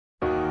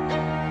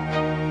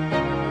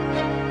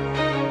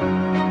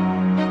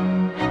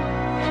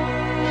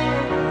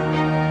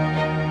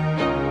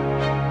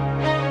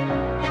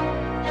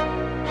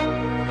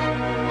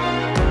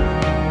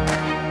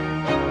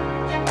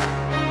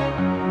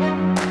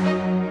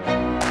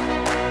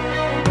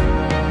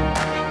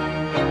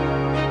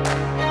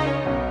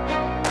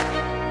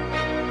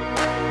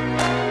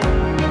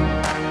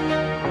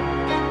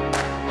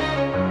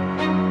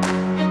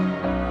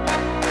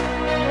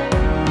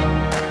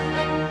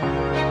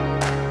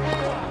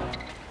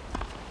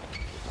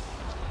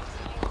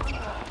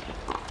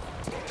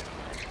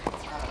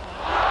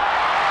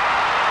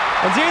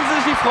Und sehen Sie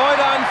sich die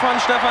Freude an von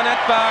Stefan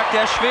Edberg.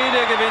 Der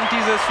Schwede gewinnt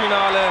dieses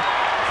Finale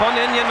von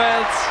Indian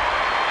Wells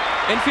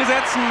in 4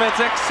 Sätzen mit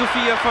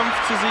 6:4,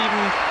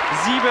 5:7,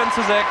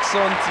 7:6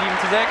 und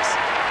 7:6.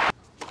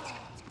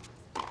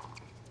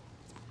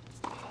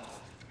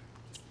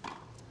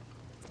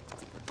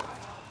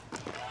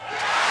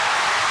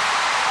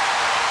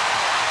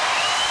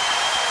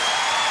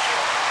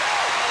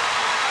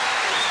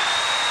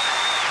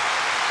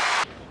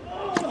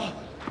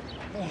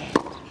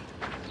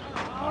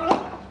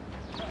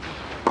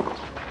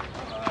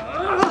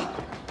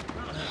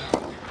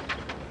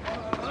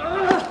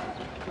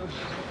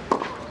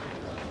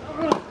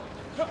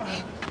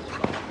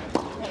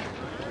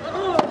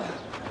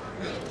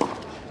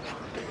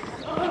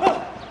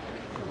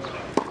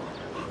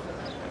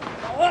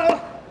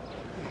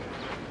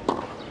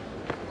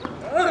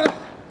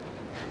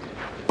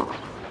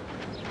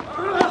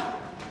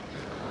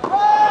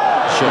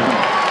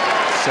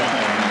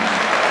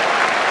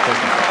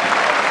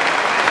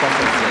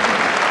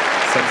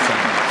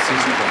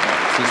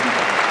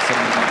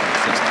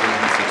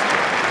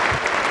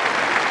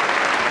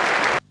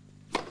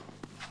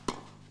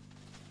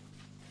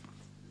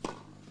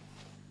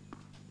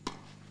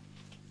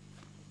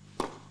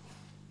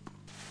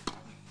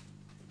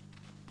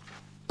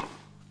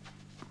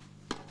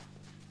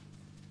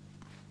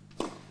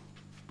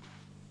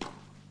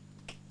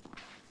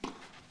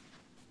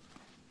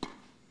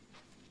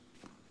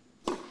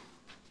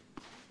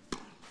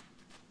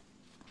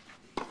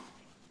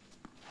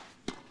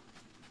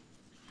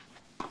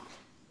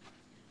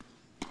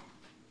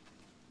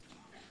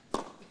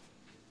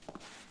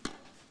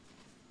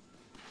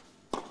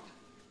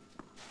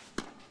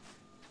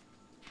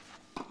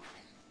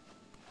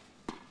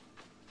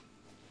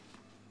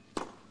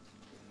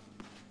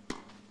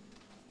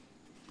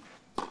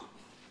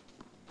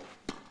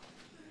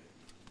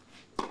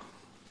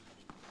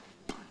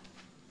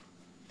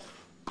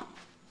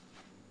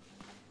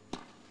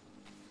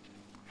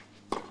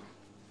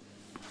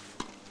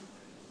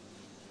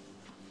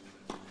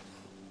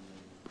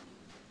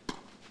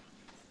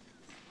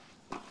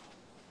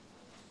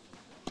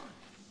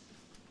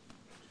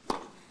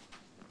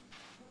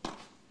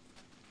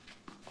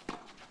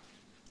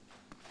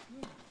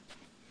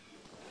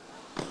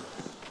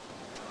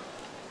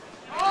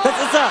 Das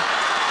ist er.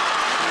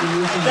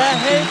 Der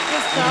Held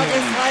des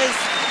Tages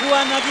heißt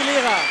Juan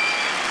Aguilera.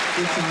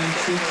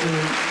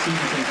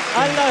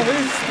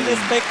 Allerhöchsten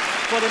Respekt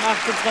vor dem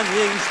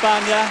 28-jährigen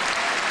Spanier.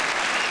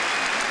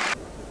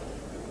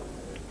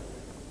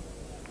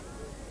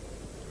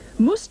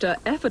 Muster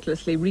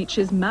effortlessly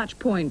reaches match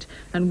point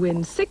and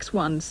wins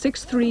 6-1,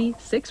 6-3,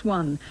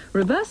 6-1,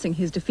 reversing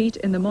his defeat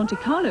in the Monte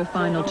Carlo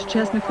final to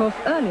Chesnikov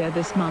earlier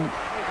this month.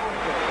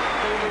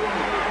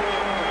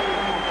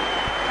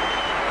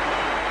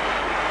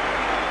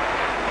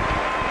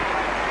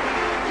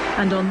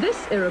 And on this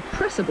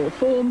irrepressible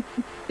form,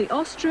 the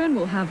Austrian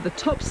will have the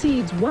top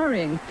seeds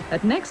worrying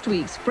at next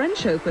week's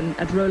French Open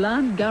at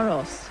Roland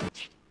Garros.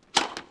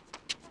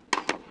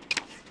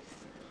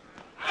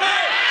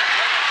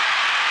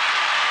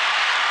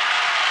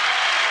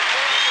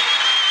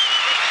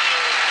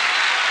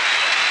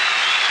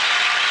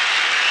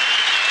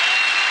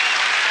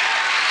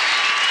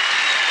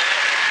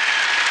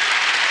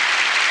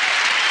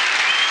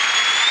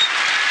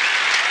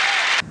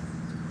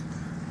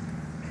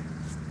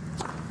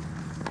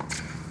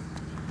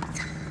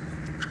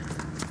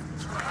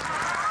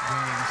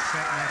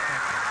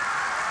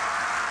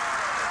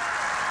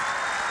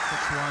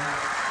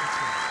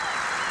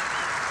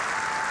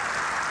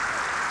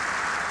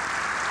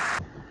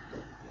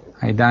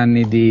 Ai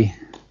danni di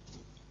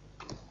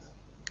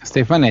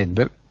Stefan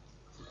Edberg,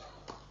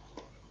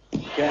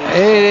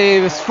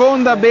 e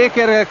sfonda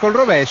Becker col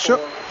rovescio.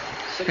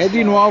 È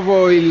di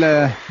nuovo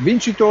il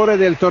vincitore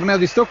del torneo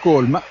di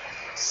Stoccolma,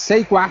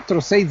 6-4,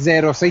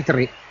 6-0,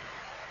 6-3,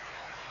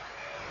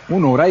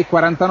 1 ora e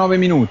 49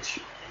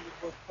 minuti.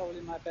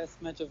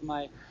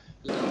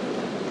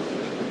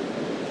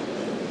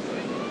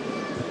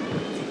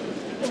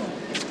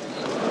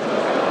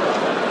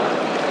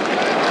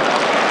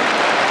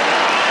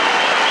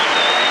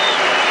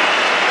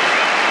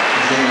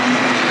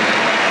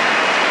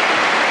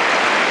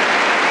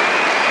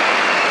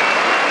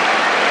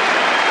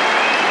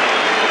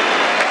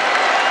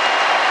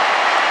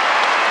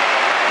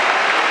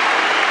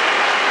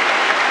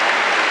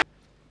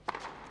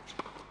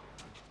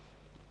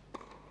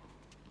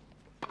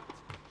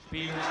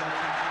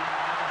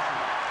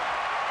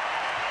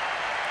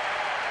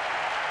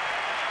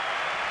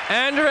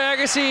 Andrew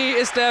Agassi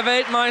ist der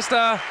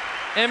Weltmeister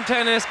im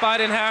Tennis bei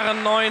den Herren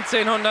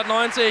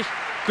 1990.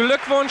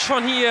 Glückwunsch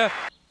von hier.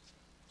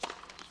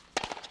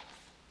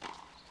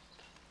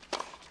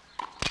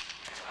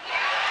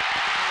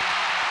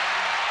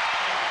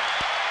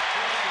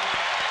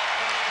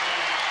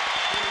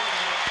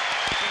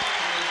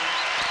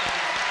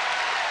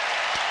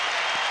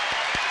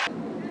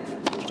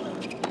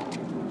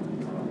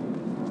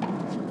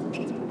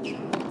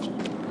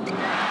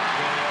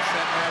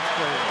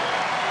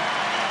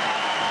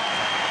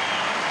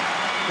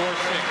 Four,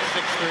 6,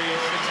 6,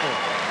 3,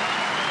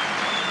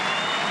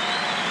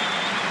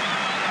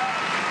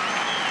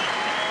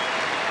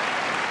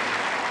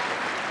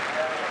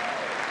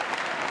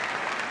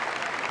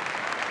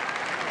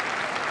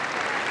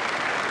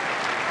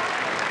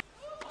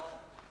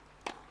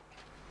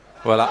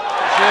 Voilà.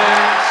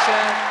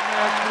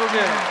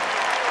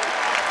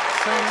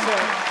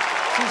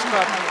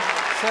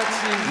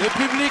 Le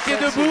public est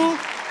debout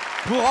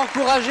pour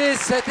encourager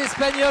cet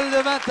Espagnol de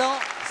 20 ans,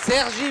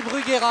 Sergi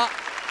Bruguera.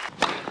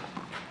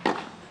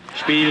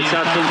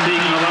 Spielsatz und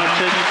Sieg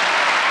Novacic.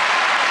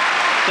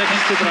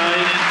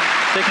 6:3,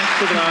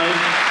 6:3,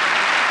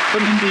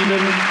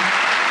 5:7,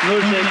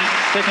 0:6,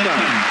 6:1.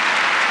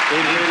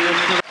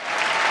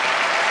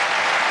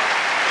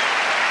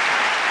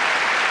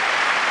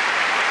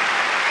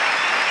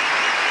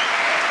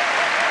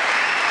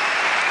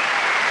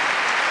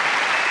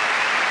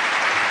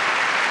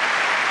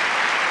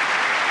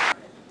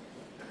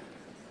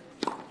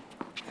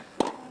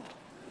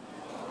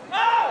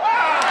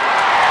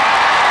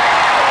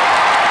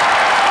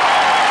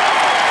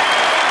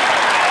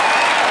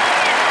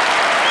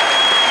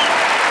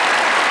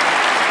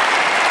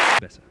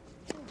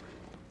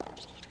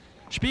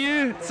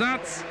 Spiel,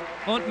 Satz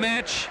und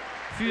Match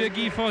für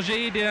Guy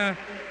Forget, der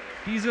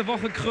diese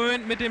Woche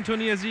krönt mit dem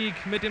Turniersieg,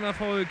 mit dem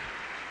Erfolg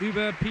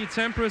über Pete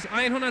Sampras.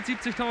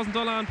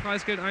 $170.000 an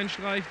Preisgeld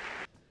einstreicht.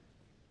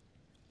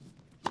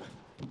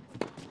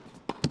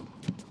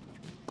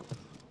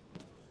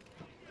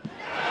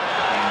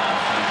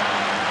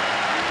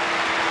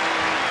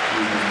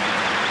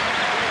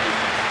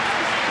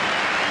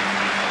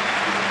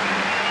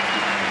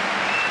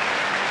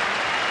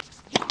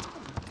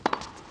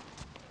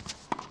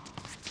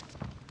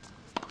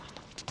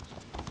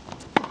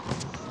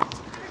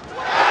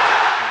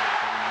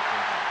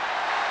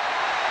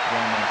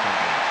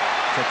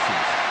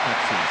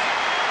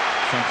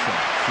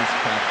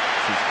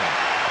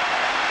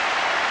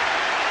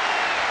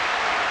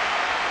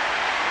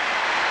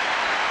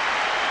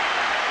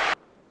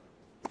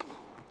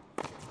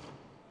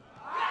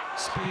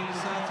 Spiel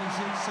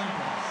 6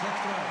 Sampras,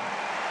 6-3.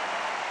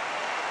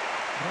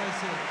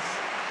 3-6,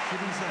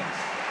 7-6,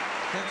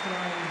 6-3,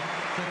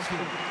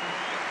 6-4.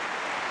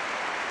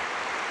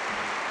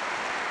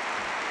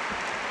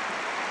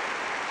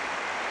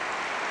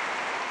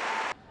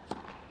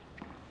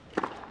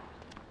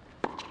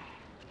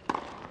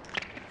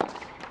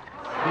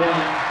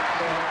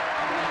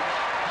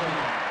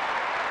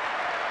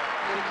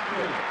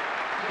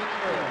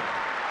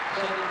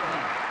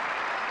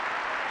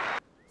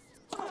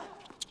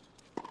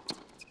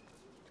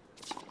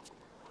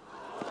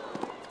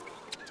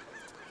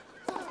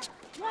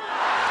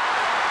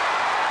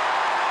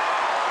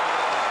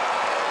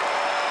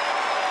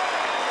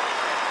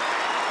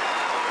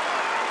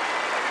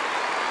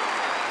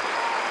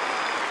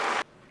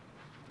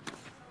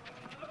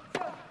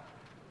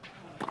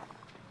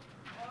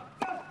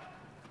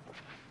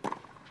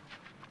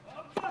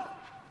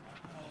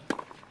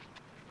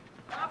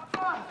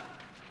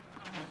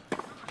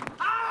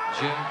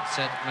 Jeu,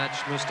 set,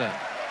 match, Muster.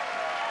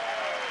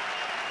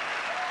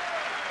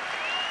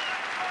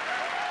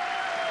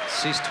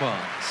 6-12,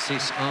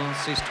 6-1,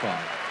 6-12.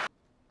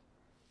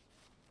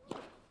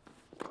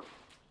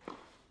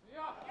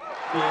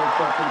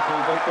 Spielsatz und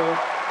Sieg Wetter.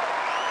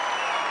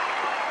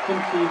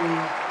 5:7,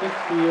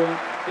 6-4,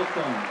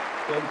 6-1.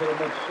 Game to the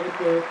match,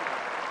 6-8,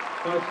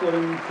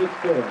 5-7,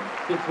 6-4,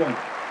 6-1.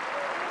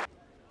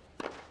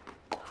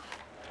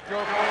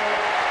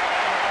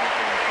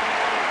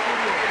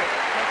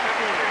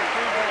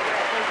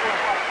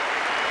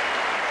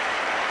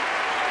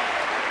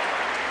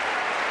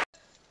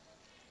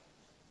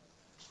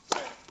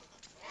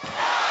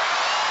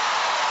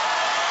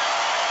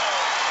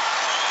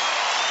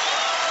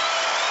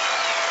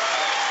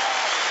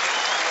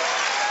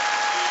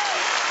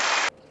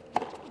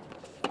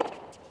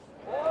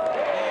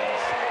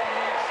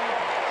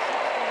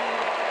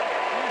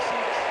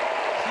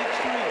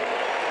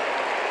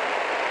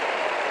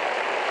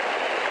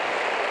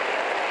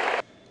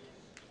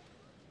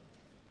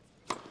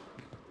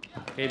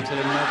 Game to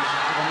the match,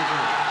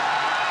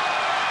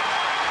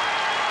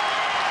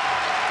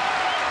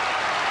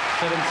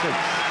 7-6,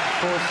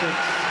 4-6,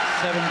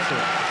 7-6,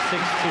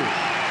 6-2.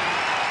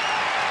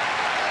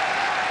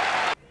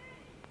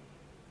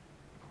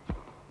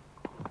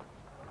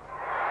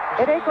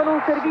 Ed è con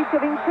un servizio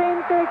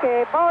vincente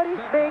che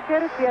Boris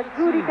Becker si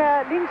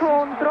aggiudica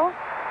l'incontro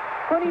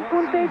con il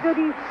punteggio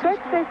di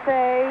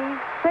 7-6,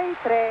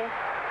 6-3,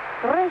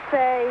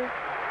 3-6,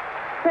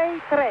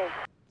 6-3.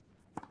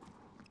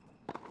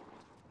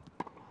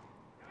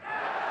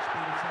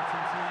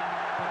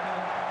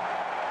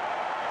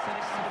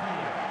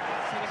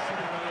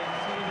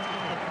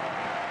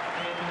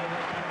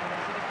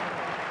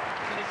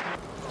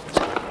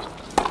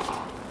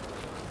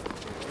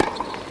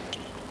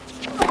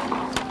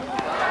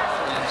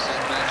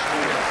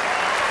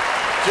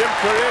 Jim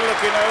Carril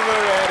looking over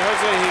at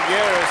Jose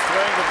Higueras,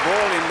 throwing the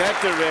ball in that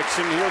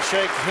direction. He'll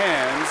shake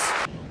hands.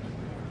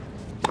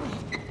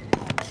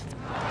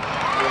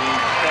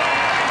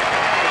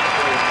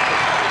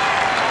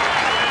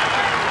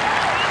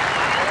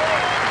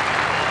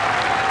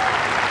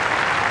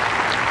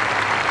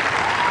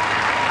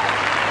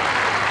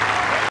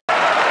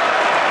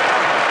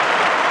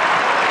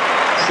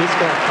 Six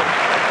back,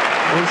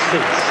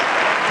 1-6,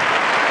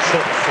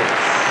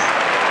 7-6.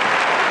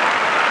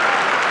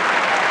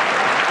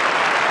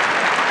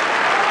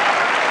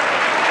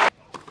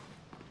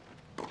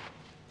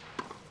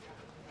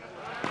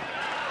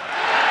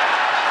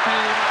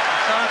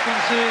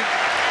 28,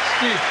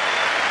 Steve.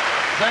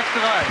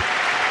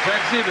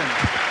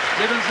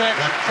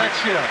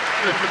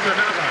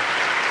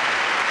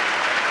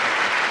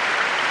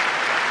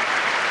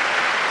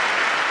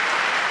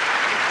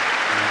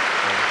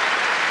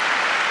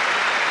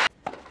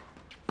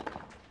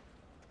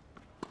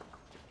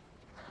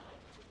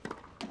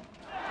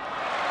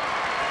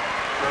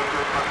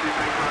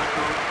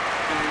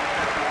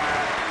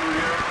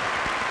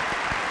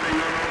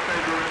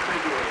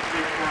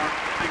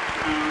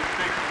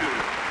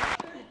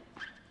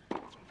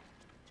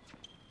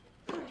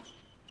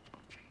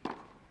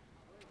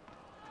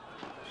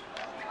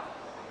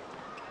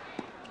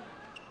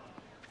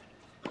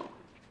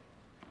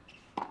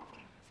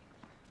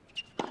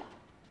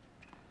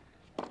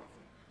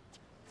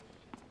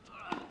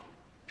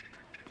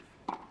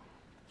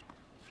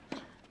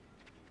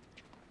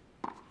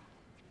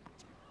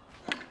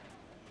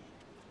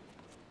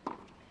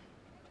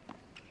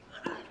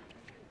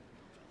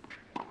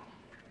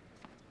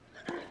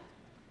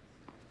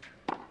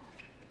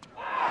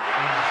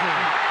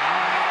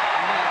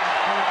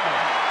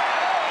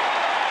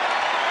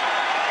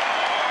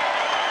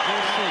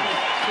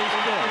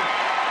 6-3,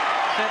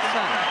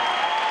 6-7,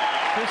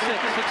 7-6,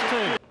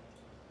 6-4.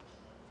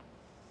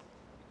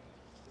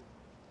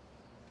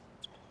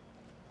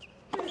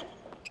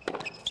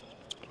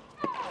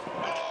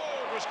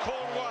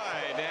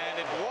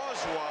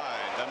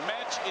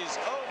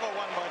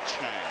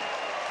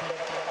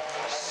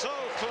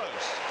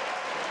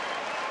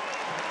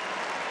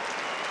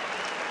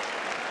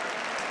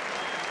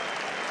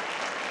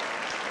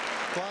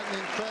 Quite an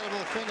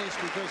incredible finish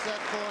because that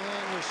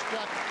forehand was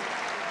struck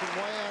from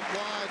way out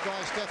wide by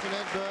Stefan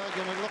Edberg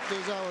and it looked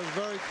as though it was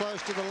very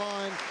close to the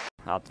line.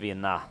 Att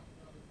vinna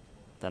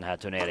den här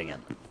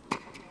turneringen.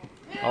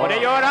 Och det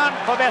gör han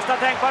på bästa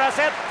tänkbara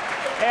sätt.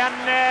 En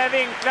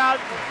vinklad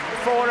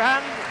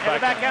forehand, eller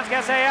backhand ska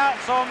jag säga,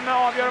 som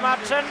avgör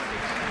matchen.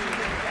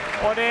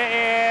 Och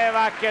det är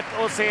vackert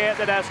att se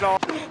det där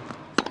slaget.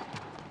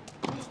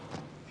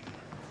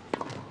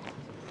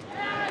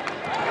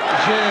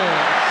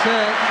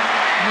 Set,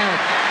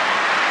 match.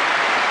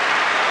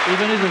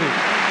 Ivan Izovic.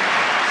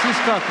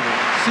 6-4,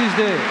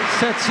 6-2,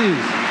 7-6.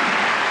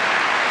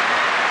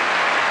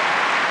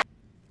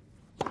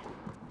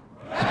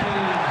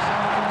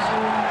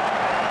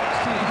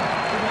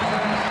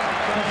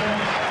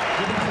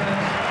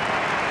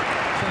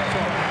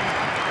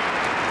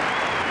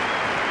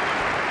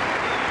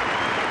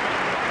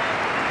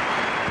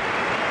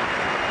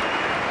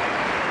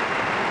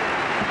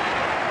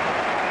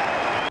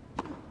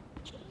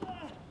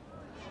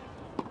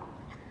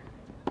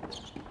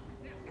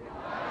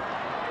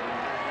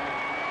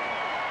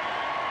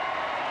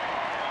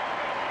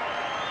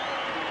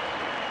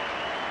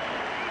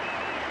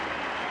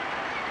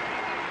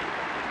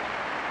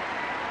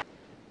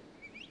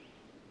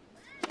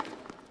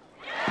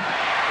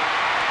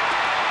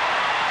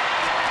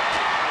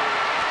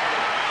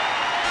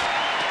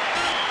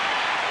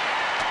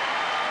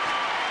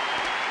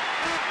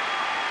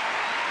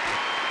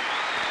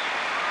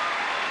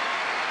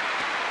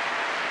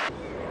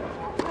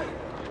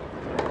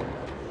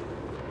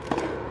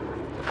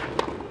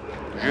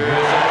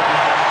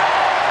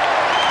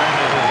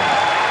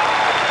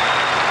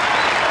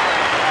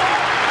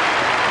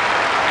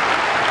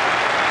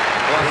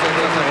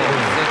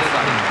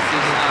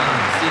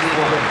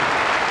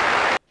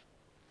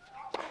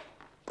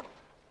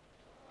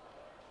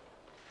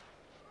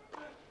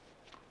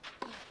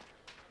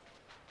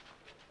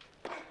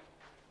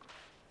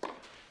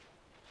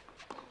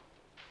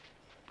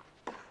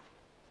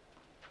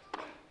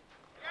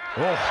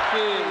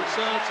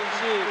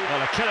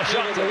 Well, a killer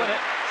shot to win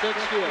it. 6-4,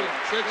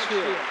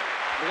 6-4,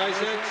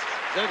 3-6,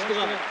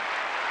 6-3.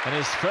 And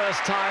his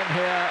first time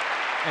here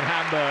in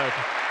Hamburg,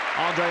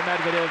 Andrei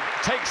Medvedev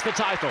takes the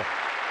title.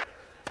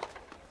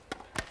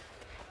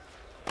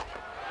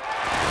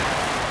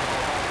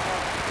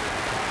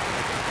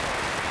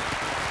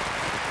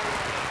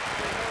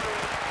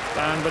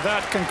 And with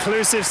that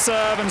conclusive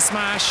serve and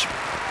smash,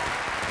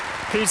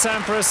 Pete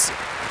Sampras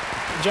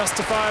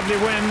justifiably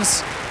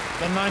wins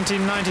the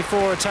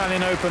 1994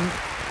 Italian Open.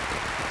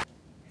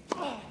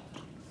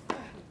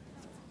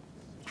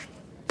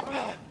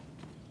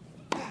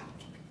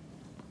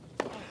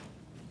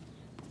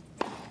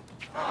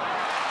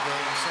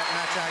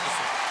 Match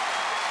Agassi.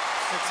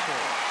 6-4,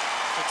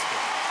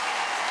 6-4.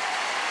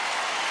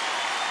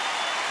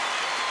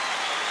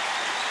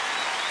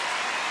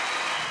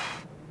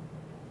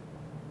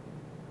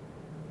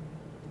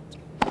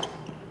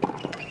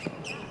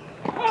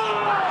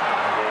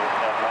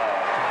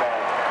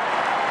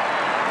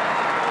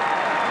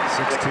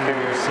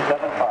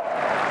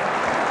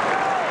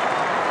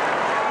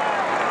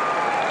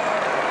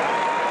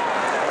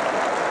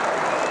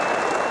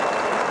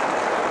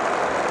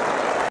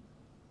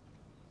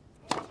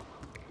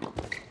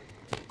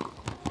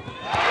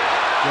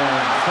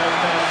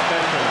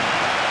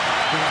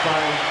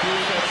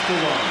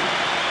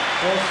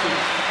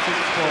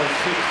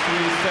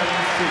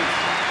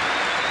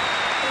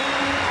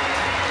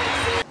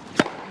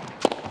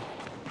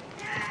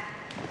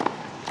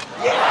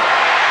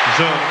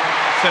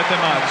 7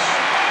 match.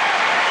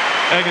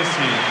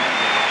 Agassi,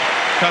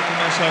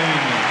 Katina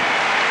Shahin,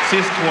 6-3,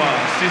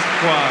 6-3,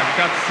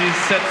 4-6,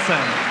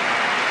 7-5.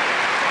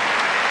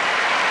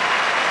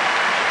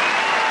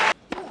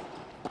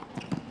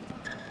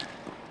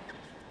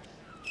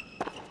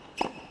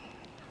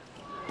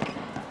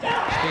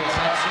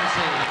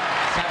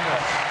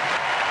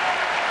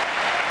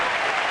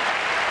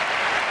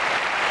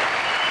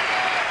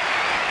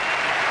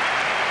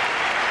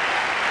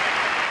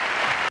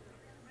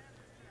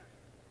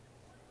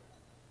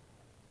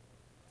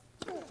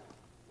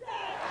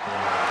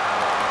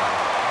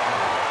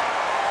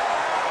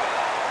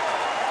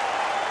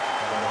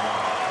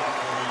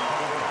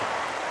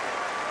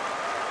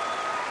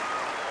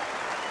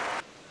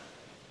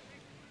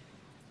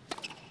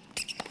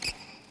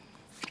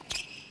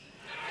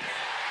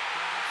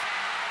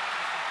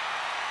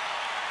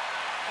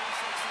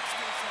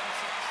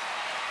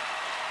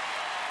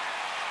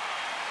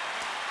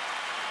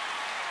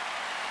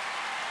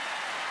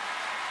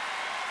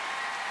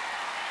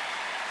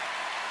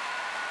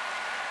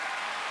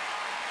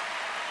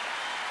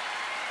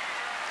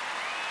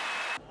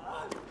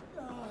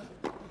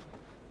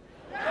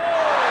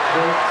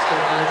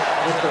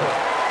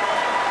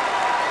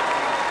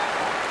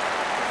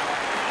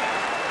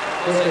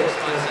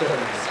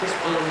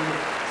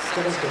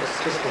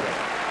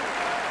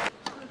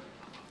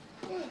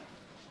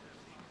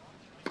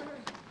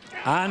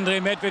 Andrei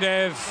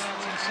Medvedev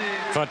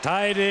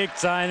verteidigt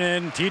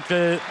seinen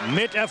Titel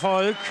mit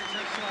Erfolg,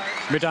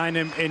 mit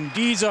einem in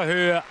dieser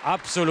Höhe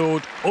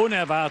absolut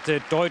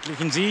unerwartet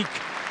deutlichen Sieg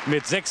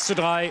mit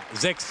 6-3,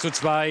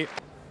 6-2.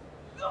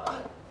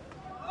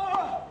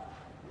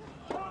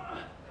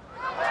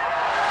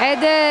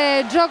 Ed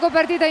è gioco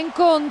partita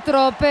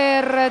incontro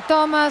per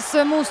Thomas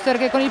Muster,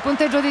 che con il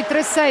punteggio di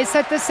 3-6,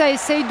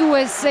 7-6,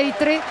 6-2,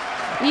 6-3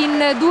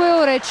 in 2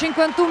 ore e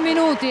 51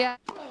 minuti.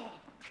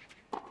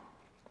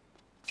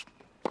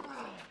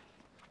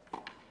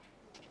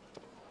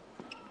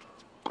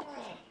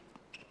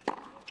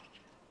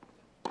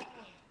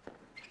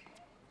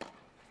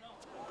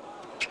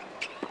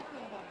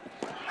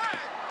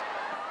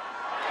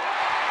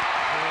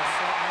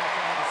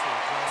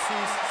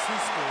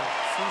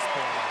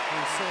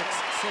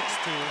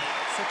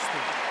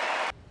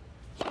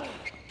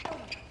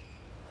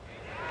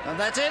 And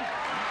that's it.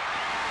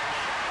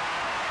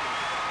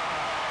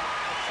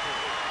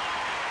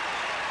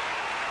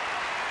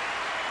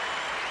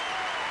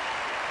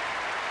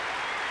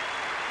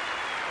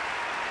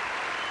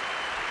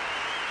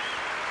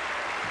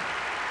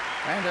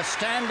 And a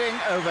standing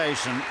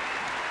ovation.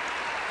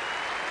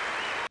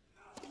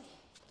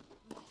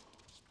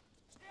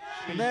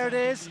 And there it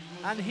is,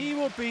 and he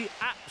will be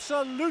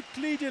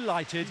absolutely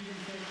delighted.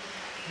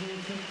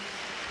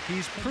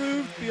 He's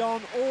proved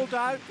beyond all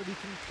doubt that he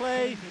can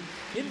play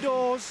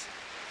indoors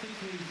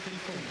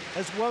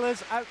as well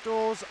as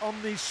outdoors on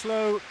the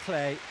slow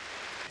clay.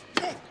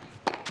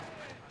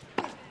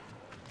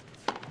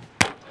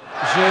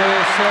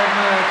 Je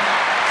serve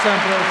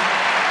Sampras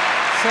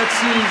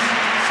 7-6,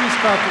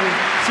 6-4,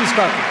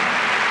 6-4.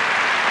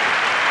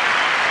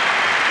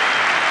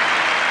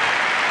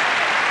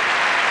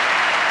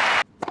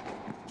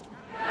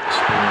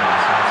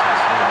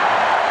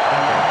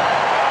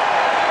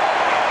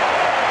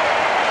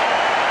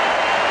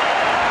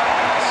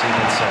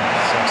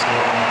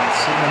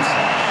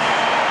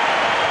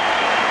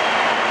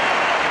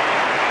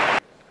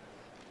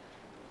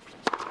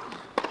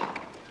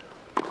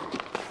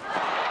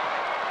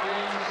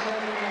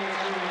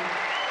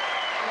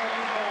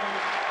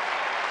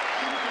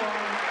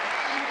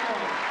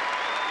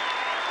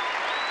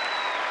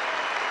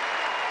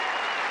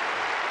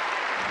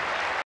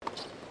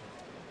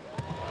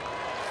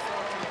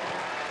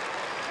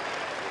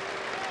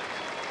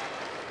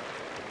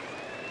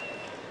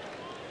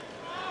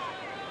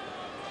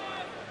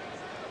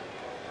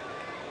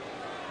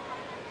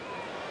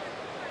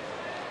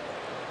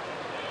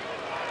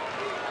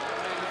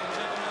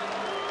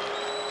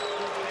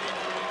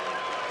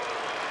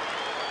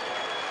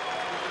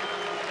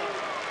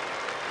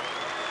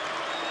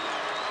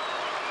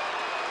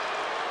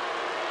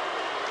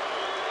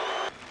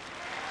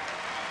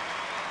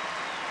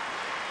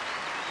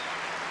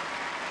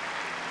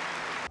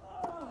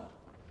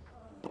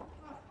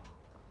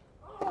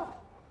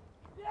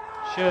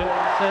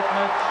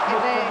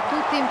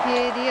 Tutti in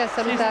piedi a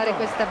salutare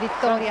questa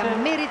vittoria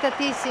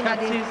meritatissima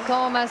di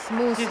Thomas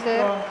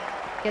Muster,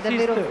 che è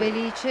davvero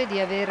felice di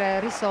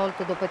aver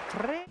risolto dopo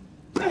 3.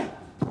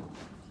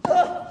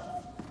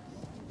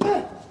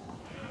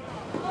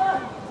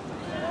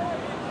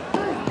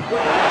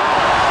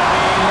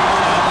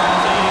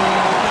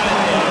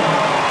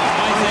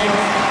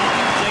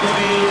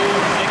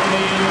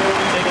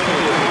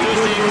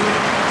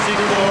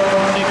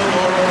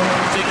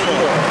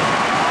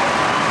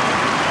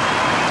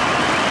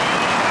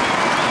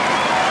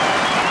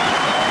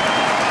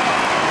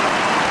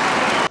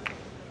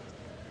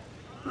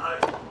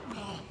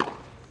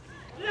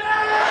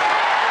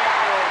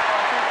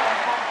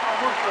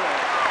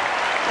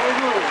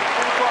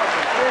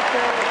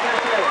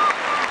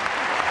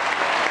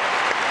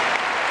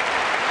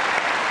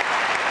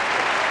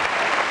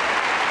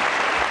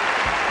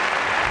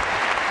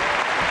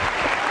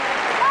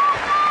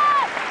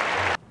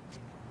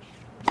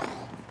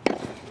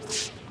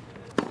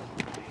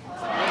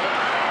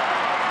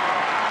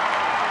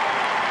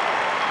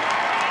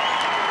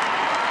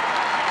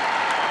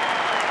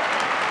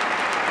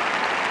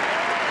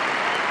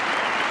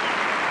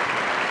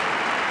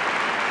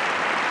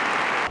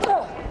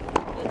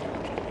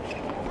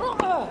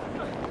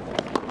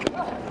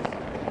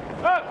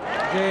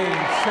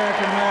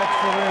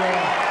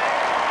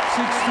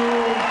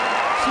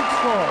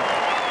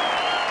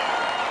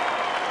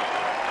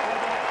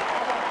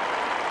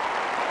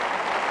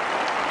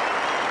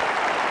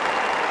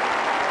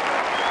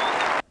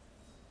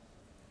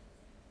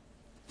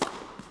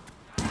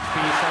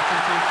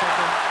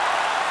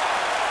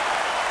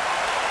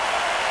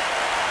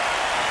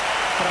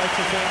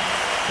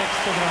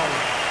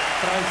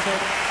 3-6,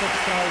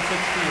 6-3,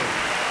 6-4.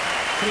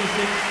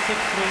 3-6,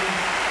 6-3,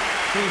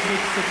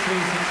 3-6, 6-3, 6-4.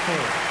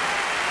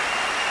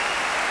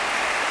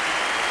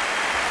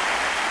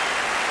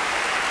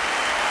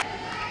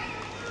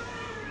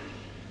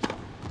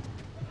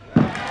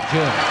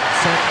 Jeu,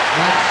 set,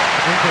 match,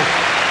 input.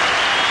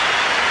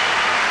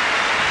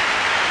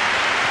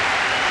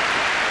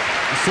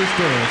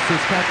 6-2,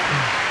 6-4,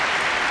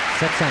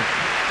 7-5.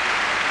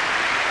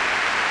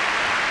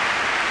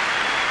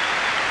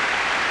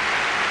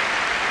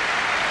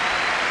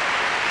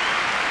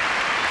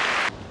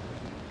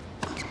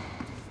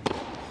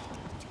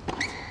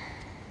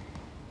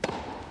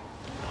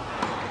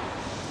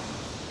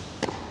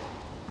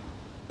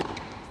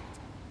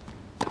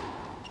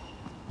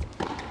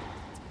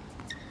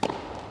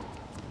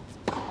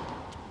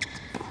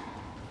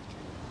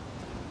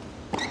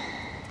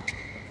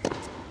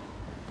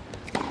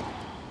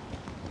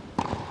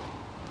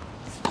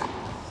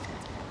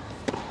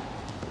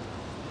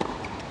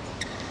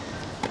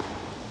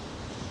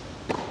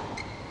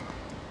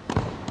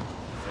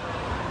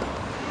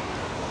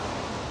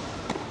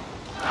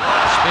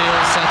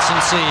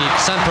 Sieg,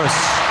 Sampras.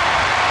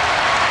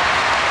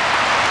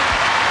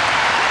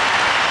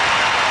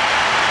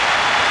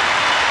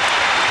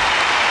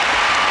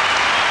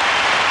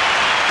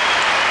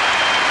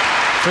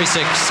 Three,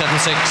 6,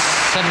 7-6,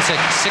 7-6,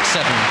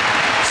 6-7,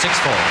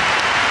 6-4.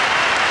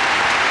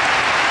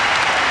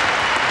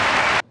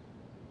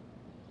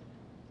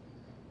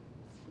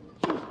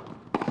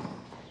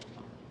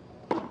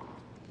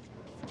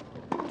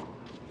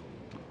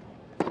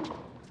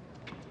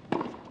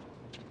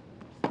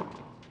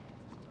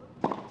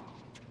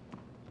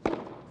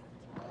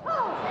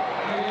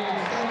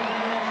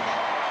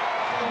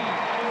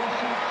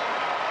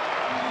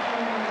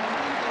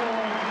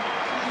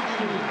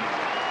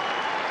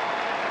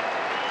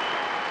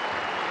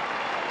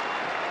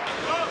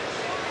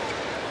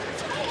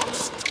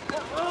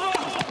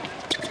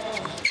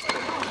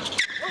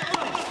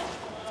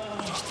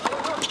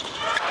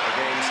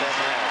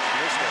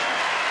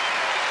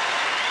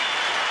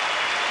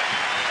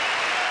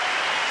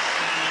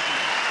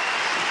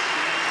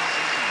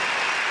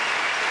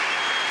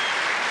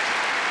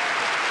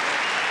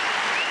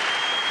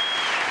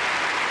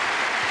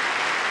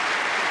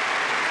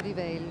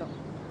 Livello.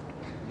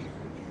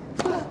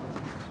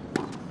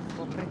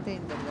 Può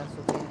pretendere dal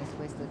suo tennis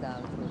questo ed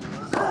altro.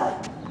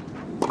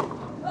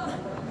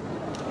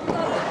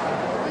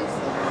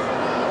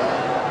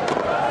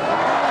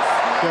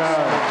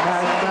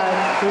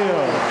 Match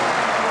field.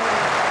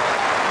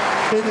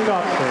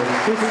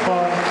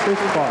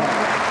 6-4.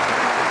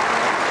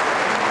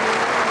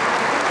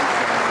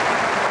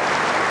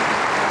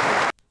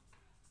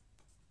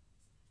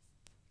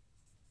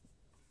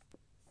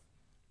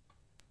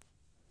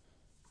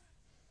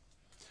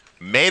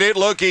 Made it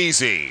look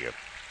easy.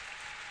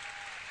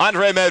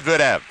 Andre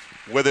Medvedev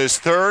with his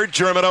third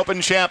German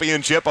Open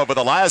championship over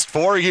the last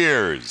 4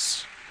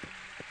 years.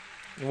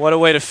 What a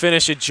way to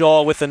finish it,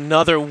 Joel, with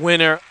another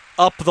winner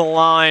up the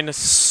line,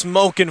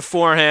 smoking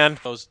forehand.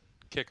 Goes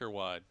kicker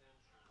wide.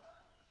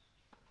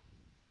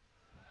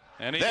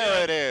 And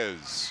there it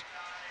is.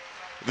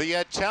 The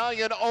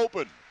Italian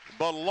Open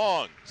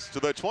belongs to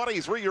the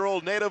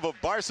 23-year-old native of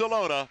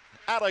Barcelona,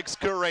 Alex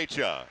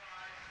Corretja.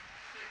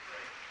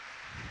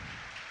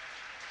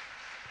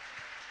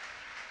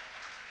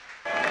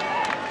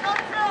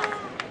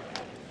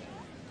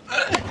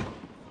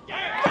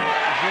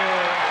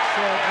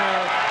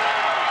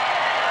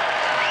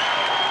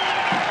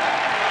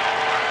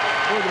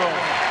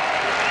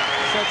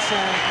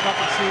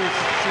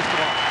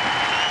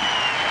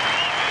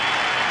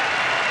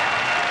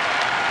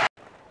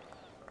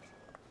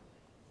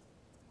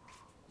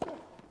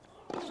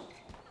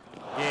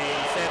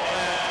 Game, set,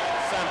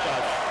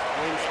 Sampras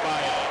wins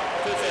by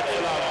 2 sets to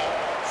love,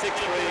 6-3,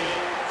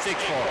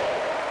 6-4.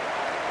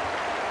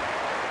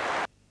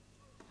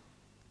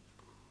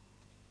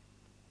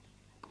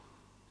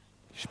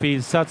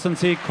 Spiel Satz und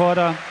Sieg,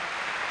 Quarter.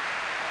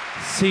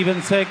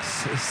 7-6,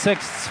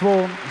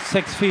 6-2,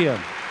 6-4.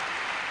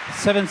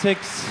 7-6,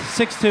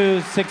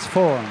 6-2,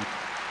 6-4.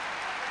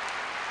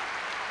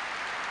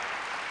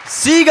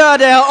 Sieger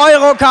der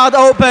Eurocard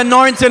Open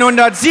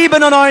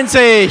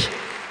 1997,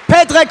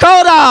 Petr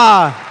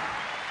Korda.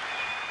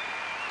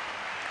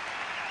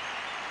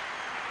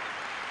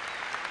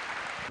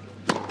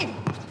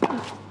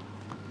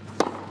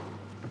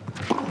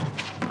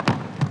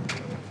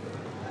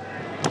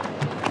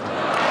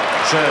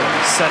 Jeu,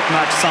 7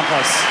 match,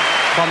 Sampras.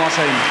 3 manches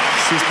à 1.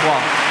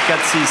 6-3,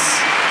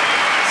 4-6,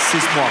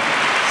 6-3,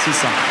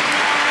 6-1.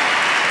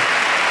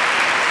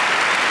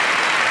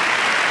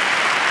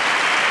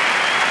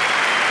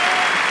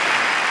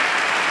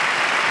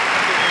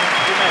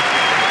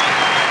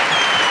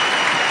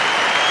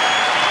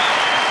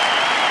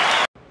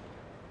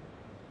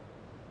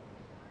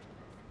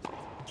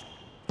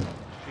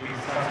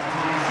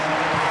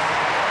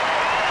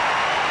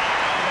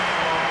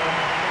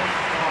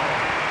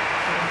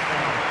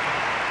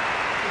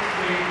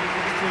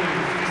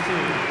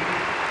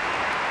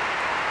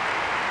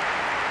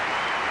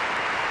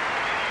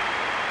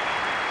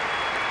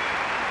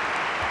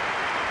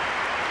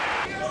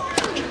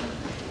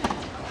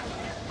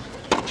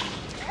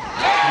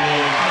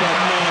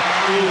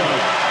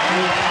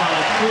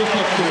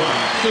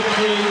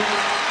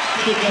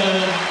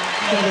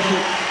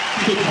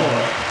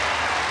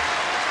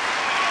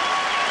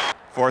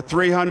 for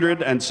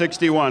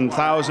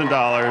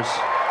 $361,000.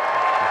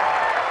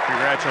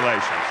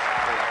 Congratulations.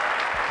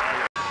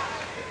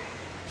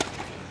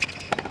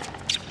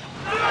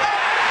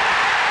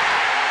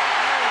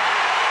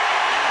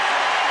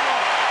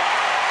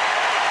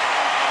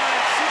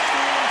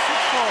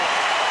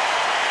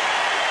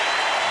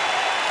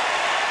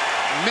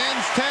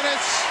 Men's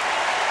tennis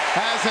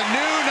has a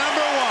new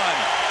number one.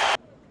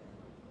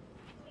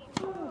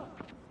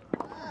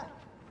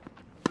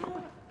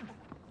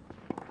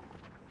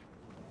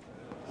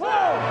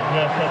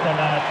 Yes, that's a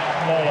match.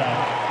 Loya.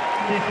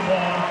 6-1,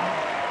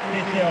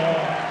 6-0.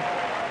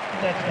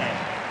 Next game.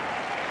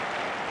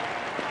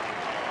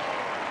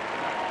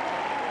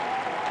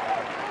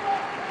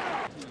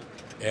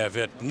 Er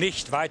wird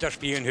nicht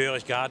weiterspielen, höre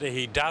ich gerade.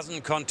 He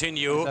doesn't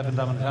continue,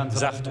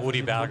 sagt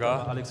Rudi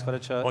Berger.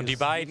 Und die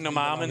beiden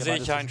umarmen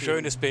sich, ein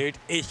schönes Bild.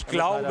 Ich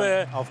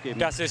glaube,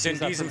 dass es in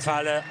diesem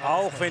Falle,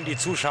 auch wenn die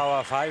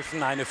Zuschauer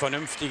pfeifen, eine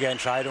vernünftige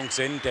Entscheidung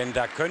sind. Denn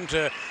da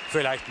könnte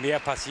vielleicht mehr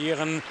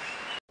passieren.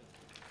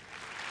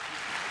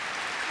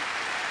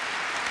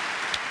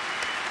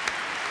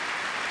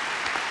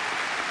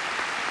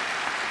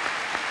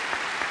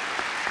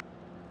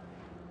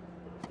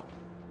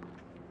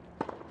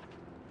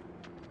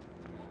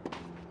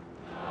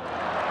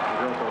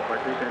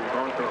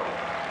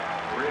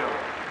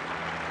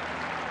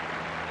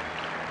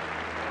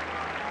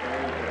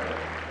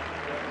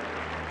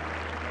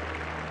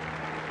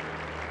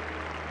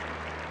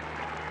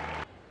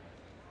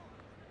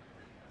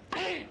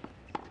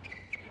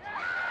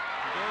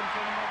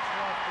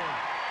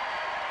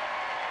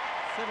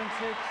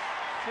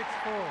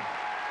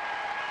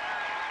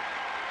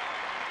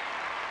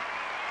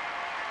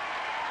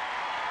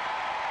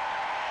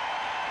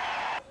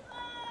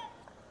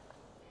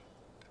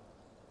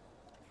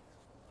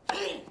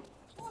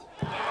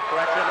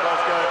 Correction,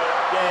 was good.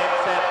 Game,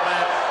 set,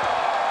 match.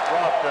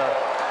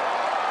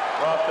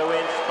 Rafter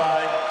wins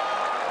by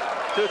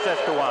 2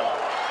 sets to 1.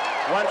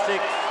 1-6,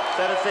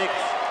 7-6,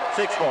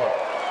 6-4.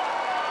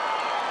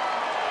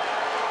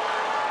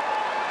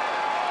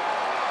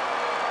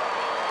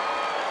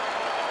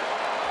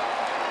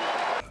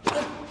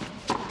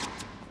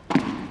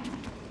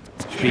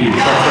 Spiel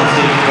 26,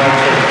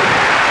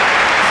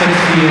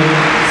 6-4,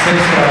 6-3,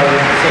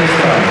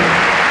 6-3,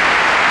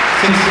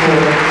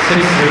 6-4,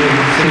 6-3,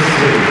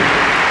 6-3.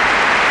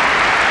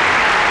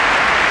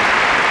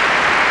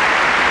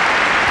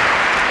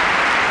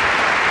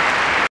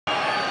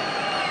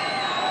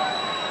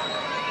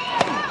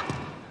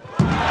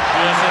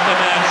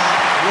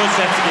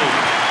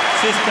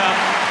 Siska,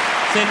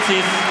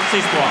 7-6,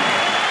 6-3.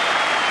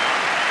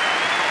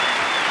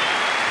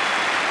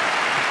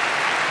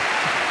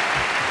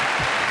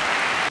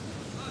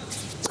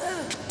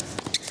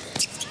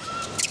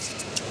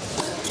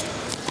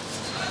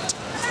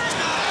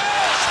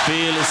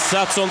 Spiel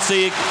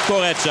Satzon-Sieg,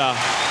 Koreca.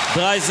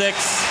 3-6,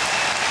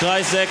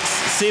 3-6,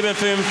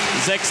 7-5,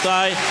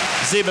 6-3,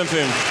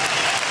 7-5.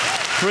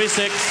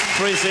 3-6,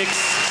 3-6,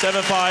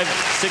 7-5,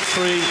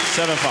 6-3,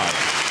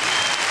 7-5.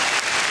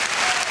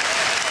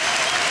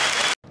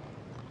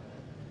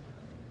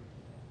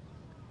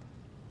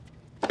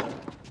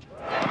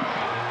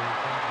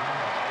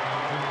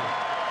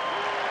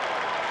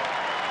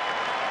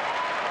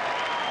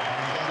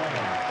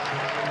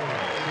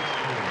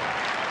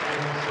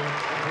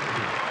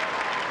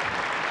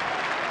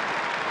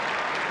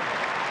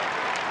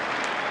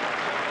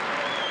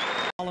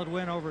 Solid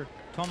win over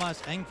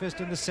Thomas Engqvist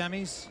in the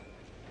semis.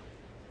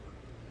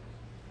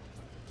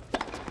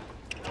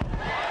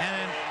 And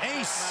an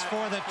ace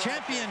for the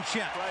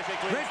championship.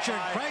 Richard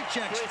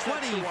Krajicek's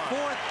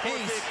 24th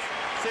ace.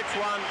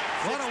 6-1.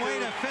 What a way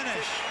to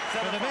finish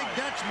for the big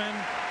Dutchman.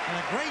 And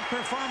a great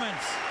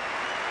performance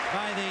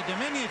by the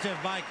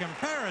diminutive, by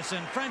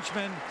comparison,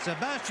 Frenchman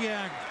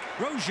Sébastien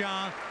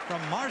Grosjean from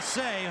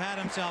Marseille, who had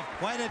himself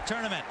quite a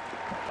tournament.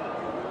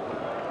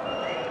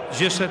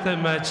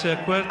 G7 match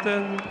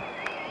quarter.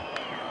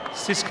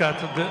 6-4,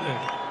 2-1.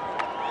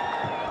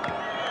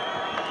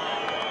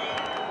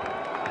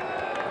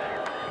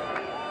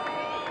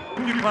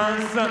 Du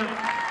Prince,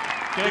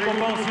 qui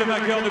récompense le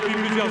vainqueur depuis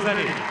plusieurs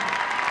années.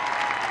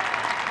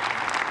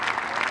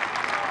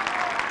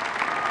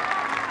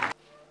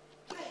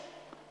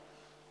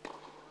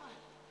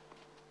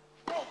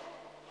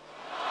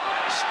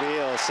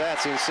 Spiel,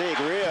 Satzon-Sieg,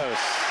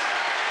 Rios.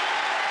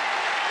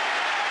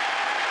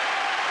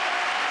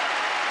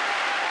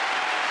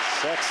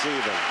 Sechs, 7.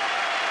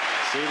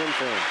 7-5,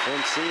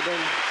 5-7,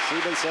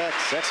 7-6,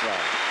 6-5.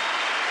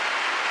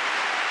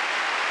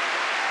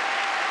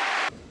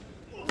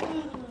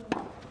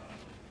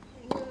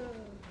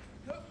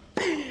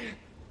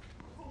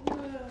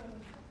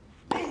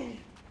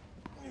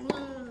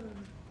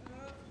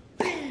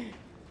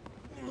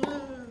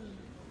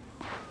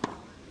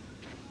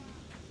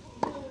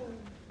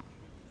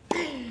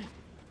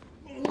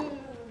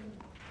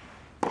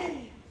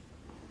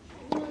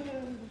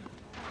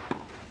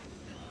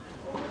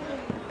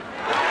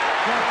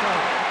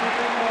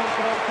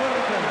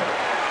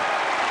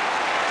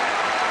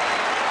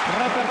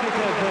 la partita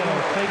è 0,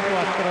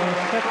 6-4,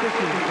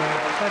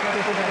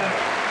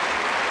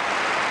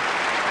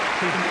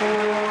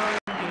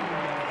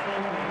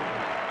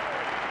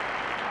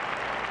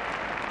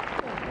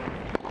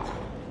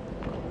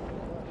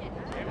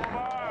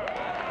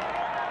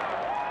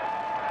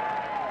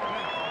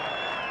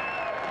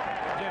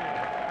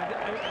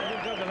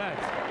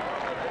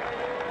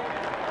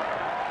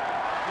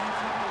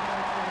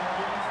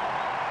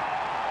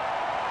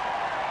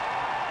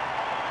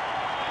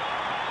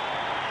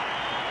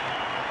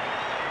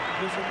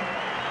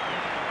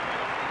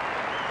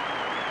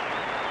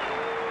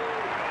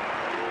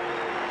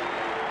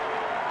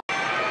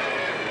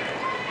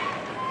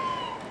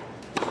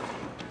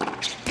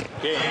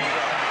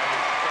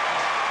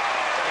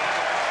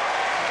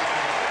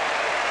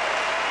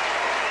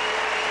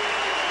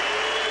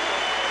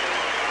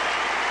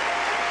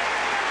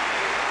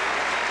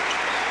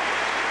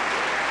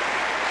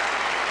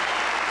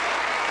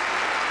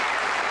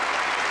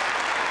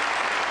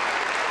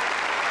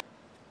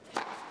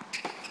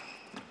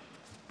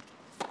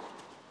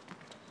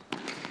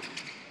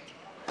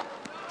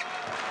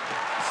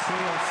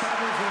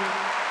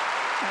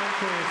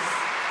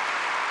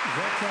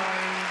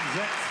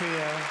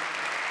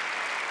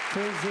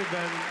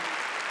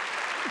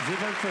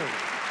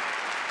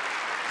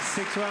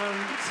 7-5,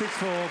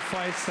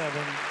 7-6,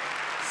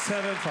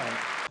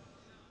 6-4.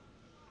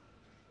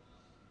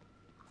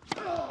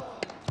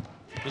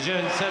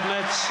 Jeune, 7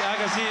 matchs,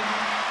 Agassi.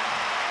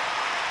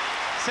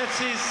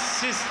 7-6,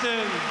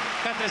 6-2,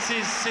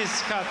 4-6,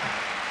 6-4.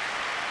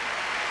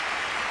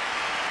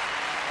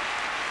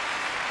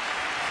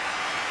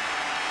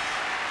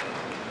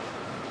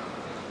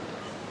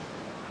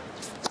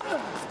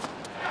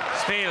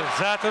 Spiel,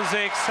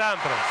 6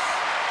 Sampras.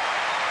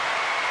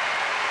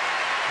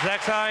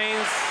 6-1,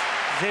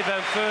 7-5,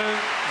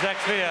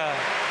 6-4.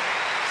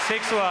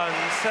 6-1,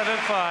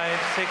 7-5,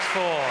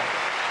 6-4.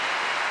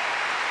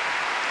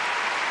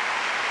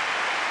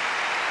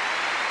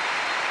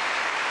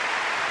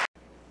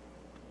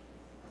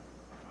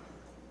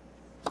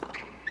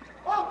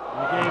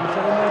 Game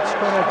 7 match,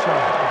 Korecha.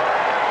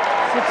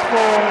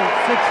 6-4,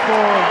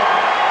 6-4,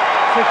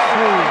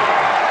 6-3.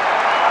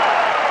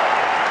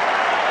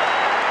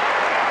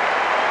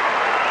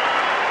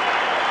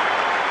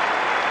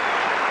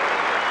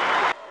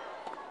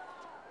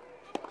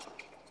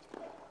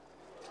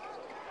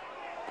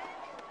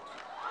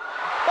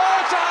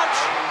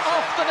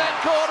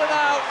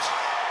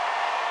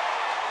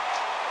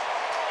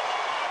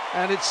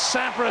 And it's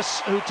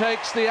Sampras who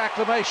takes the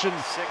acclamation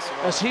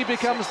as he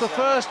becomes the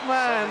first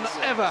man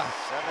ever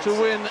to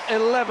win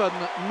 11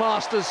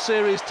 Masters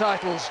Series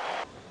titles.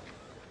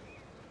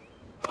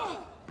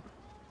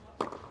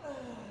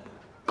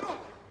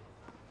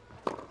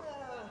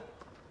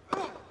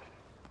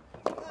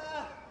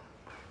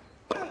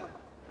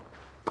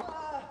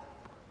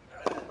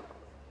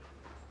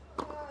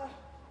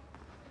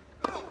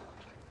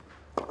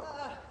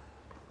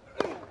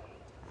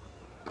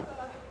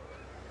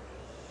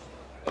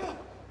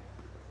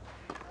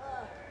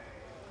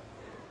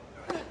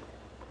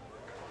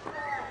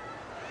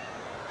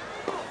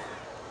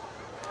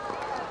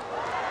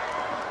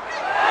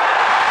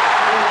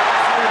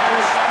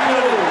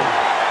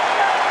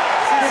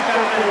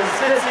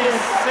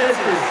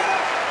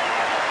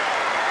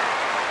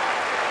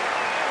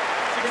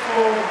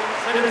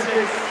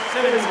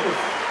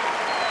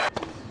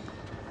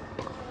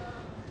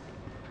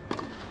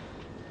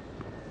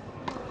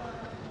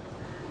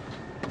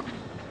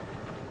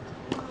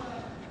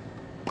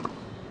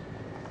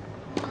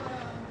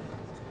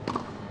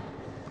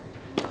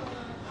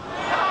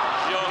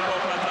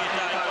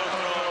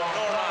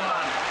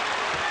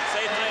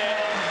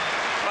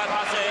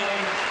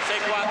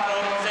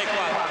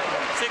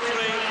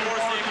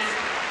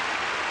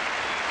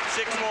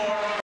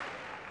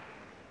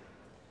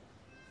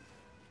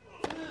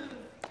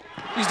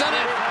 He's done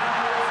it!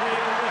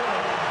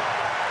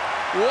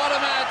 What a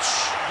match!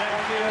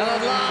 And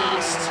at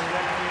last,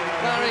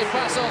 Barry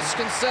Passos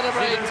can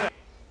celebrate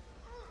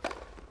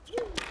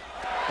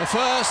the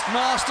first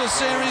Masters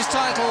Series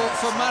title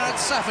for Marat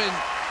Safin.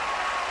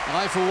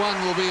 I, for one,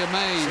 will be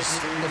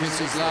amazed if it's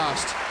his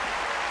last.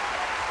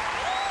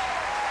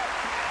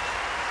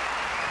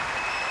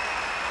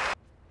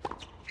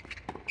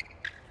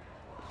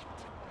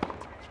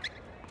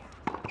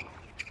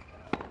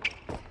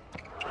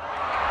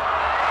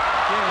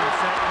 Game,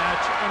 set,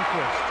 match,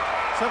 Enquist.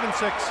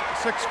 7-6,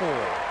 6-4.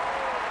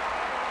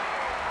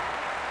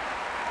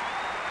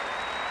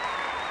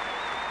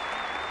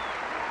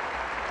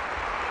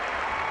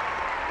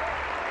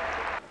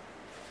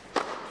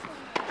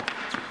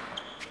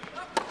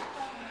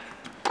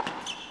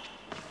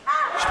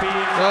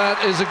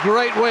 That is a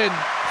great win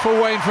for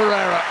Wayne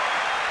Ferreira.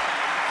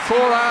 4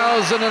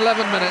 hours and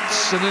 11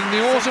 minutes, and in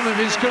the autumn of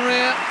his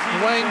career,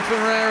 Wayne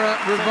Ferreira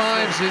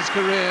revives his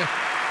career.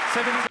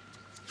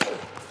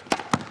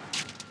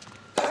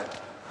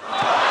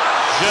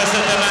 Je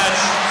cette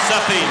match,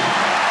 Safin.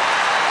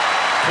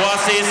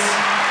 3-6,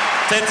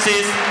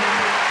 7-6,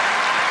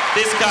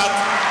 10-4,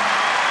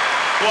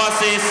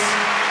 3-6,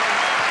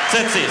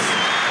 Tsetsis.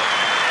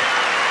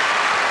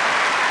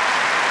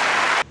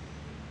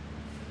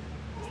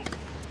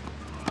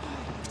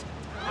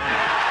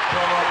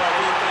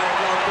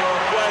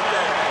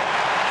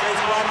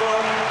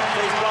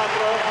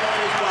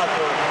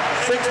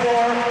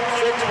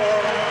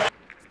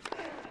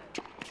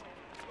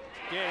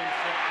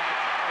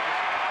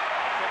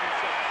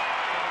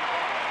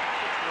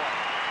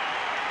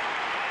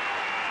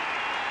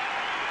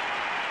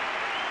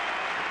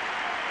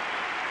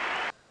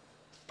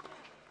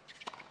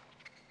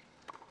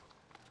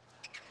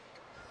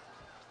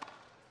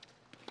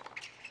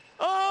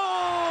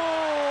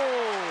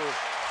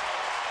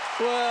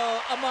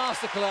 Well, a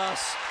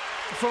masterclass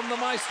from the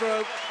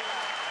maestro.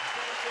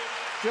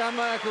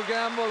 Jan-Michael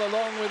Gamble,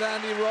 along with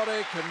Andy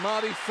Roddick and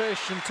Marty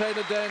Fish and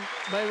Taylor Dent,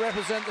 may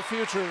represent the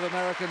future of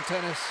American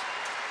tennis.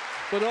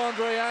 But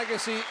Andre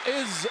Agassi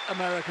is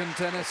American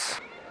tennis.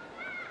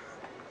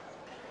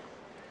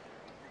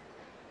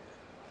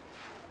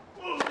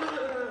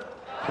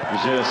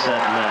 Jeu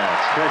set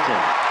match.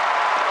 Curtain.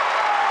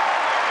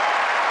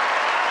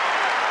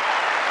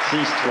 6-3,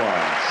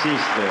 6-2,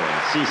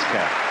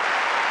 6-4.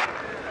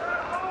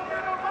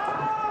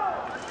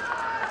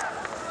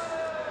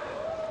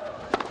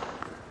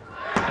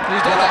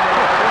 He's done it.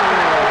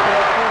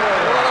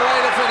 What a way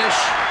to finish.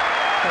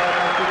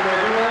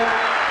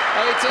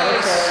 Eight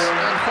ace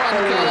and Juan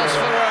Carlos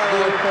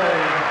Ferrero,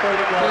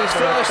 in his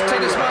first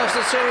Tennis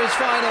Masters Series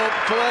final,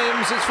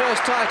 claims his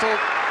first title.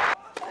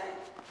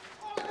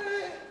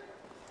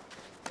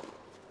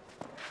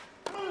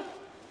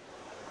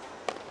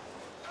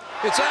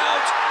 It's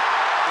out,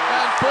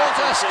 and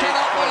Portas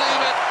cannot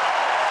believe it.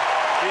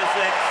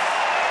 4-6,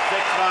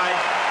 6-5,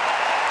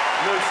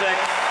 0-6,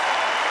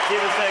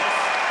 7-6.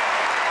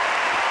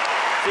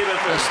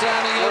 A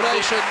standing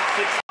ovation.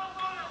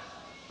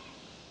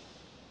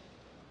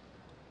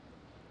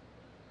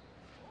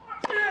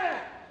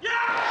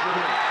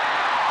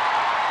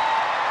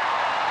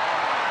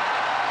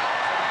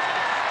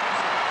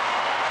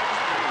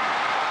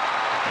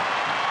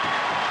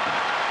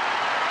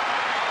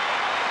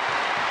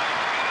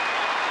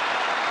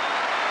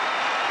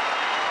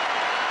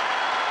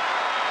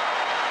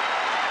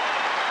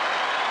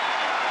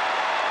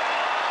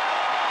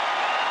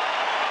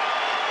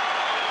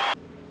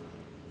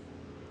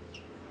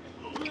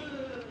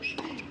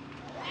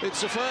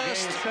 It's the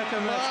first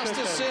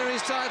Masters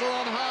Series title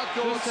on hard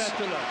courts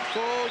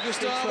for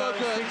Gustavo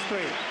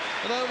Kuerten.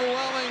 An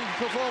overwhelming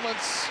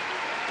performance.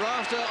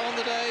 Rafter on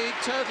the day,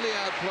 totally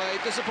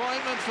outplayed.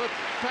 Disappointment for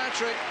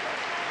Patrick.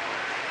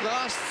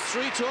 Last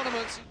three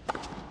tournaments.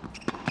 Die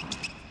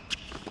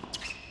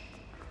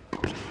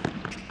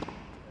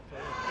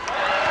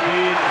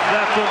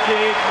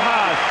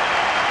Haas.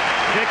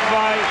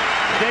 6-5,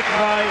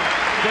 6-5,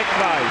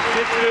 6-5,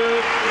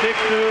 6-2,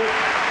 6-2,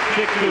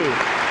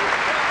 6-2.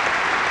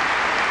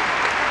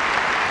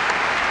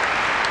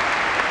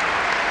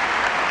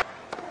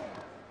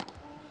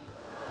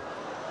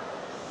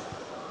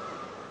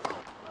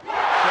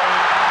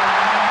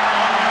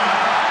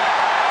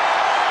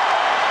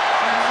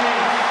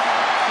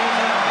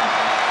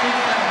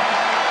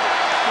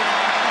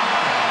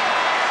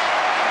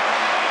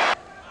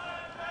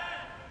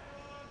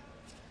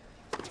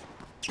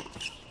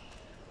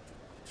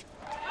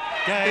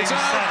 It's out.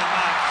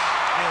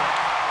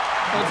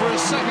 And for a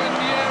second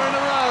year in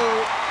a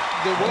row,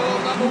 the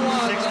world #1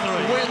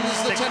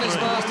 wins the Tennis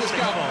Masters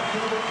Cup.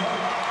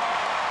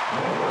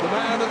 The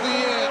man of the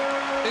year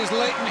is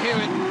Leighton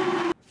Hewitt.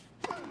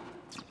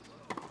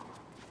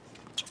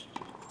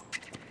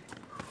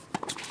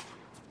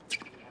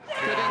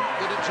 Fitting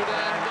that it should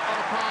end on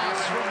a pass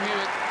from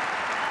Hewitt.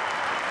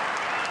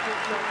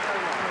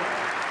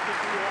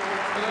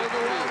 An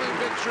overwhelming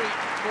victory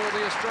for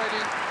the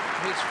Australian.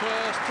 His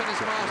first Tennis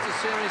Masters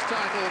Series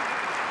title.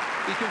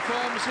 He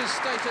confirms his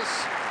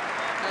status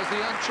as the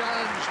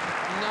unchallenged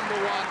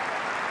 #1.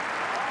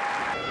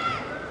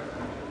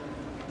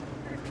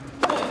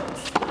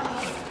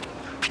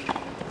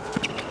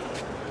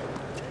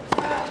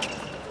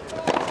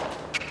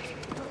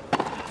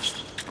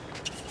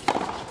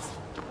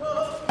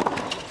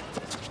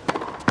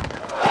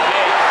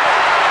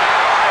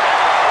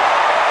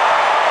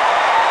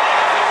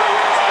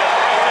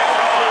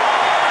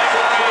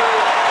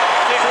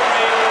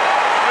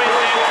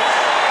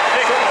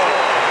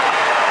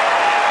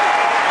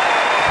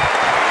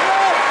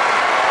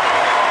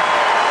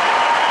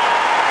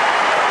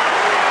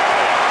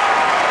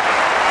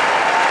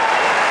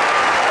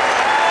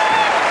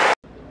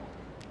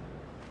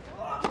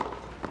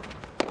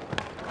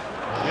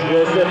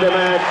 Le set de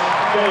match,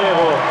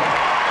 Ferrero.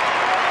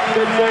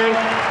 7-5,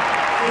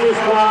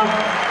 6-3,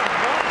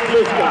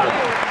 6-4,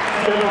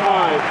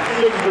 7-5,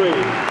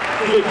 6-3,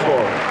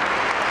 6-4.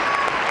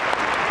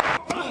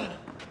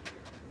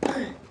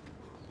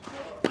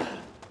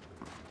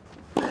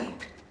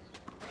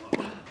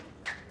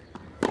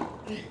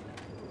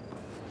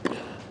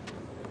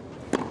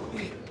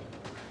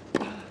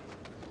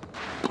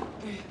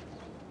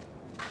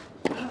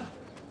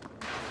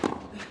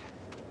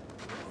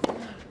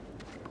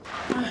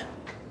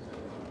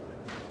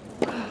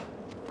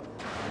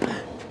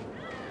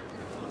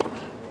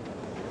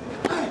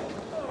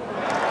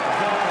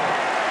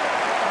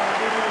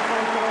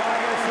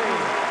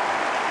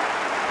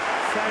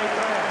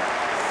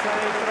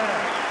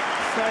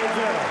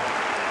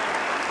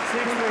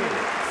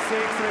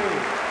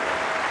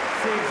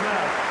 6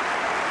 left.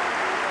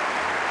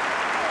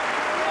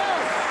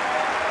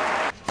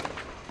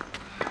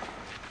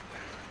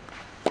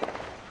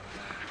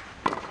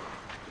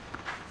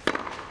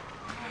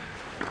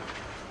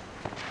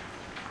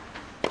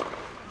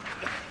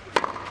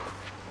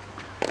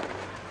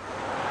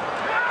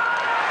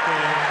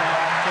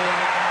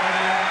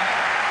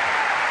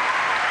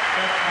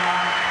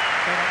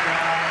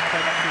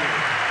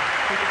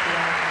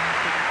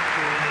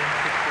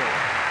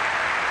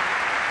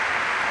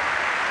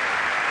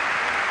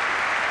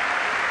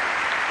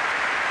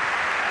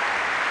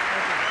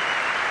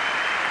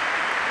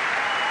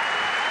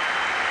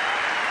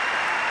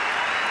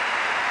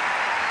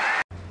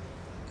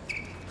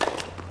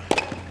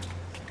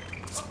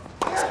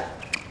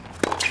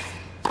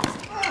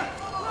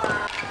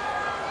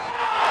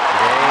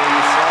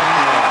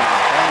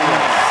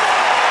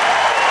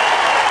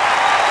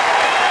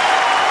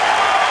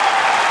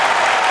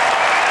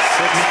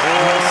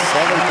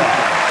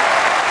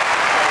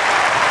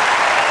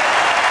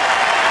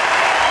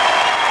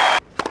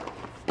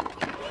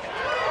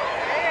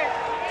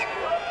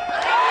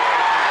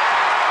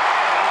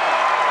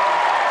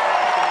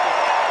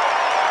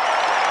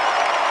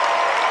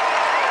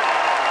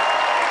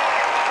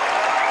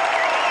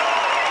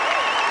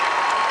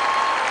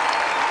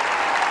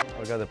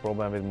 I got a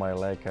problem with my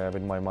leg,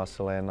 with my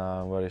muscle, and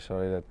I'm very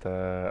sorry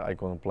that I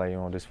couldn't play,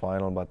 this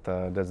final. But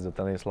that's the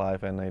tennis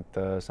life, and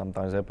it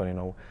sometimes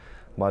happens,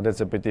 But that's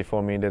a pity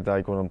for me that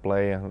I couldn't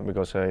play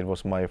because it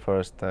was my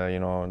first,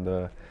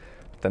 the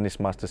tennis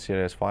Master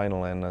Series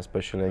final, and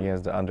especially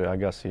against Andre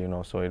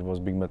Agassi, So it was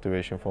big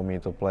motivation for me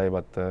to play,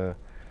 but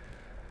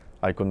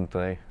I couldn't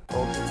play.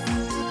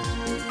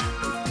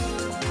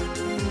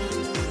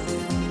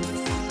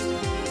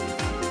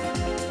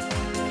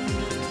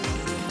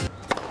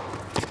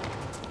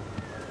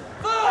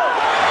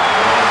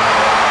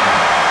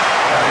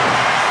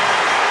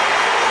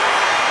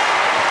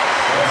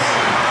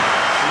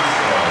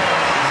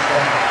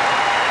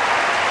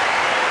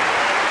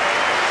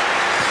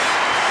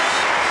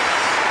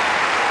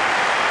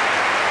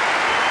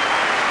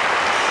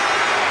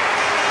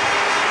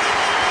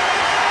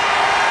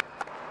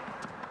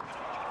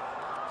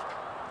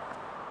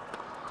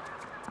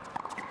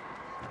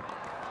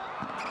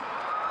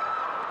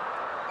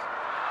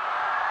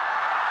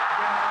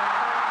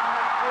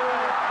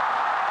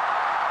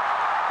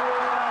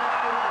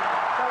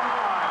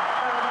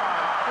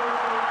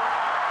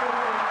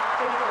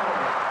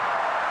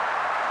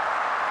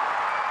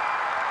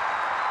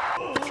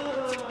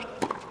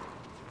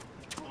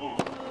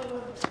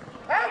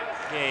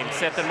 Game,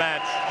 set and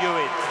match,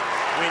 Hewitt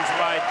wins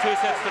by 2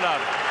 sets to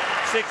none.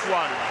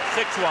 6-1,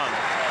 6-1.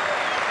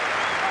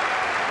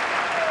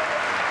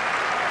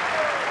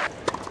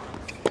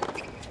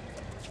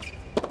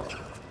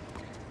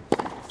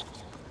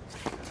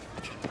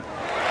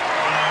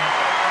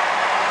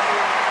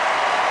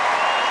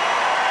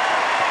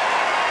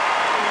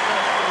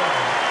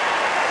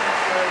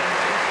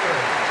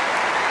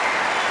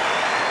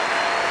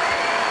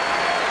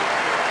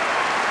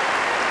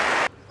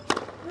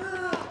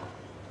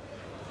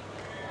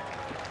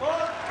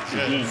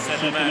 Set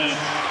the match.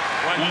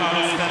 Juan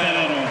Carlos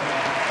Ferrero.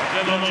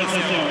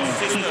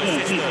 Sister.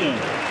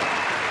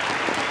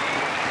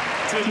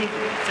 2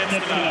 sets to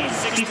love.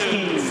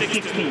 6-2,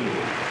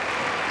 6-2.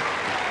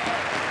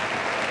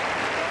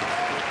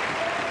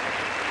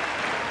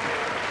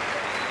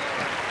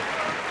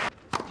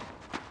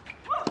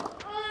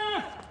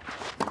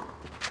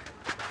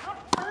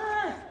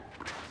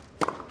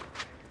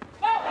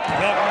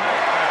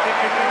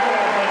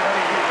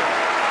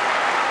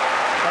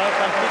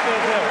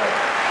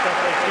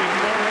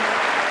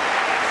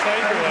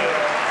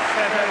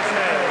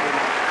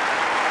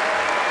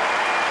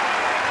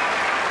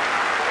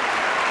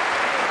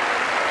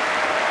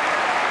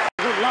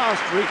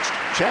 Last reached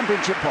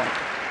championship point.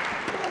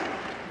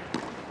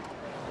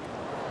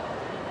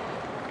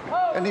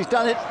 And he's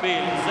done it.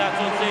 Spiel, Satz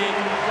und 10,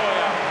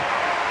 Feuer.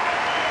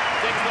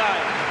 6-3,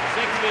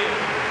 6-4,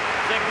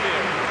 6-4,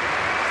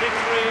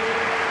 6-3,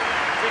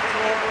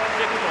 6-4,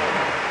 6-4.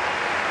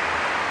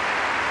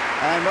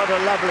 And what a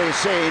lovely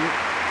scene.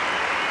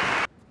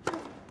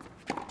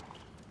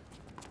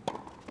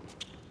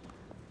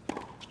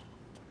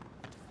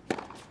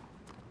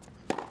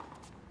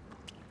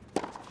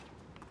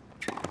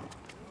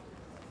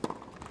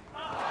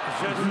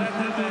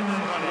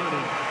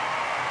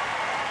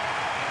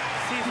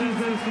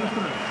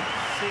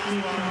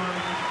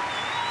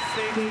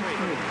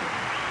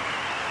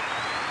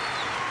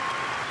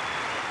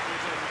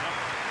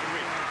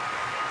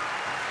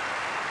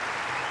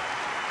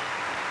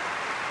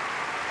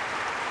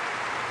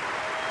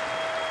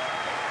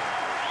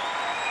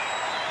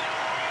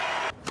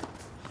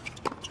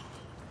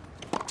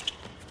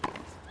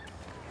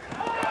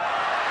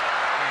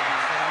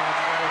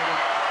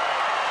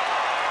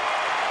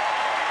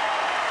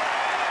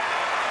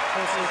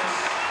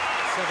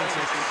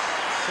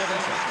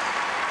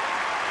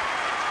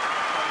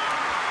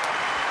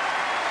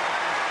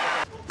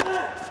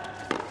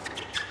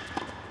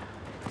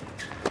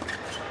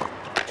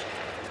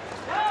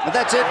 And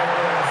that's it.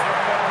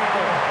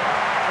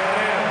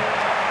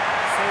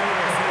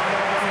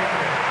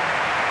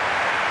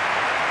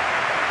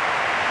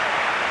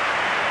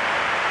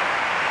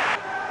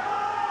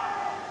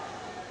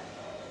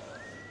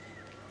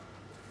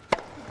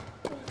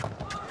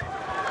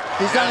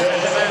 He's done it.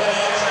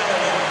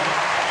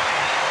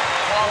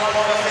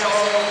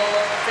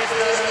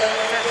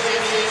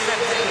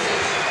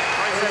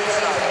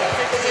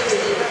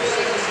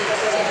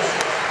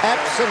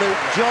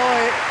 Absolute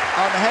joy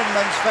on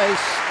Henman's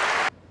face.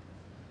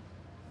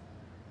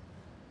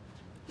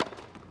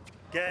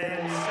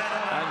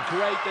 And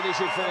great that he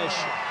should finish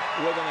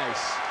with an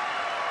ace.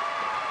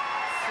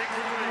 6-3,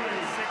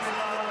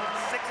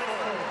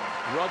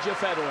 6-4. Roger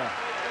Federer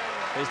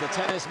is the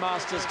Tennis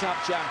Masters Cup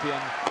champion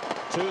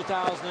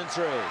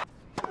 2003.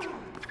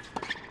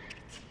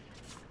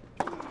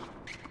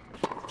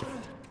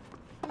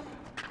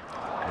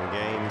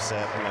 Game,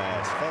 set,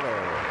 match.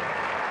 Federer.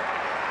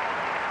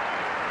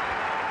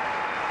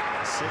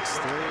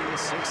 6-3,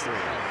 6-3.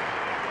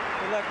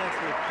 Good luck next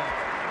week.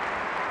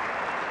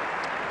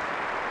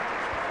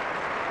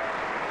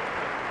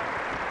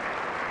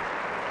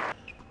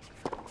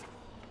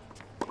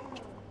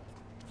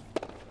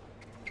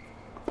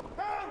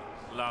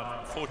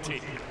 Love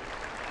 14.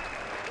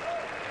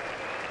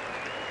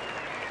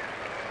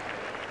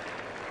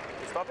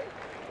 Stopping.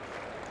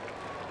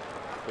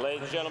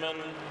 Ladies and gentlemen,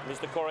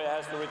 Mr. Correa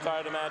has to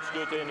retire the match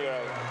due to injury.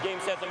 Game,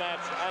 set, the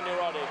match, Andy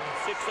Roddick,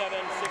 6-7,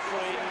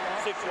 6-3,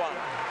 6-1.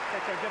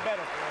 Get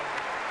better.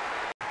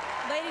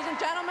 Ladies and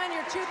gentlemen,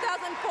 your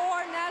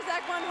 2004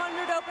 NASDAQ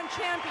 100 Open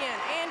champion,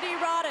 Andy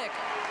Roddick.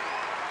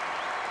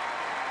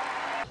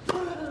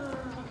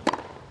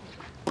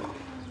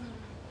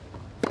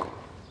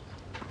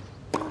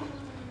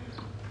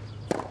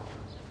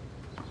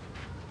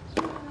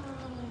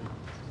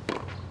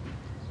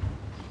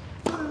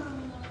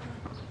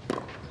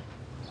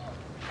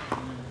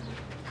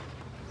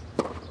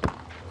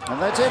 And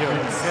that's it.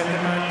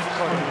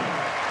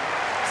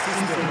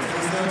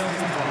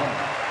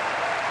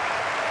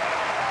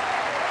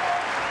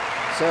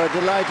 So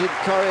delighted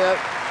Correa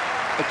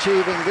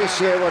achieving this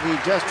year what he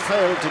just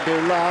failed to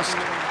do last.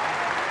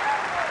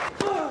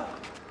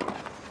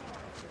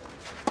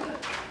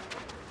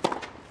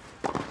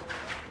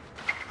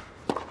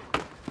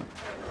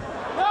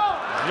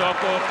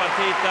 Gioco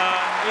partita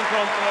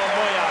incontro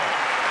Moya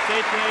 6-3,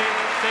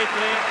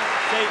 6-3,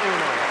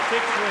 6-1,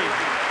 6-3,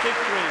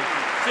 6-3,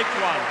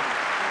 6-1.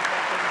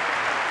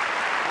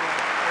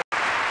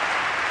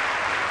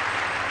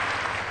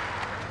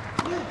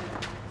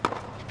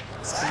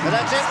 And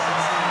that's it.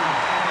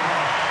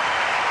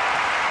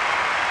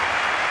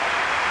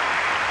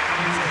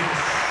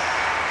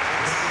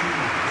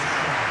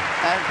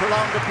 And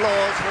prolonged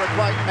applause for a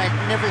quite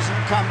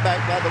magnificent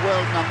comeback by the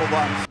world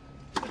 #1.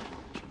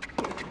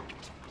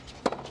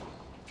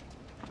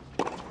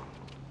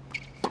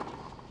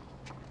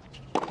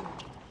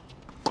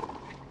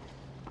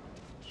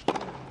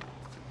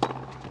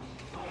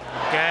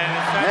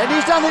 And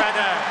he's done it.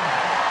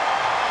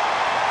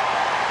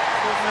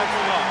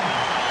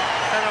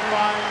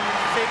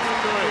 6-3.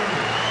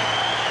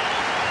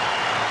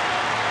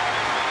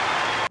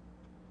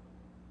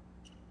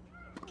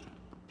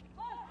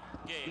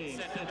 Game,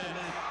 set, and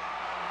match.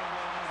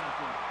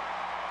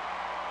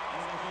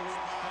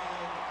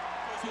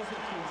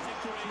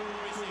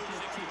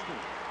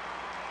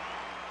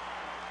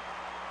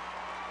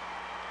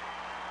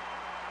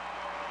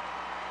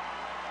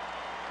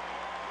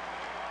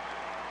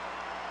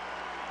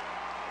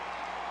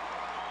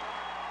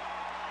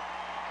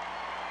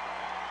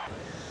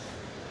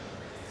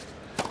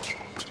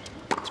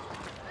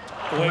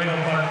 Bueno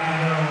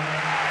partido.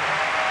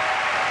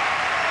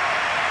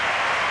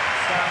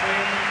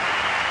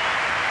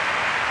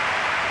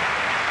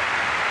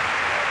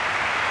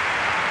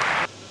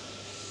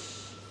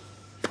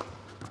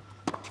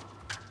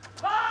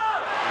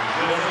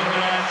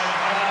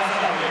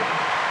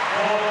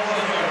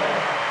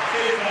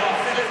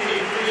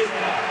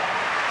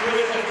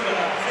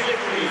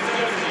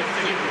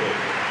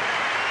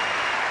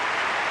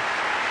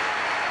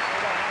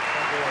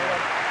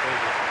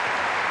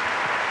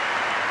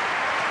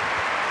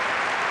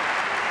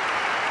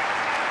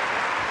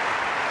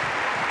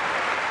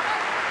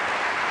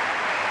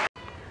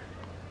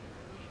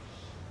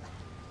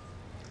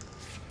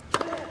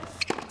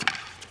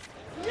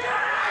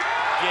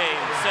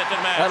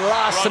 At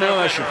last an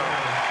emotion.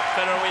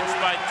 Federer wins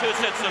by 2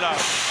 sets to love.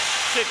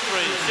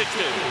 6-3,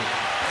 6-2.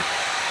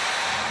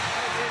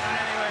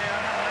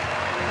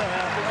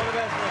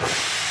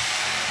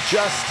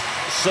 Just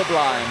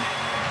sublime.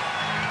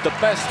 The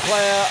best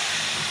player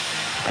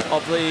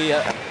of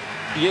the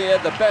year,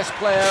 the best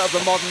player of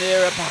the modern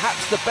era,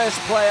 perhaps the best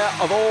player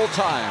of all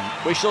time.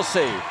 We shall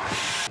see.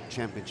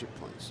 Championship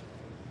points.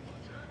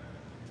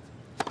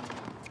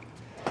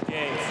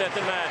 Game, set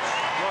and match.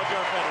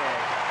 Roger Federer.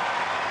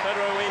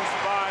 Federer wins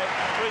by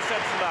 3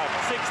 sets to love.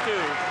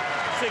 6-2,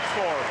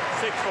 6-4,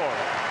 6-4.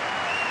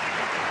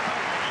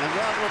 And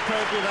rather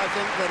appropriate, I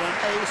think, that an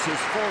ace,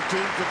 his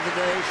 14th of the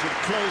day, should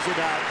close it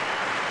out.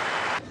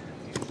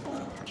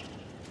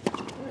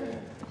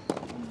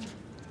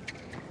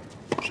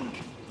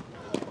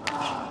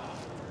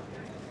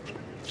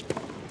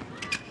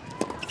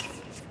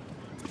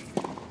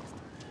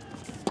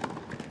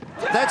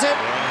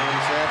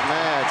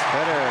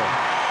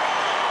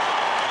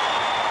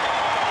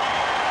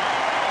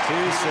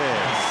 6-7,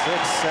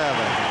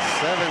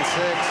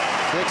 7-6,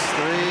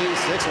 6-3,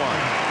 6-1.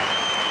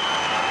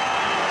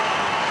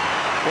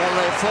 Well,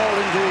 they fall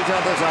into each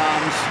other's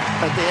arms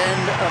at the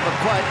end of a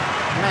quite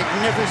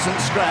magnificent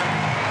scrap.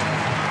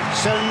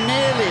 So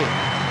nearly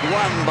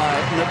won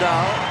by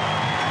Nadal.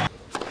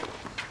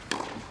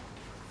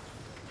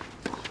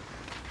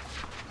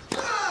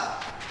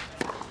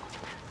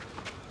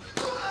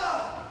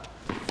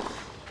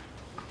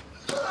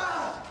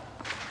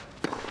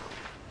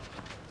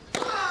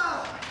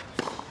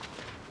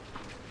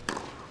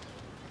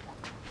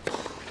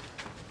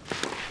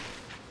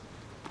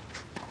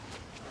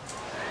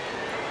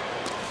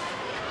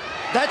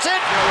 That's it.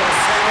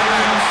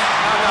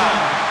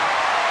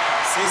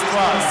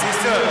 6-3,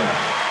 6-2,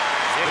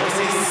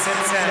 0-6,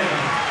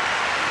 7-7.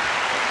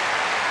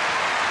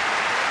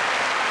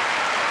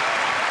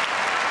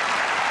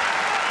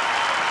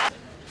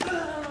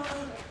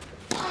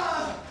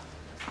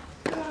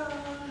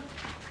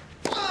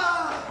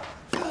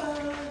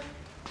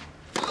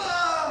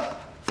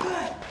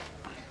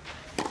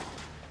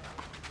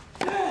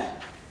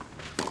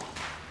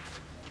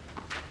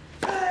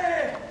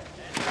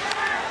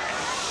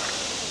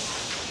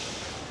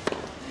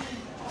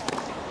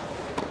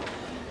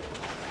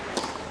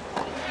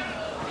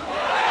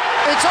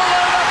 It's all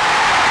over.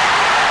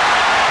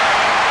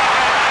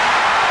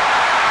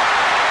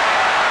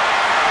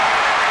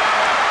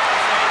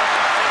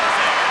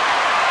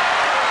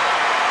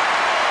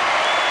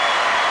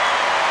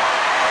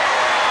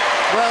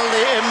 Well,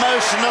 the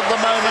emotion of the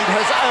moment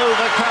has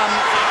overcome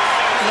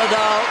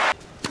Nadal.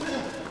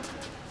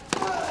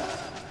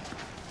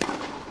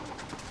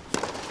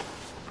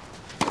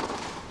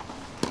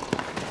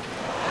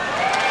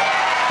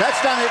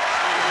 That's done it.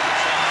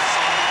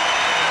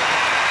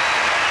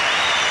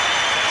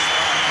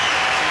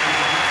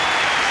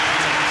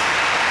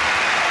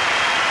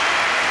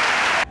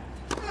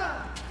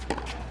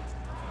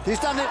 He's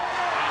done it.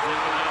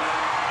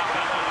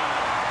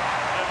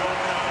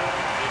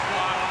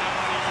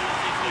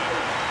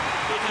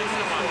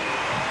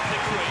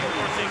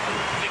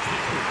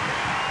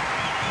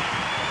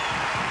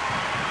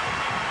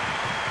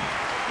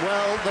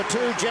 Well, the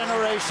two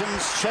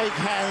generations shake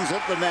hands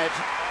at the net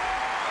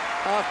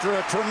after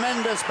a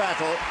tremendous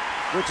battle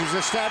which has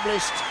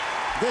established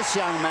this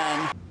young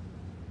man.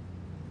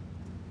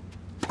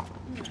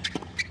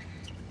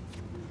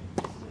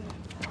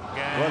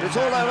 Well, it's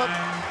all over.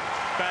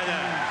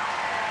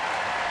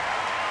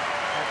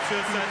 2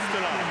 sets to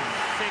love.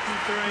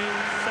 6-3,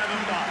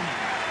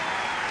 7-5.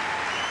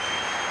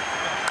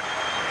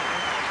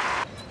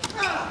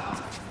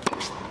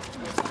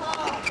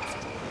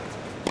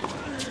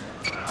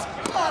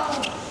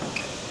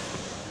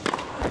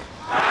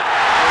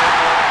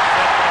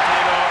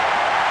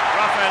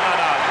 Rafael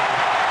Nadal.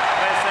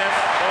 3 sets,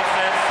 2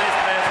 sets,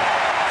 6-3,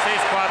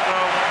 6-4,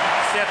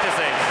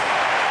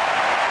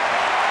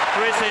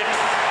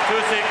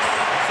 2-6,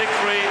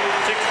 6-3,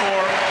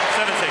 6-4,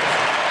 7-6.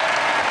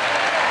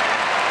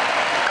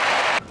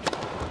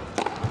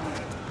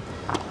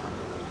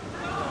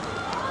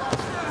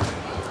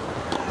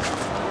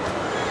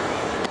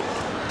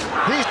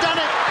 He's done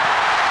it.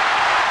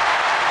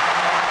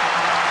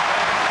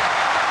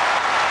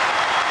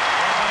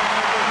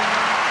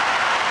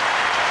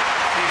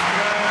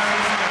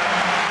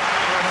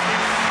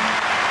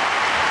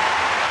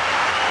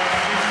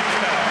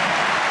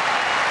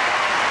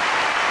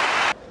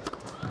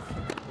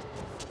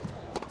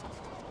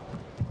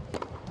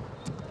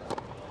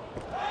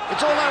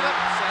 It's all over.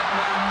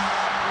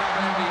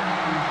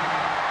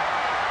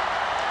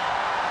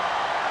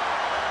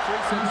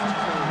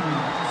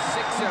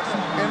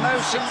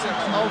 Emotion of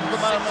the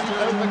moment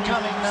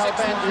overcoming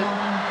Nalbandian.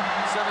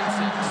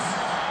 7-6.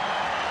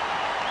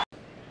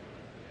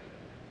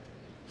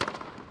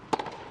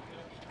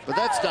 But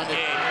that's done it.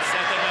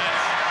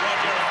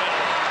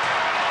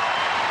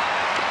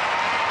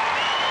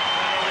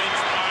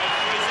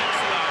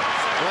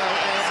 Well,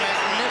 a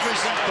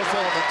magnificent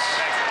performance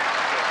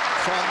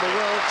from the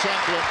world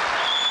champion,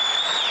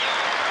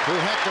 who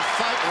had to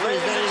fight for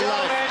his very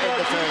life in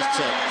the first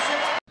set.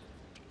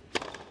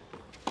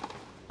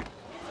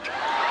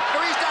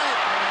 Oh, he's done it!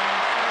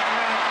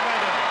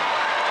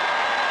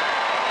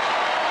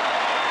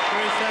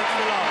 3 sets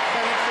to love.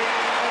 7-6,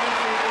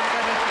 7-6,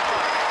 7-6.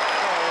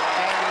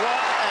 And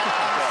what an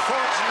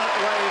unfortunate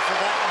way for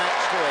that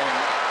match to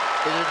end.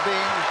 It had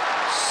been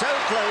so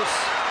close.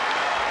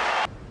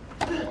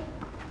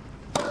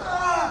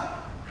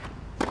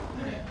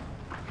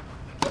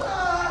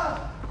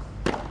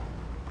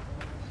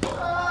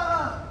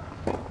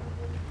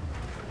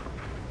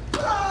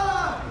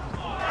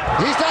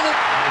 He's done it.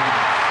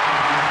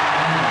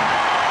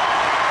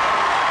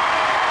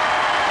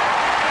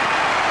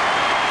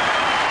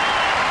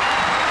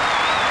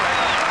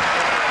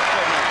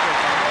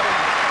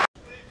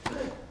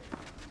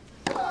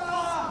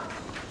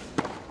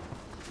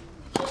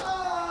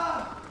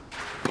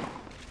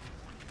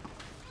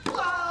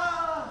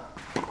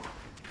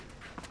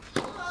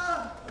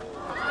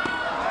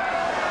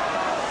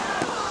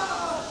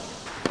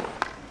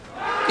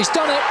 He's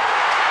done it.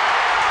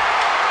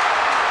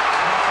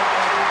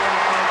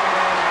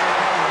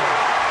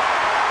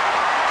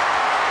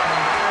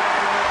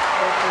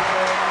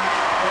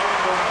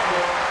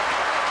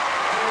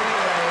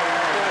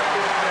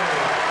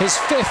 His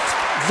 5th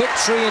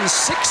victory in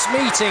 6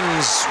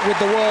 meetings with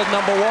the world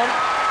 #1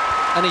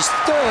 and his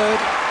 3rd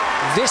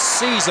this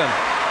season.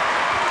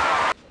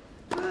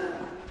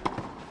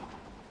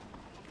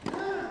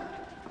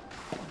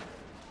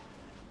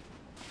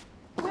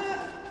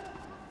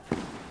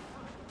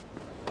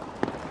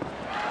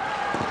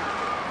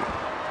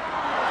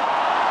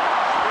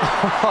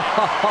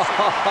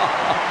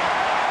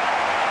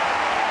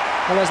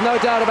 Well, there's no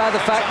doubt about the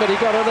fact that he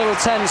got a little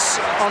tense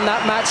on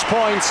that match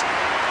point.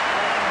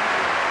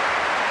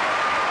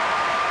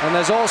 And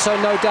there's also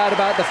no doubt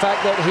about the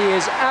fact that he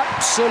is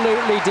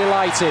absolutely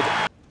delighted.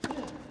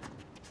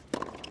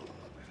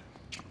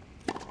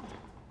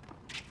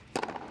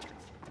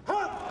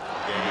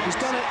 He's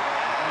done it.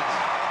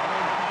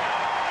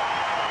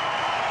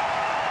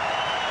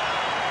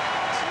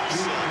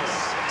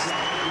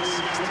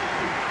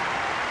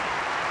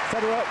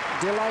 Federer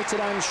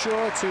delighted, I'm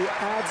sure, to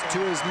add to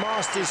his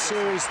Masters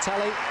Series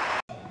tally.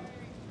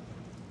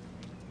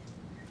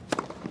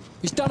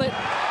 He's done it.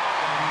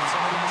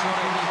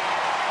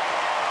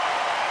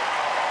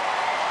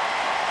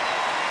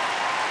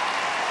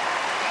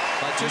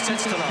 By 2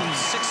 sets to love,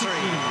 6-3,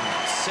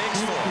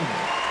 6-4.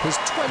 His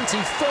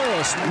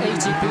 21st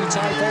ATP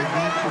title,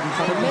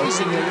 and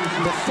amazingly,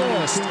 the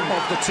first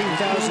of the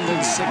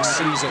 2006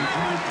 season.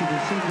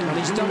 And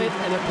he's done it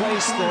in a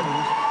place that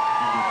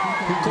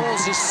he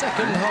calls his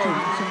second home.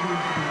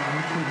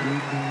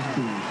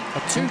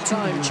 A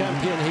 2-time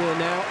champion here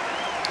now,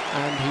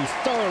 and he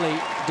thoroughly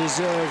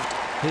deserved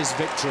his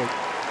victory.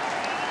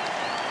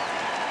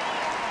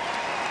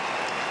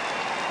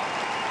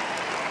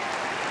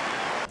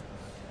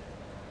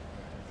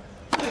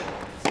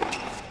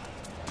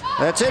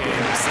 That's it.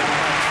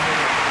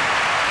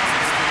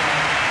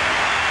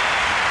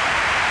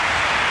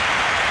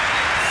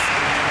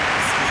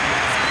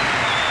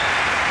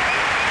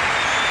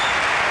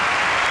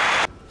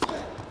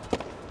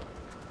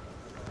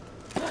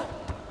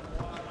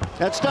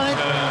 That's done it.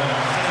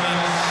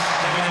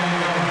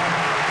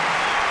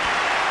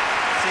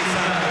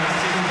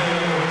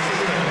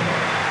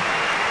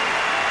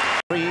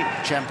 3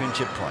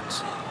 championship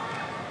points.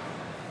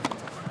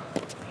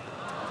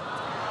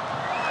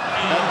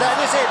 And that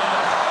is it.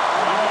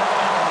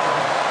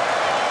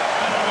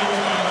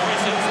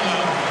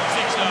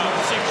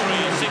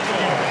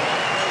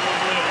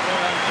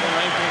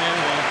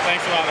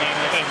 Thanks a lot, man.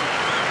 Thank you.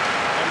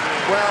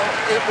 Well,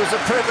 it was a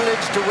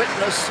privilege to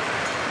witness.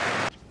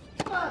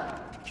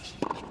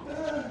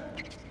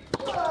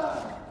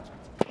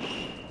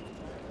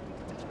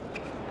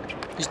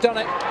 He's done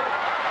it.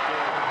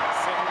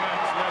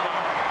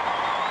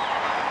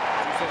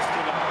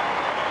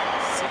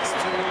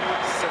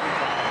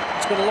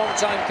 It's been a long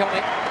time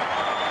coming.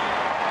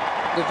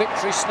 The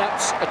victory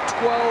snaps a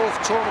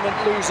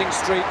 12-tournament losing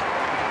streak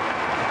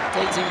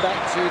dating back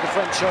to the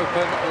French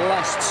Open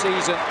last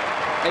season.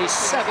 A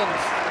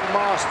 7th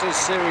Masters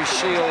Series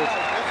shield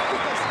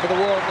for the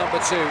world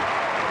 #2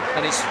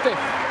 and his 5th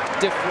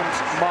different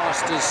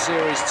Masters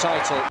Series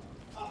title.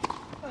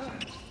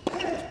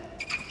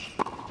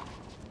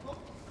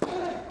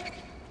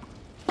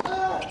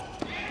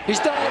 He's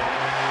done it.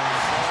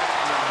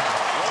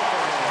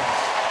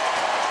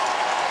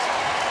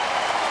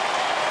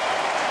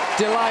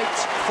 Delight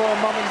for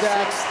mum and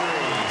dad.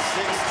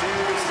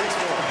 6-3, 6-2,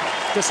 6-4.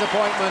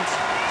 Disappointment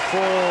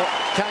for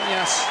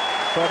Cañas,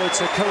 but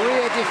it's a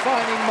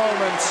career-defining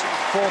moment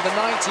for the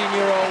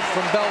 19-year-old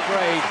from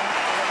Belgrade,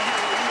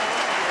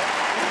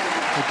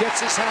 who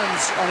gets his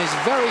hands on his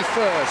very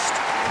first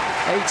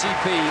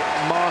ATP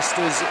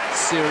Masters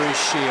Series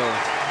shield.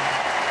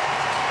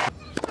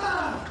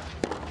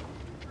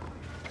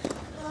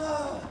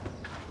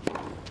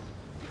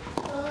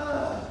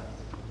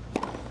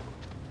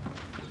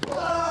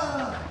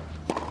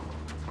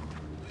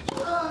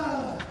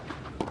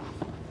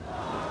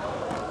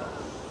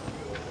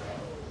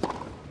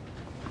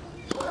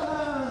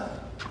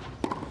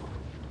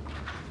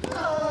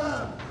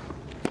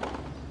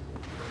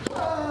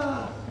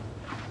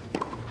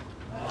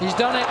 He's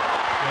done it.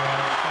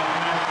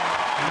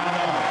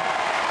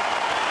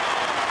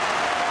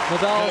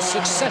 Nadal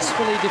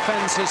successfully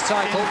defends his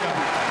title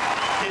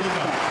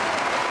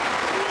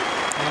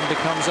and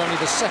becomes only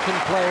the 2nd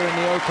player in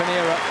the Open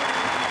era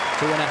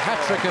to win a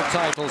hat-trick of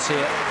titles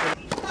here.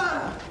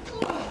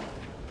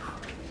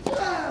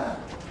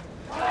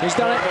 He's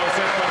done it.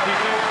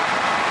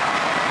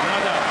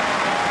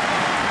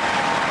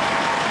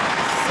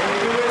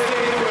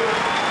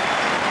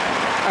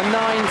 A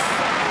 9th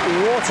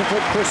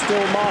Waterford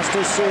Crystal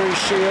Masters Series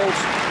shield,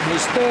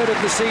 his 3rd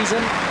of the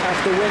season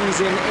after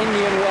wins in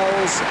Indian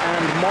Wells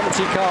and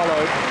Monte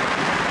Carlo.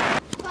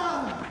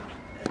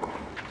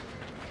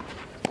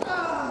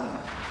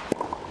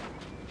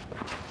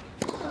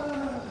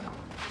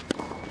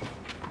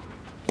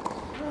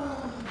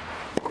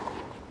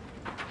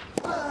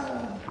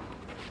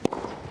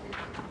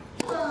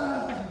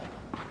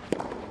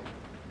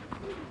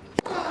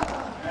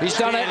 He's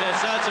done it.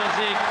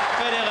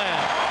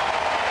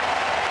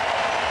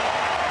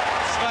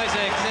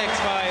 2-6,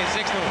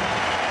 6-2,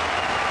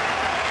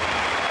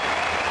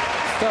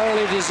 6-0.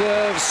 thoroughly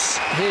deserves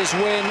his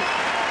win.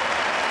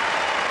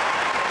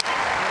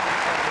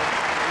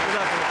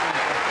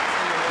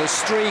 The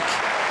streak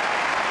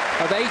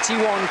of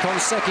 81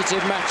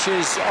 consecutive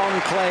matches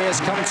on clay has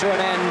come to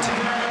an end.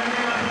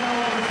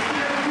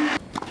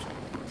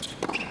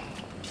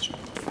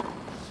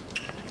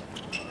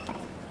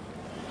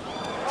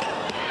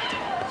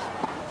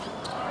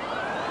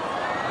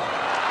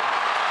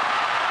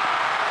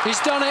 He's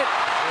done it.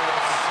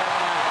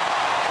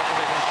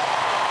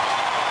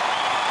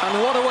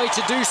 And what a way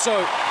to do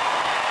so.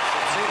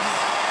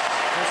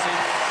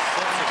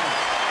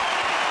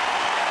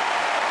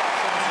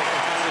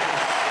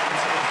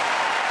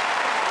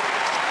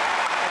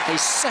 A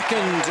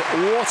second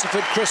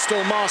Waterford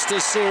Crystal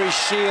Masters Series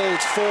shield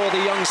for the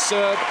young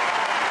Serb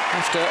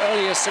after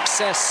earlier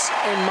success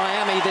in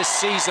Miami this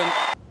season.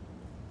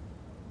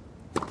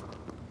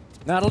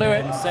 That'll do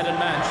it. Second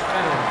match,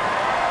 Federer.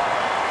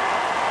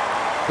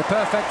 The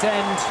perfect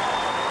end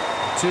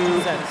to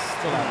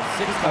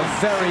a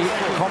very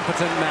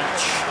competent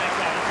match.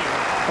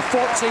 A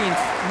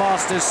 14th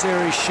Masters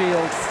Series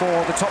shield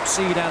for the top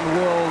seed and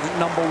world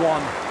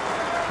 #1.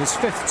 His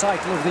 5th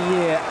title of the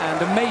year,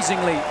 and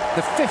amazingly,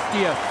 the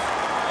 50th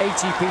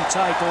ATP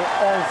title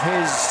of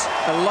his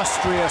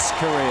illustrious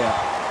career.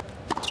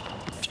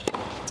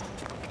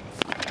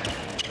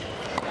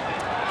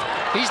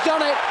 He's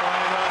done it!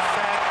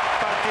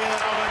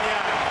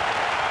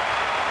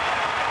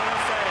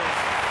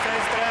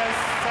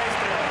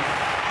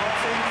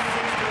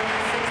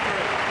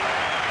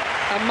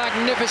 A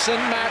magnificent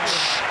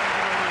match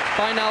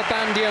by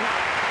Nalbandian.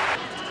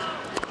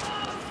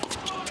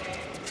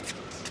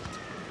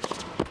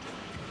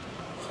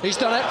 He's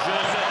done it.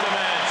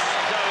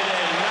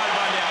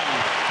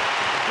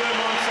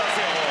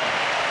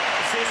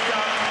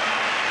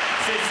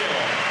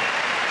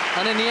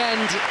 And in the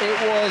end, it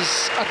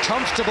was a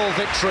comfortable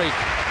victory.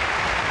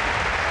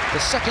 The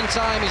second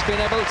time he's been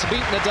able to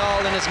beat Nadal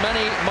in as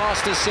many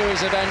Masters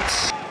Series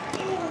events.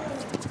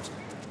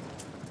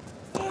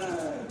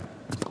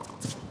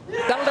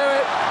 That'll do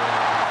it.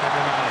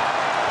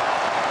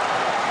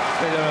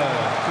 Federer,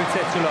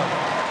 2-7,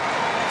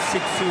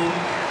 6-2.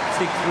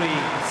 6-3,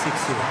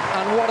 6-2.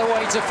 And what a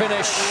way to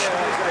finish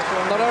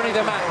not only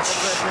the match,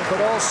 but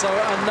also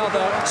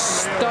another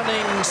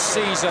stunning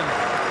season.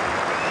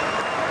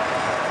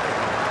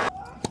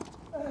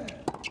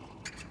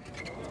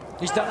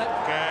 He's done it.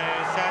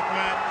 Okay, set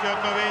match,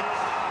 Djokovic,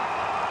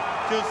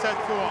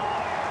 2-4,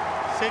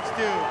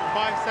 6-2,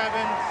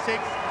 5-7,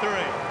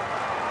 6-3.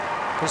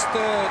 His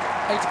 3rd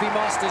ATP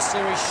Masters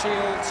Series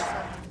shield.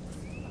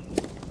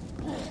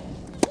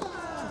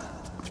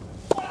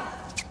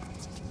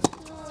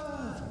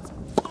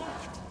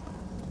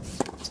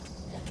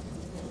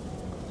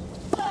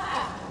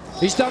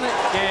 He's done it.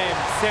 Game,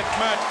 set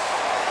match.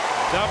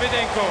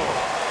 Davydenko,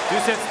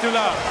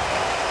 2-love.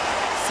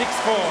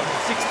 6-4,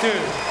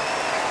 6-2.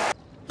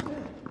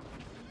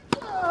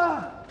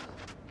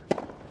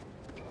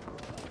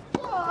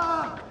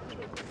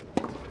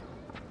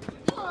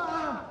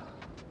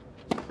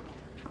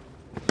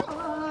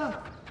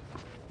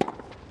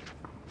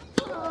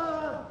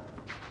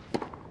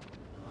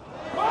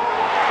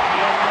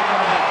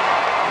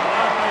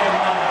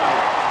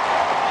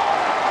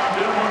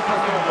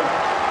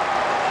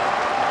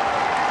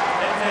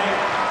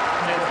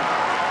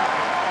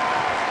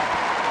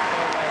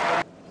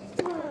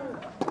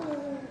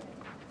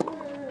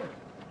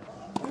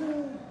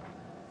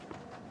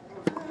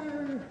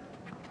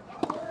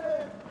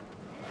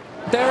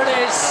 There it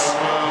is.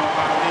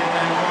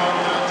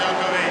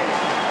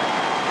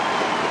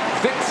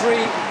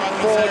 Victory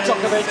for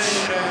Djokovic.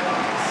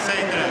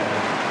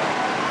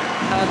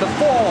 And the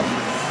 4th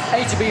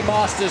ATP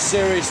Masters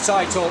Series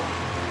title.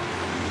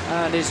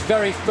 And his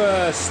very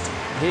first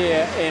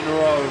here in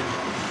Rome.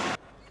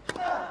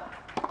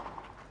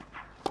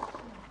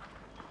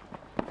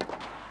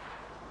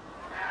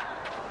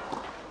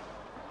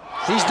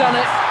 He's done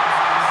it.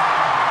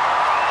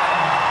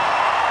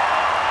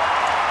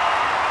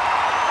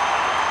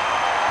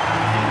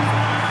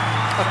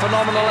 A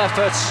phenomenal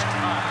effort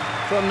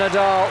from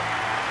Nadal.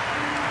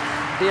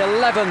 The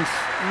 11th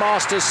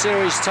Masters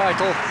Series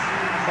title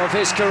of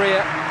his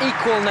career,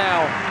 equal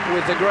now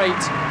with the great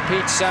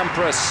Pete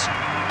Sampras.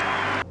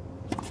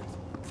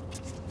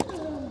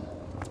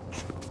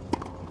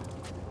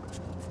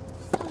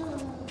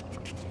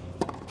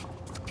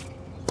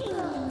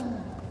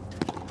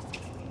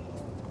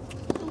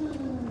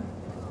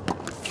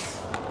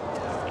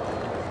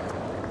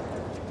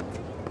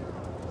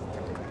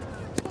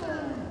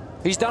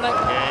 He's done it.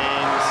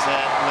 Game,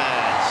 set,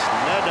 match.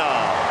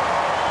 Nadal.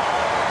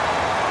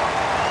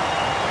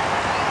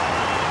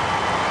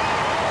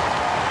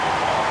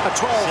 A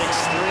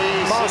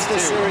 12th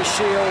Masters Series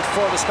shield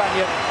for the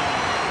Spaniard.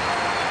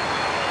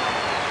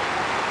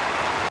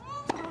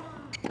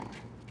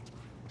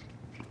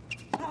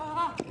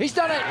 He's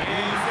done it.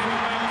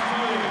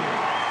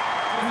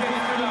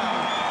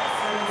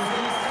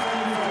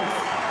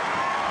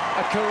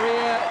 A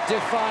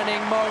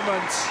career-defining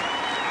moment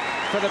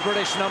for the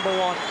British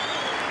 #1.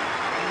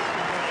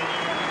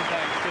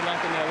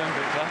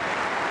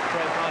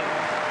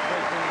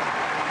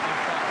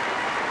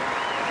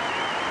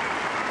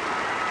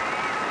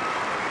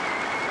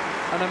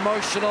 An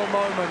emotional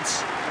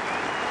moment.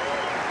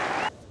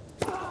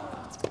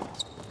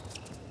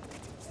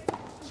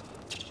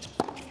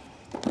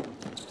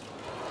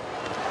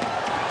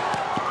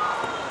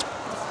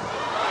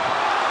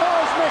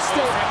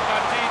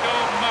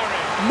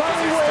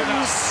 Murray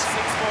wins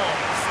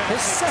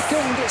his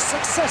second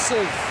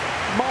successive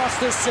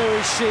Masters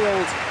Series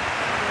shield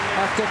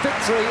after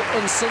victory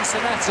in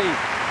Cincinnati.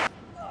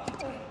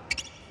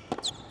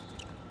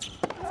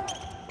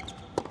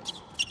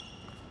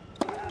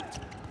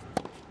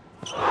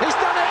 He's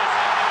done it!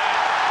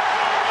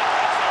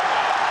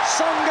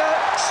 Songa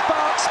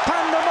sparks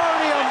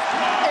pandemonium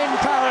in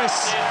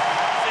Paris.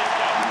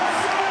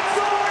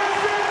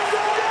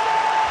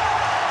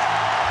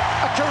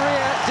 A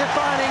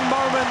career-defining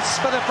moments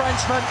for the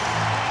Frenchman.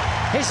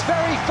 His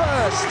very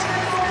first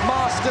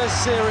Masters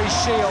Series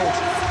shield.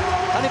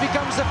 And he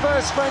becomes the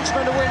first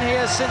Frenchman to win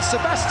here since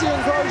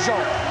Sébastien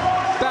Grosjean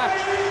back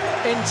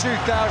in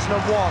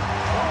 2001.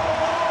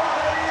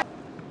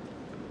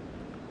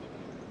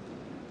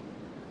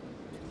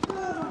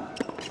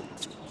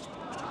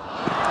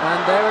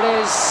 And there it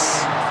is.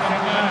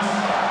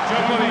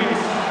 Djokovic.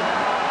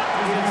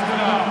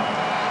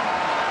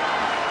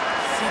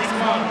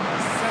 6-1,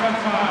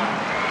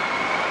 7-5.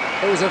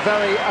 It was a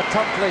very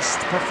accomplished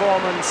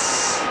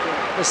performance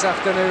this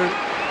afternoon.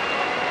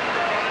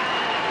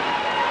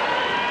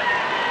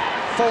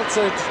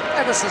 Faltered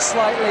ever so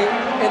slightly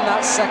in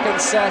that second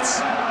set.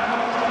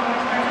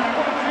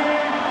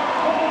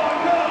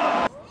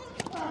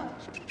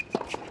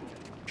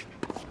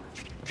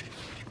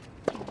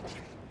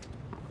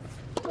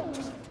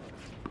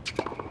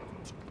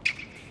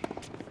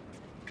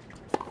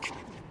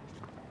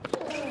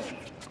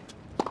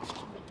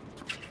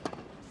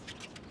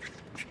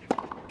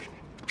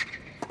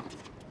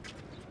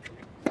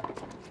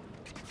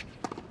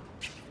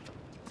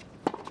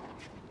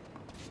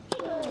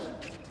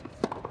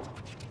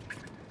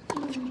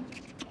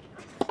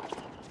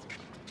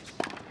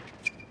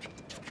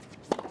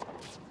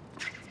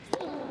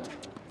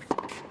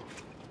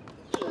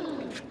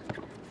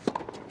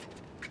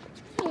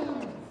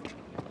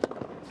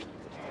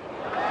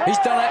 He's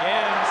done it.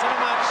 Yeah, set a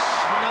match,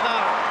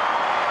 Nadal.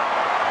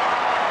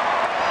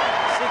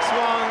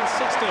 6-1,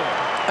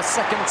 6-2. A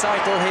second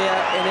title here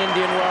in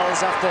Indian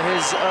Wells after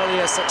his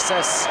earlier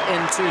success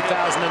in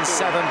 2007.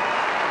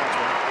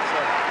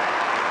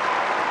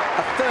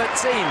 A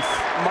 13th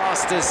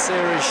Masters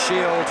Series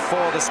shield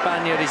for the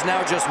Spaniard. He's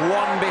now just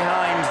one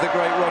behind the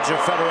great Roger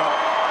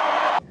Federer.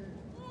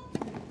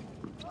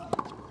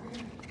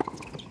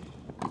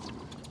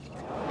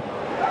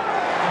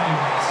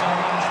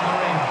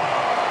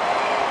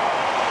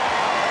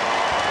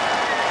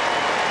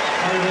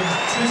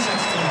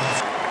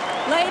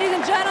 Ladies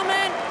and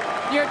gentlemen,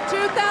 your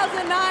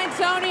 2009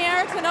 Sony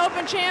Ericsson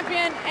Open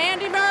champion,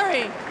 Andy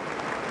Murray.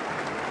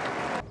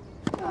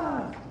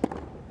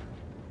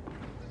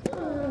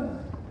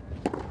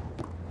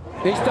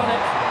 He's done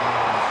it.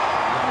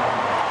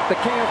 The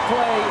king of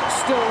play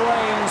still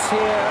reigns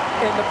here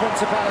in the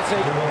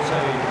Principality.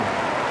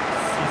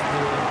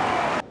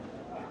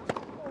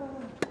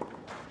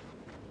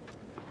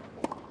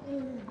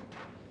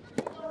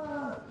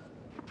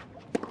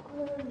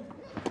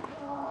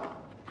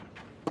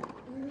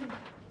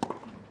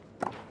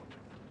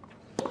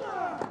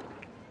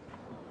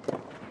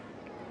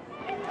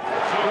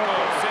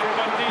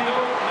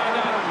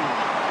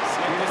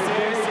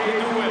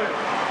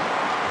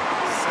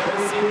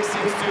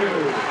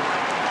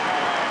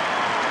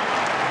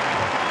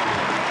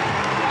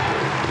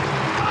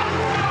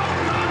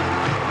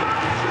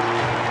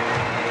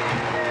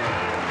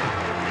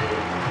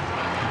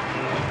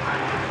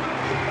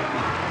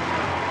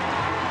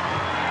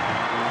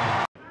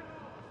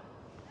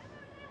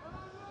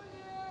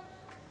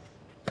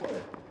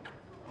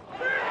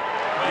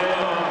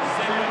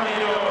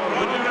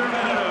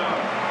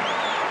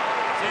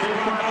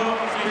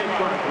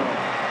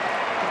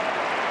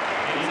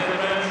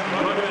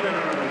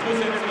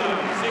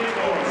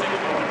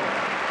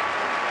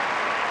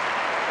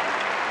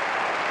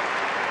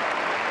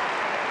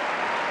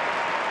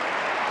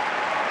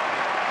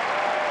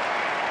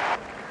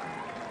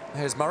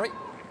 Here's Murray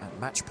at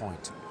match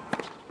point.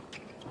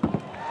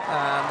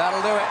 And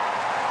that'll do it.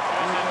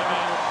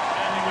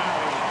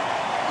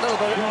 A little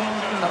bit of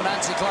an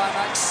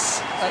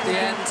anticlimax at the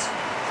end,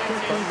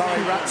 but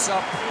Murray wraps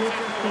up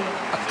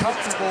a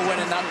comfortable win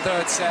in that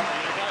third set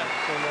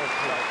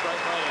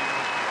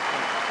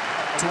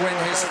to win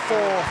his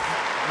 4th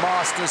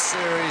Masters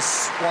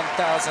Series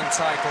 1000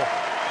 title,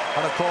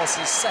 and of course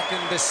his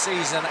second this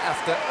season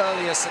after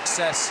earlier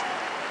success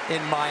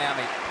in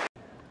Miami.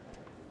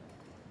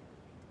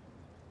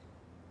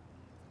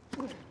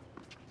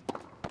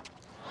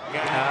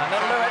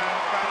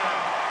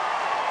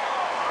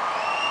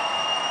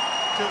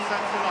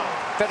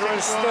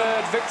 Federer's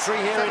third victory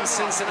here in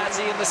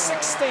Cincinnati in the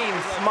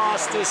 16th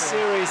Masters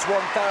Series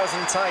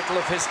 1000 title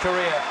of his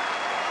career.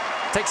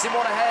 Takes him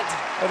one ahead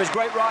of his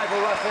great rival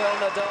Rafael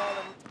Nadal.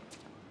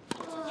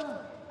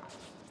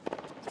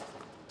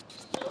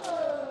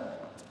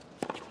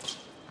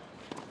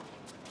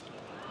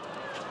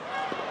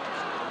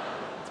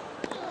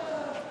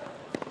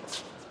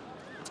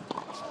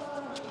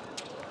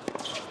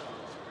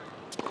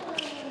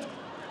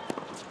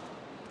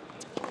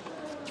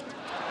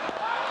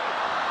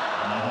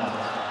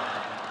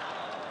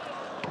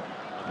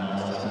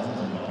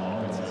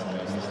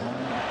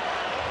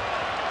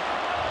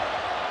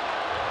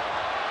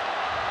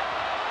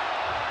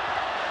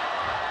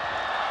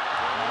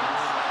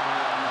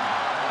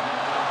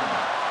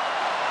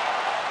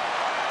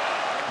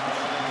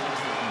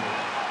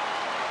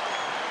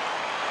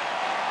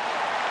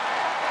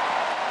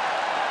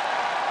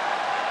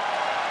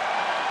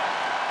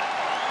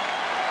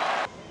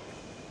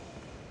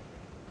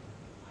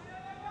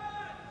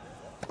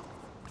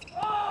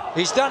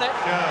 He's done it.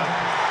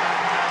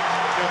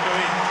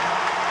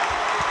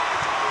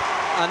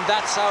 And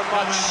that's how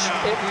much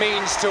it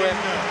means to him.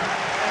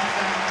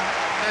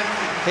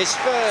 His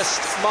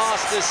first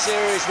Masters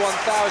Series 1000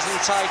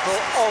 title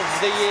of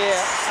the year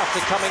after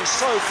coming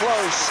so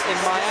close in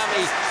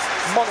Miami,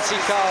 Monte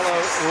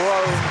Carlo,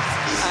 Rome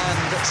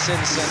and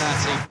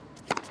Cincinnati.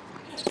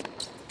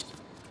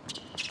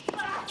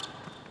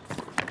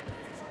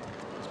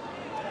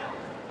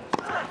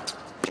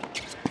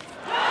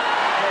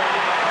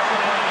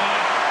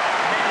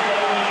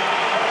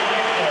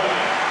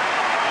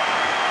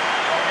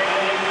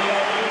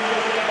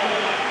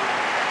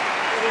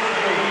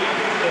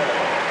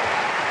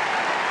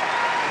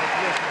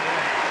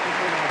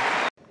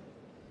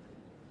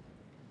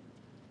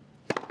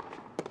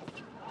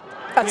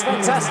 That's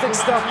fantastic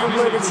stuff from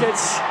Lubicic.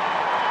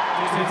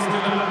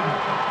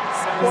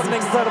 What an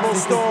incredible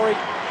story.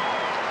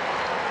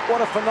 What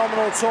a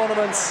phenomenal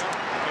tournament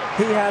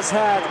he has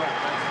had.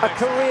 A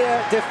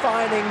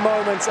career-defining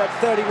moment at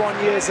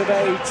 31 years of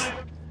age.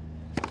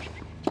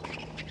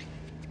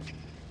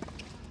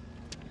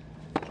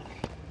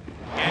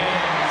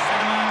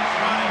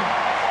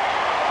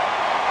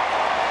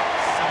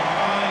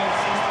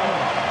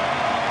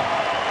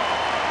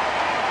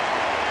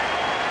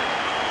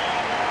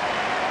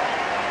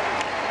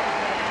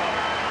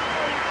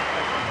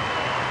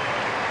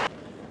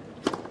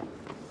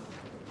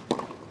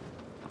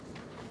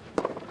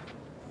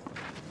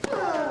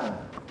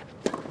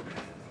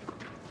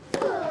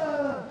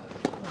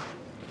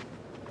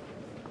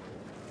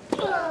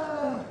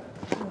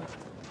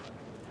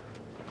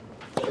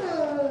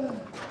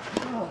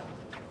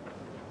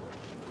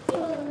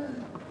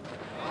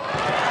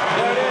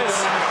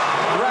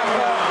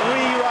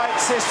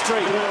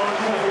 History.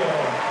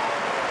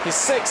 His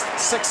 6th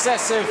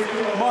successive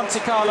Monte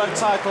Carlo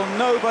title.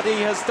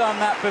 Nobody has done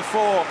that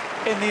before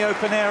in the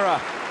Open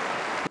era.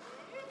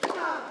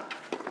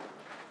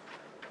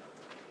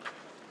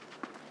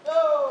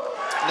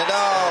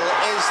 Nadal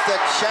is the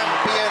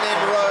champion in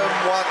Rome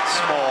once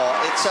more.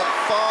 It's a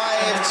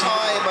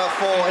 5-timer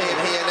for him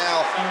here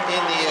now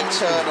in the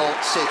Eternal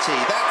City.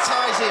 That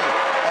ties him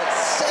at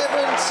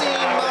 17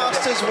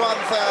 Masters 1000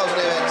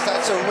 events.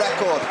 That's a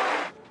record.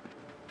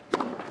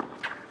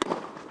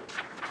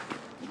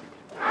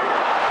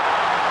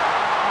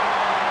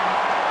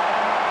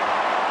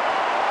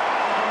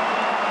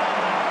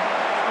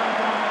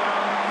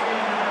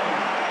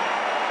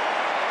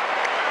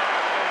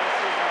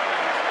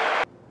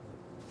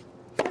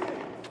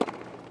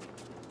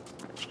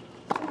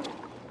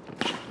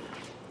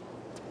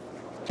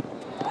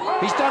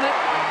 He's done it.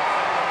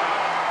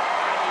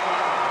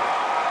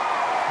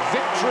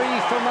 Victory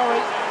for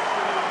Murray.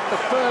 The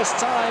first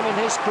time in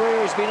his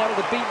career he's been able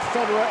to beat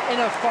Federer in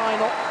a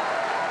final.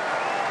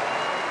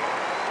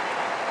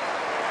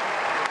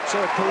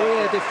 So a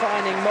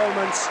career-defining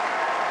moment.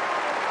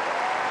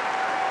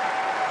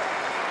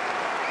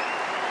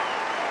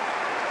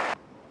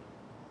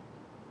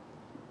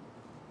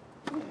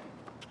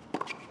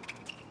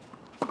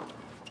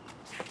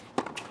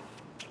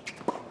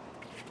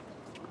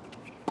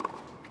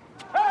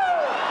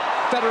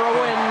 Federer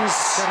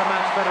wins.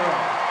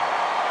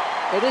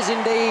 It is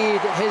indeed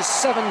his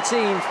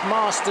 17th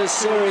Masters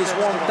Series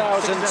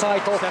 1000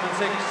 title.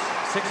 7-6,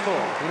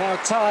 6-4. He now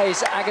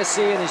ties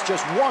Agassi and is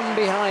just one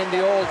behind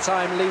the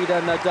all-time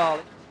leader, Nadal.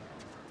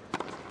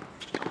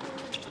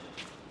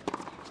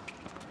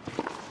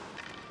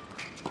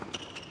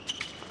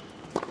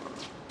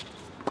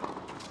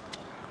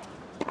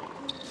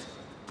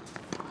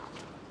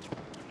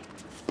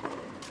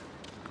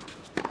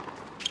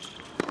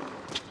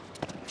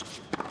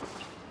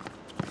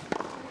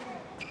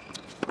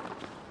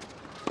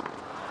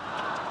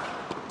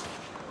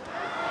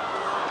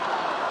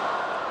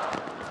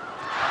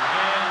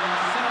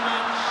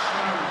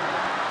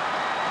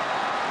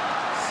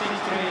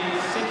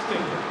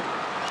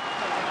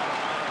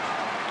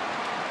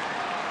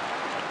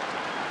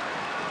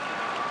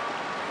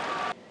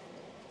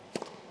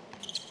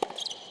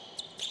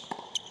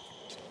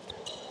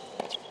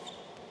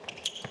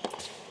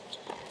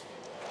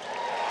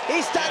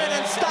 He's done it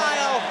in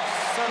style.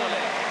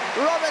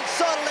 Robin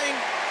Soderling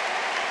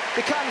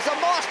becomes a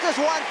Masters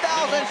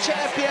 1000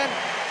 champion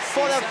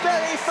for the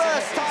very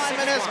first time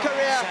in his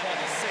career,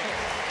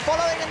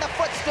 following in the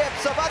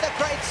footsteps of other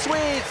great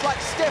Swedes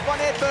like Stefan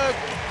Edberg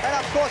and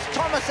of course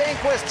Thomas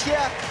Enqvist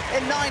here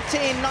in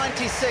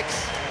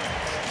 1996.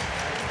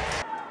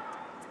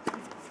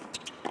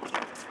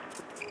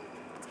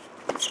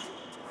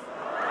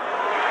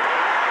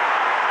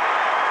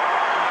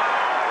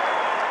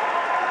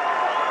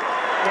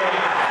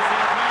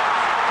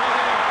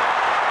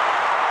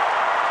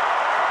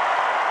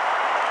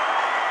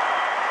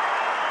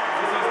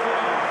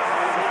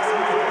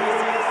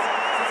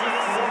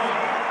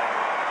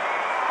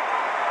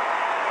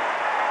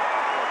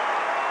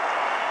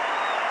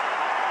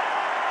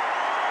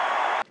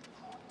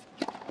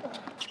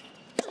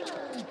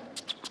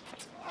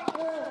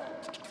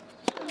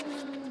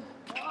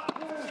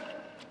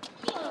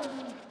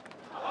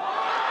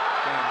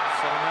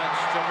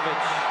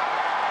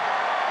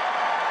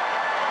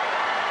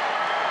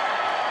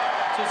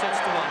 2 sets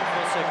to 1,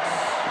 4-6,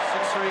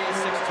 6-3,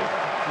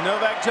 6-2.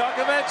 Novak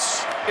Djokovic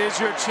is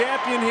your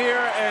champion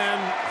here, and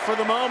for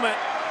the moment,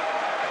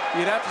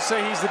 you'd have to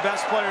say he's the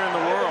best player in the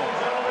world.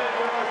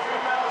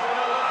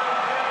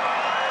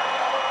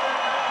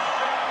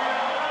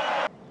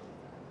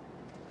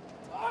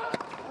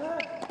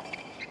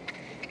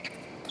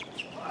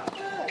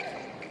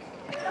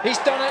 He's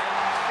done it.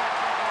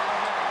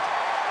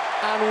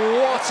 And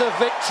what a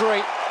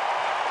victory.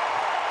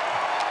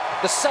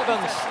 The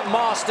 7th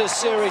Masters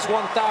Series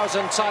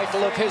 1000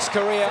 title of his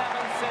career.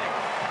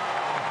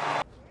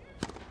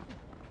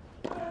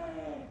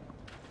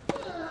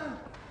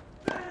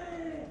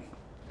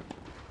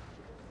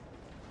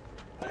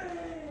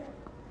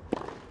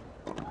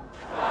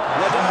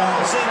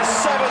 Nadal's in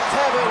 7th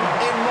heaven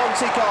in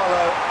Monte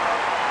Carlo.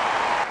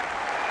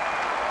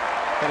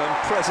 An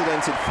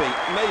unprecedented feat,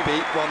 maybe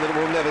one that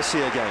we'll never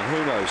see again,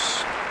 who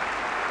knows.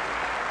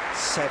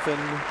 7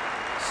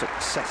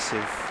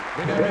 successive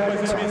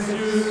titles.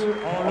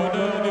 En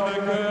l'honneur du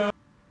vainqueur.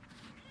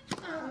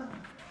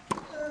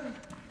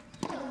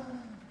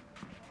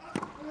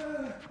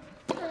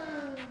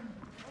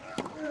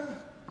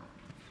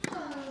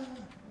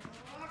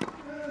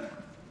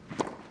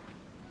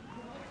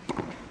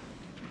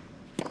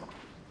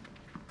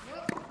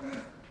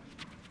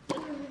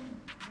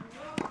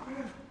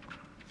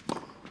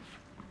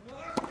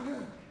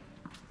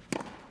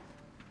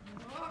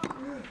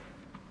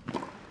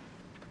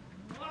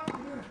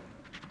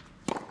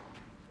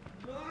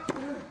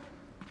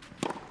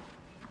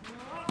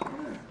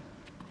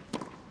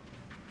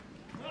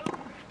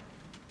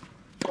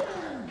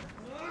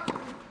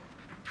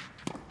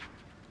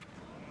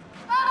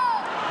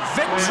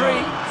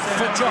 Victory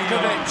for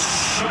Djokovic.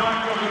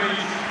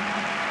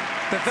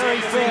 The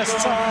very first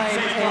time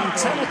in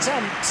 10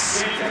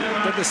 attempts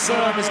that the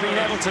Serb has been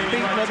able to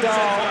beat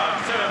Nadal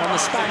on the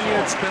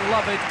Spaniard's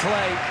beloved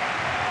clay.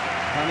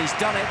 And he's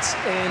done it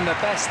in the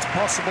best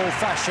possible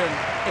fashion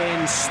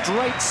in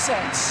straight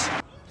sets.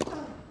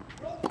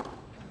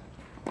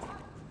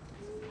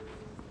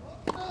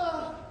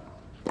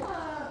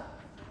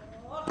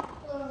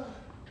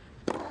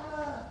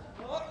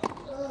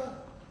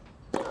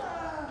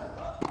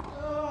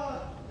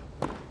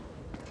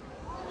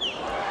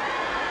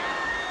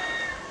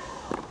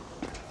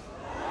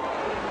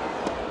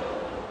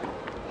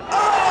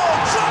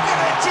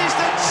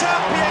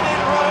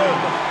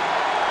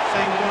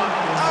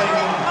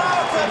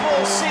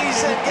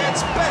 Season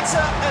gets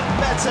better and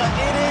better.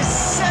 It is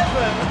 7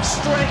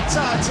 straight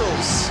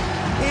titles.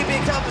 He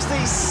becomes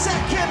the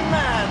 2nd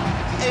man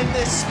in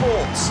this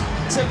sport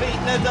to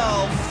beat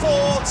Nadal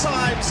 4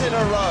 times in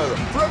a row.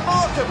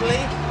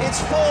 Remarkably,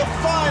 it's 4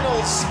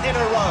 finals in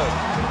a row.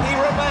 He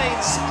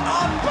remains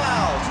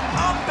unbowed,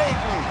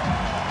 unbeaten.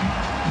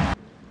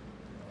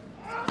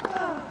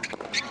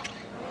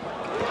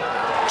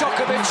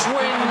 Djokovic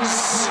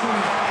wins.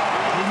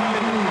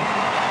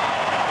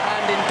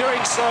 In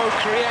doing so,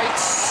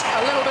 creates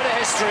a little bit of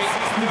history.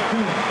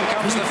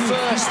 Becomes the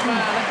first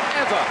man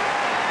ever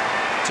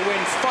to win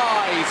 5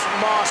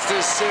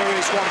 Masters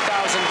Series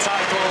 1000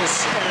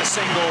 titles in a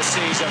single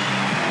season.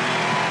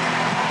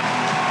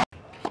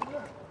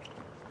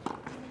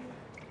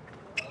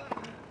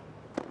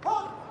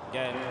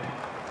 Again,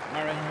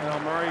 Murray. Well,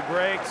 Murray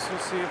breaks. We'll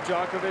see if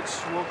Djokovic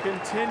will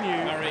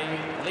continue. Murray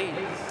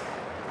leads.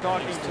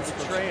 Talking to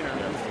the trainer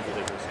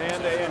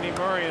and Andy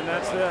Murray, and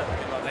that's it.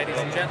 Ladies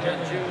and gentlemen,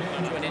 due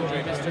to an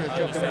injury, Mr.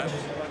 Djokovic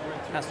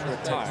has to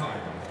retire.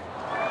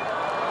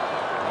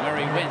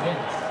 Murray wins.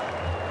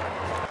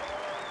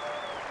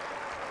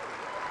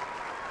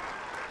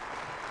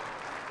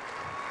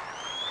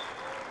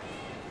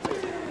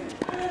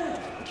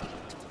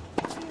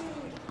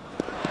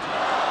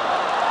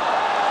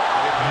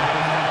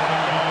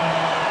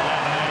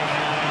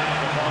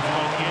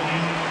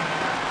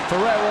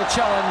 Ferrer will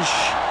challenge,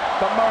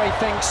 but Murray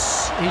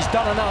thinks he's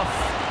done enough.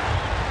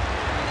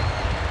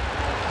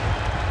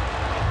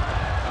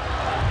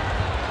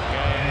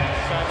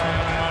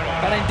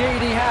 And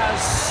indeed he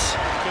has.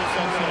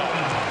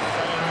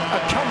 A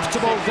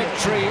comfortable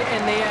victory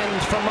in the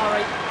end for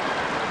Murray.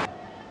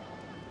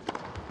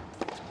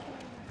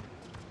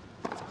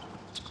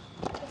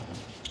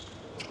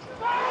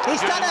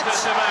 He's done it!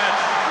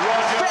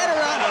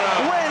 Federer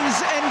wins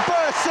in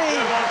Bercy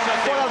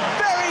for the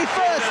very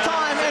first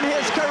time in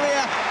his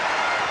career.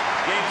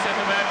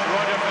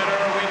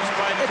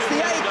 It's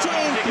the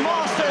 18th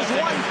Masters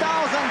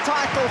 1000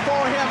 title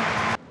for him.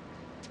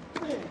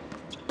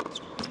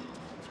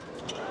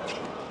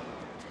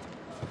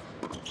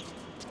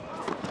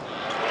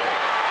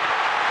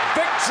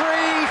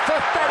 Victory for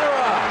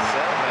Federer.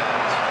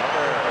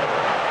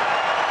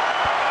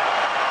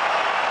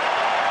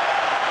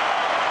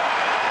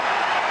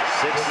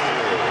 6-3,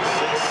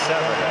 6-7,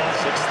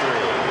 6-3.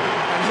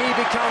 And he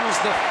becomes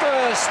the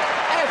first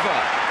ever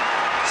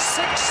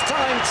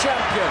 6-time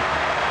champion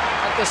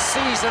at the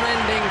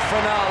season-ending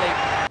finale.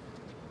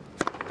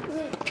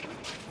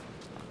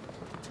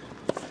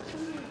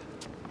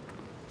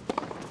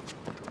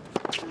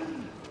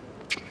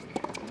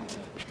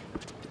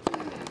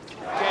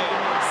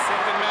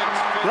 Second match.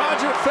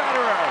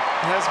 Federer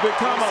has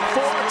become a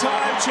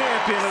 4-time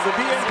champion of the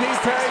BNP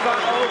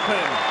Paribas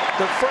Open,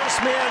 the first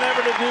man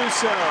ever to do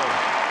so.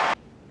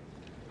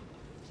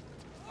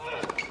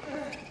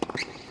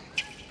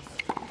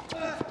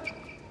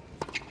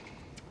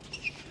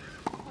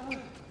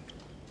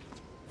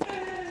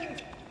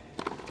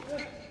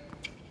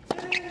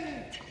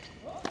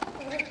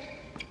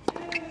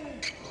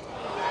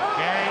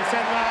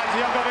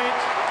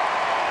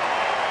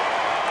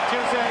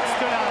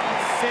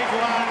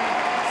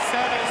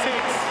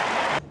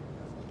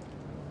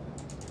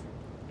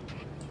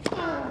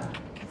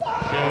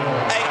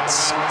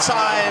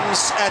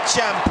 Times a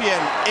champion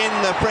in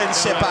the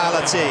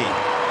Principality.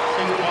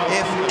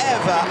 If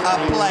ever a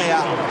player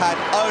had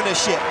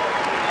ownership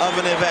of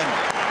an event,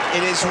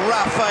 it is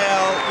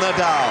Rafael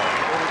Nadal.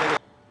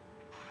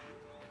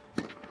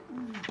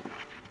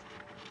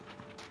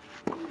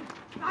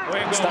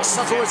 It's that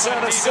subtle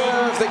return of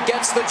serve that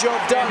gets the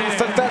job done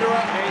for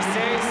Federer.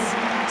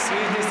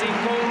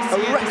 A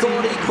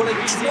record equaling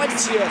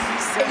 20th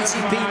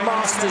ATP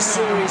Masters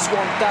Series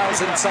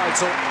 1000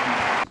 title.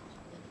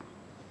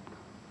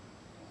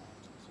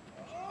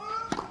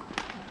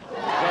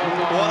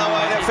 What a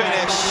way to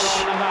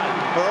finish.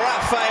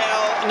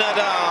 Rafael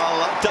Nadal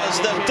does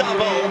the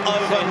double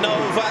over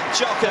Novak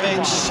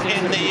Djokovic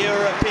in the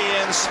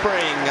European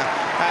spring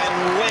and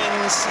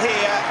wins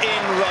here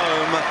in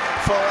Rome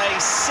for a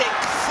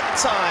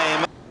 6th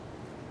time.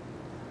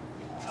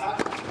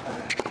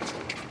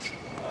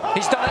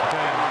 He's done it.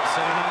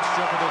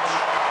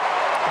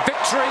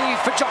 Victory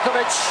for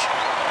Djokovic.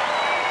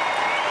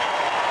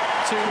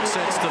 2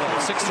 sets to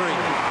love. 6-3,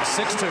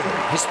 6-2.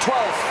 His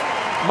 12th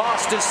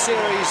Masters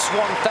Series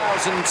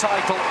 1000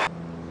 title.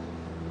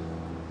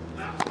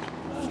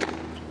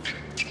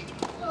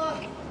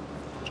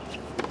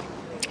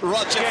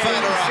 Roger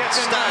Federer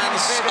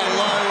stands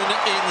alone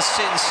in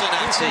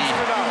Cincinnati,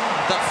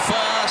 the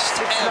first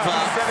ever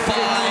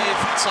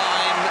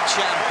 5-time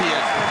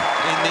champion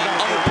in the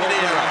Open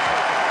era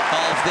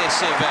of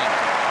this event.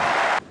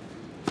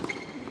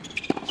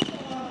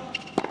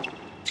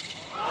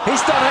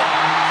 He's done it.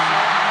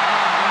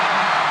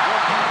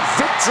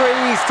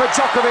 Victory for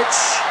Djokovic.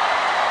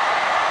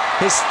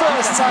 His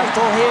first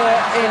title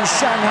here in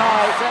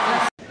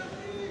Shanghai.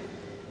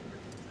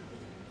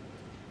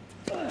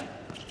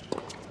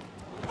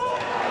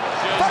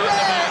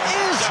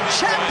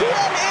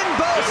 Champion in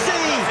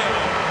Bercy!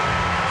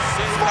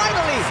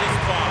 Finally,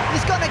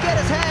 he's going to get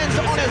his hands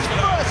on his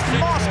first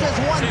Masters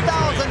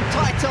 1000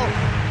 title.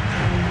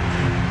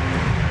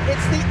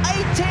 It's the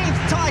 18th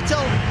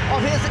title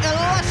of his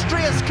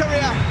illustrious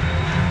career.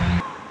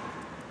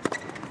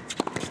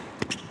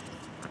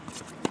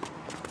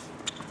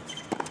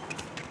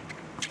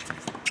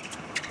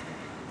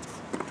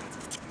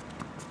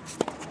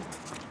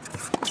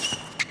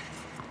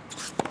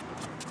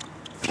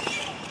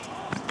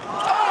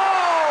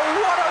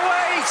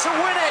 To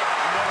win it.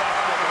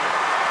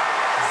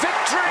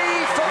 Victory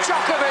for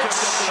Djokovic.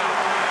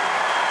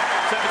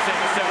 7-6,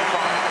 7-5.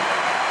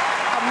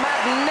 A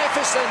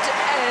magnificent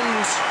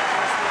end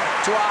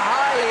to a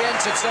highly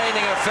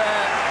entertaining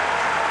affair.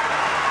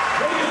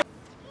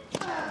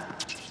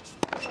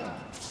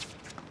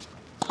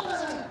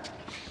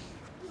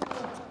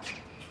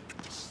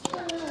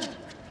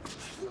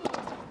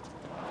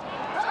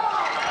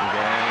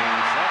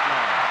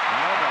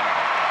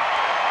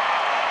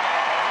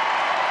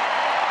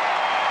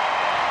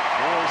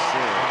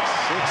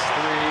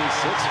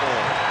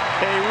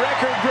 A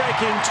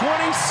record-breaking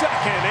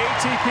 22nd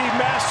ATP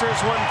Masters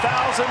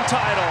 1000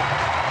 title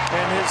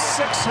and his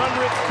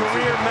 600th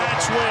career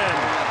match win.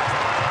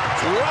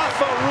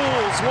 Rafa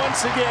rules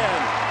once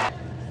again.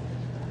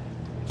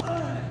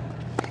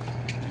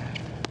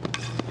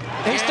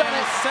 He's done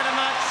it,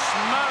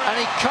 and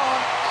he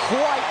can't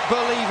quite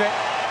believe it.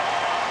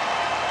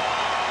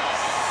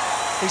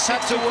 He's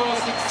had to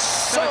work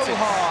so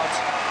hard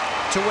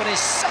to win his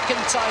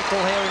second title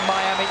here in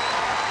Miami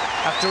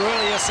after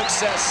earlier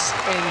success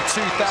in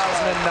 2009.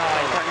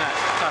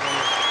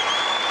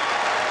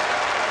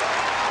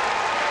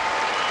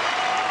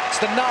 It's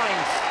the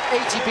 9th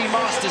ATP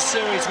Masters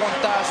Series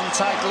 1000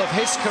 title of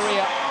his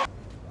career.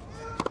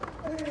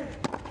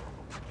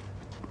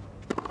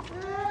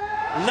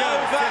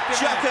 Novak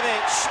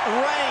Djokovic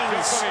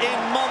reigns in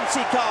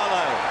Monte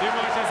Carlo.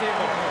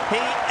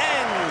 He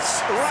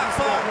ends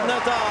Rafa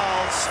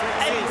Nadal's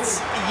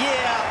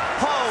 8th-year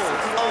hold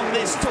on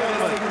this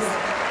tournament.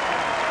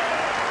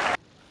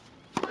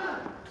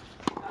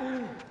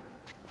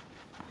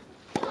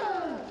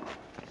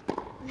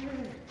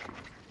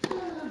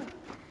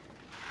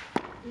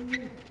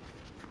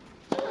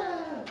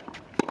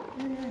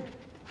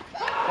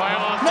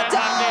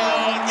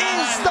 Nadal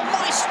is the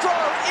maestro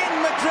in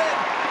Madrid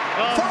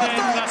for the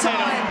 3rd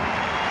time.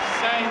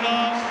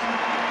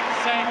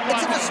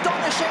 It's an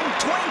astonishing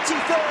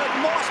 23rd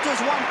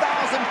Masters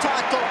 1000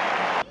 title.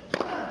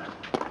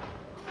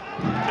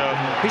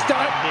 He's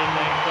done it.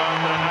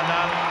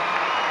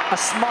 A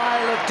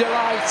smile of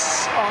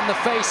delight on the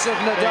face of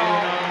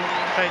Nadal.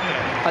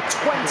 A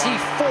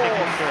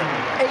 24th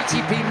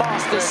ATP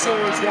Masters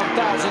Series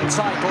 1000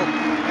 title.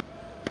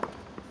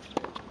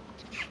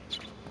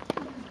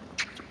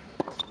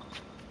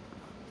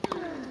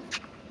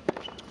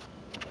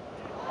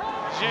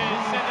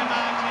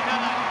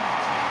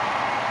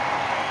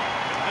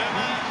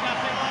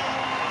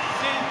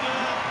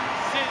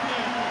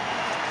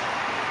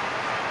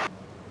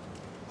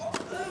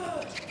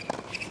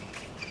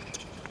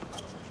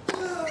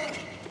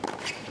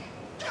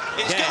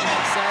 It's gone.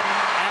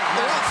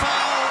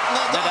 Rafael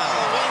Nadal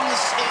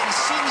wins in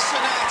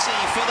Cincinnati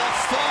for the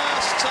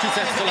first time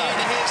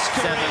in his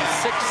career.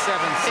 7-6,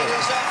 7-6. It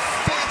is a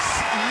fifth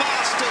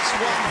Masters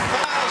 1000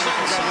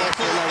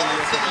 title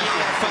of the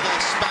year for the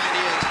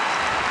Spaniard,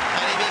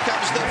 and he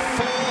becomes the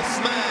fourth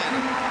man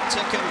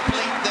to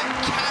complete the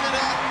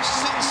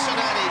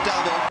Canada-Cincinnati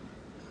double.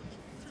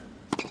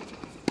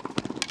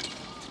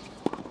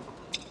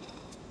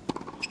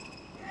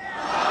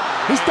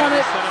 He's done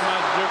it.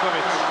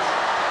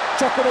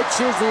 Djokovic's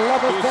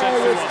love affair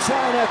with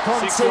China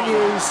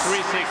continues.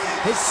 3-6,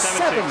 His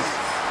 7th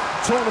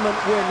tournament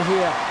win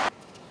here.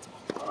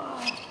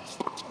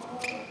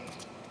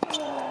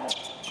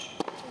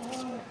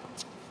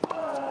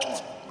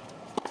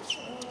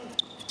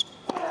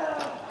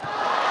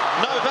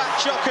 Novak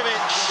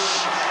Djokovic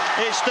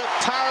is the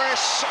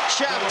Paris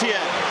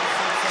champion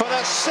for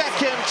the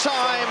second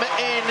time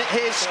in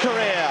his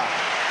career.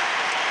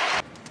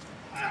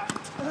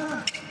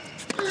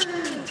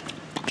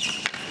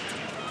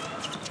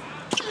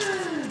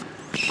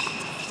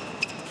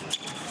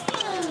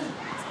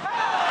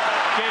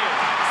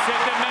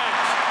 Second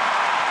match.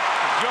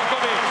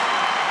 Djokovic.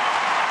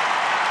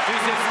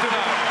 2-6 to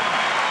love.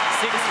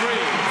 6-3,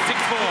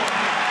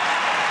 6-4.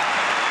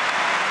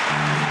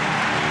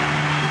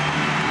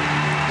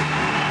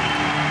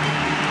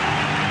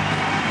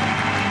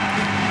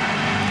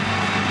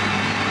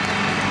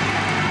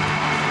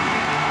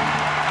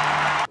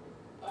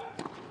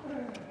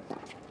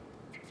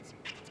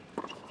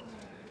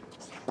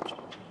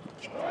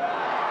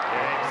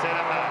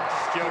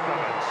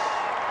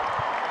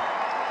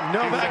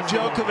 Novak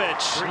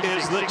Djokovic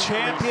is the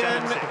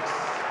champion.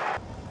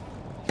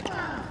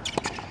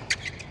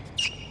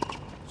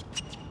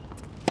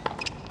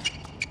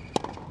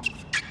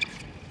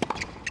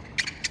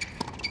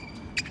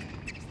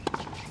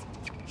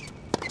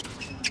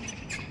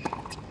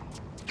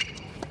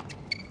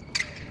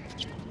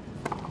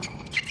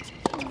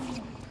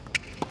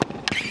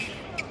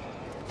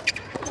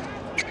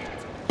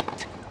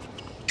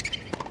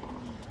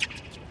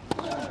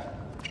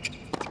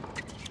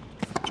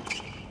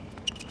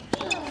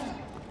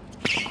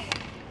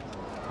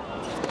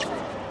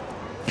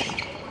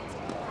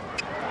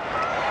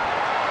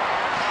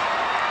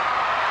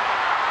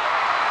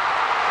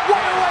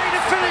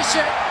 Finish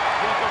it.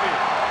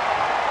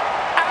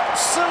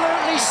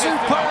 Absolutely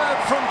superb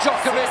from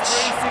Djokovic.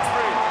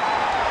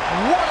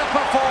 What a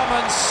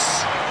performance.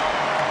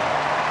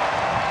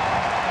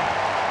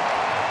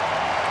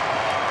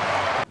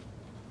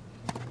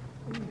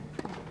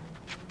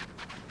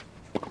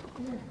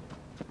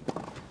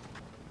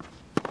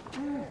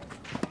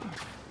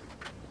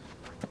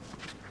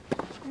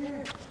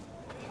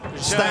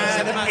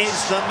 Stan is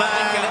the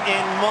man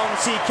in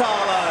Monte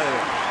Carlo.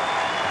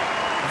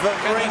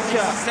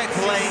 Wawrinka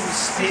claims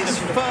his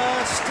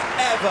first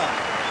ever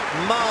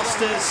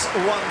Masters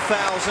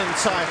 1000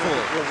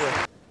 title.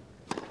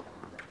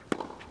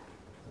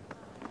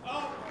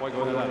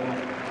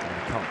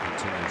 Can't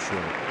continue,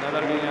 surely.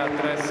 Nadal viene a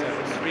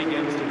 3-0, 3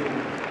 games to go.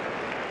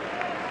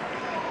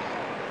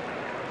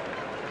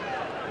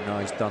 No,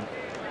 he's done.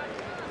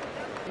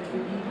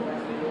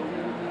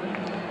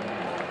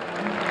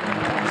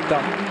 He's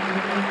done.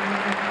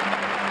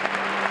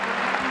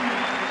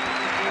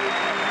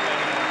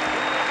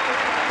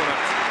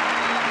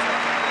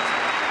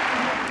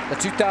 The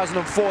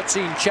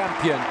 2014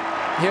 champion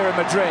here in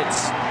Madrid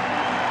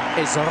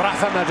is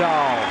Rafa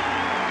Nadal.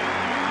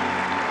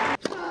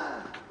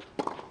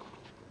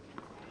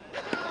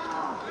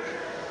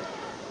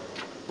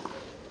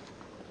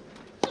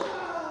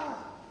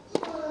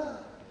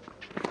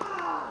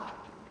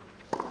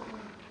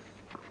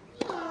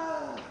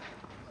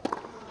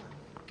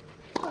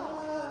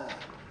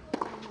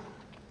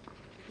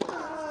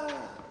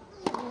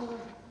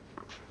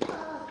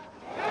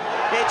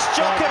 It's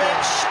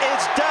Djokovic,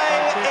 it's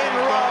day in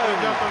Rome.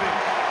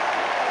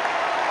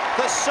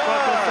 The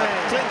Serb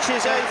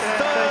clinches a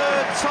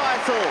third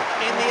title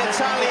in the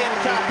Italian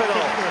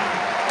capital.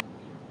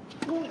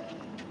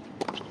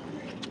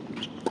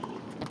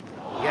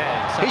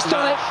 He's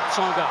done it,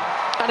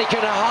 and he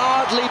can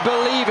hardly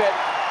believe it.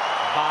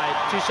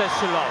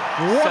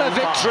 What a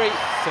victory.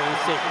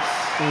 7-6.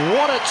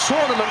 What a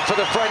tournament for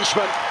the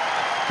Frenchman.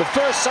 The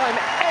first time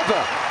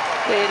ever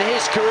in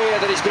his career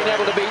that he's been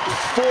able to beat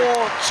 4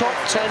 top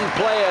 10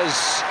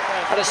 players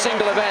at a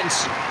single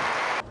event.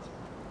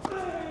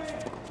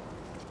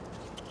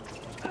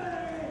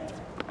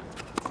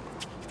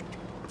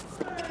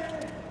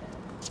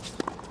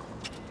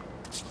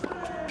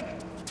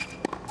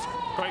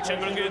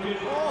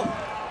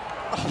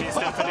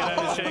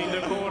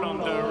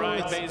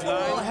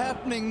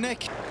 opening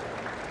neck.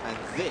 And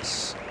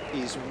this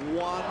is 1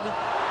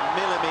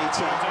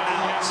 millimeter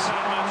out.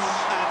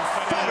 And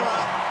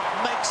Federer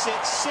makes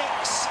it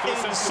 6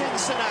 in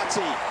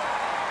Cincinnati.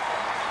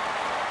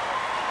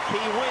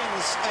 He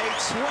wins a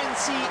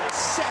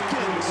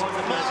 22nd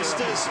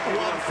Masters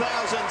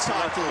 1000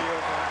 title.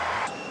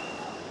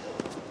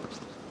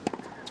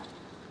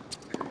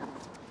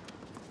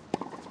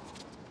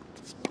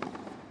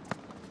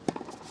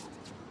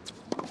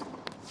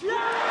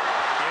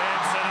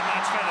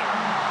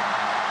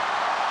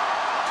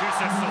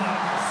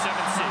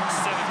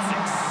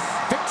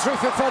 Victory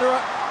for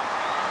Federer,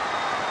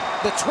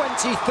 the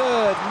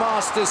 23rd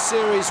Masters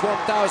Series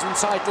 1000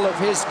 title of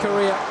his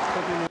career.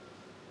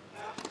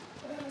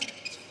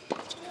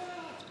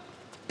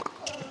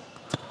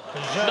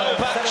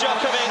 Novak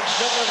Djokovic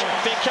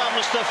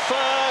becomes the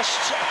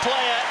first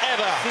player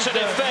ever to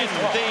defend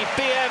the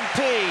BNP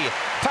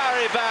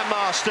Paribas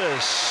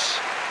Masters.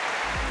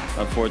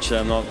 Unfortunately,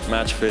 I'm not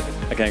match fit.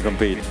 I can't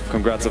compete.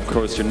 Congrats, of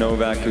course, to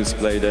Novak, who's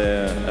played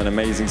an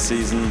amazing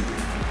season.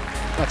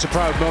 That's a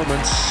proud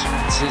moment.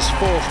 It's his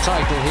 4th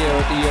title here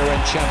at the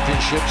Year-End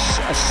Championships,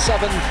 a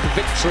 7th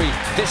victory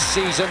this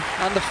season,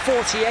 and the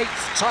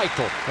 48th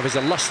title of his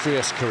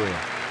illustrious career.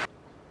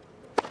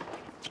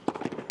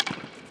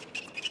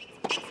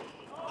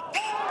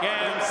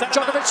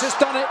 Djokovic has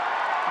done it.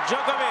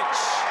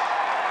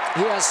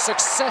 He has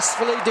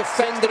successfully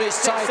defended his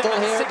title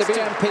here at the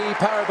BNP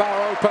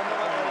Paribas Open,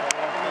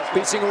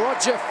 beating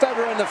Roger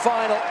Federer in the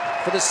final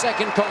for the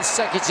 2nd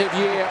consecutive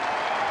year.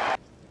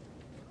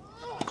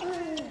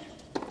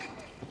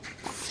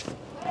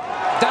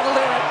 That'll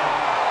do it.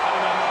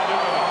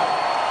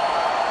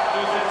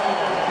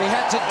 He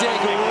had to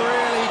dig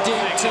really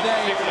deep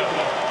today.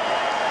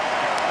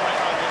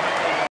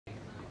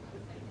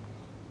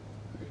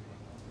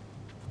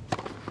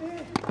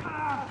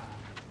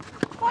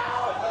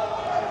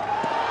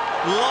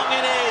 Long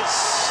it is,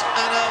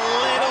 and a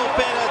little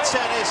bit of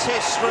tennis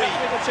history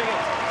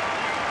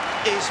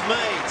is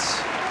made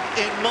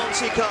in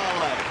Monte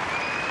Carlo.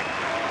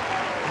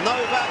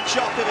 Novak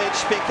Djokovic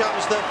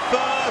becomes the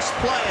first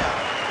player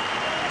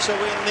to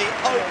win the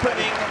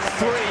opening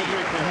 3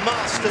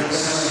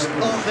 Masters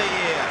of the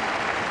year.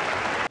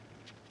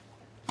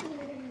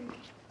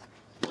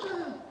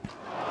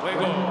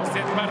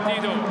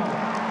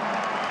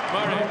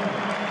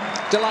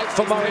 Delight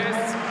for Murray.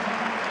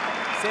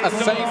 A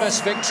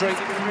famous victory.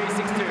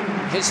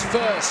 His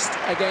first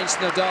against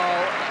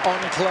Nadal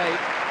on clay.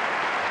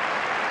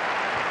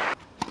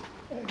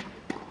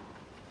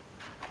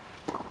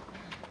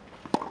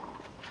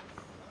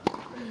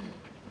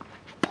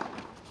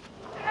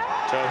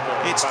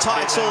 It's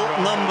title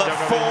number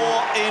 4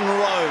 in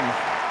Rome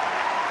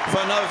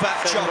for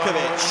Novak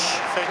Djokovic.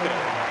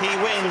 He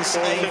wins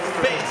a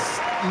 5th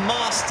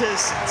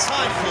Masters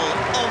title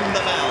on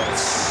the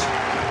bounce.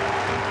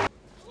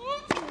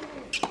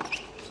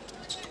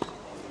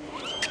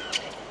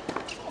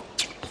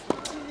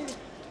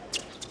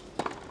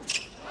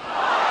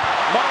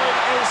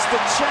 The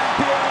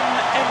champion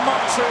in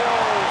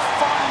Montreal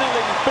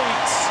finally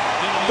beats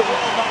the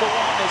world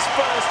 #1, his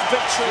first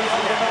victory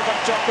over Novak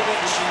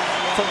Djokovic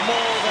for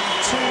more than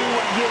 2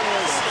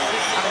 years,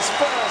 and his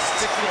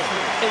first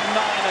in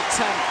 9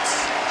 attempts.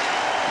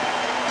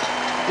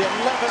 The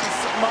 11th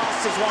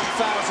Masters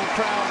 1000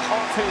 crown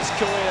of his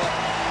career.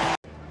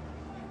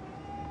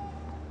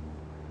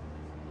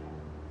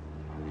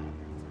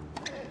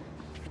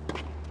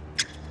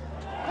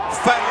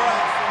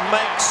 Federer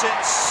makes it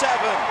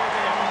 7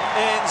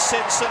 in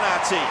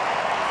Cincinnati.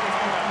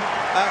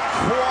 A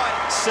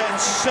quite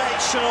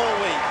sensational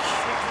week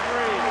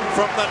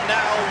from the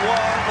now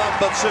world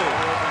 #2.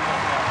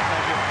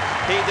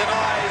 He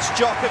denies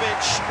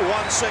Djokovic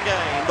once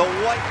again. The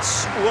wait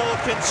will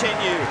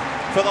continue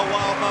for the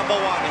world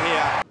 #1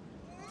 here.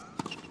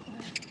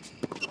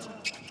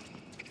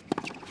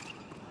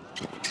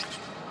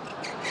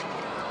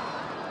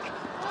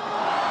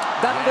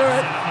 That'll do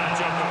it.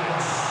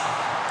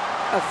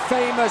 A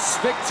famous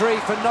victory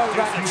for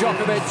Novak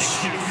Djokovic.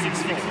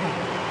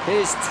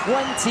 His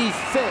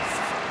 25th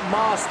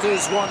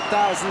Masters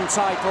 1000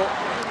 title.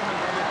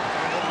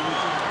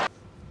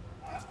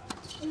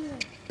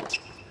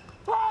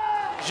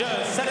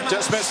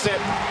 Just missed it.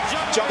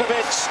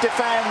 Djokovic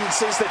defends.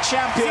 He's the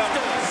champion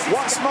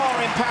once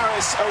more in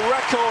Paris. A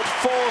record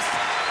 4th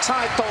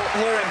title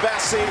here in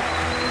Bercy.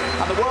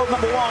 And the world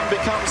 #1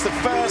 becomes the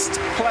first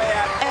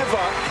player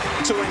ever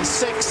to win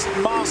 6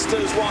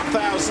 Masters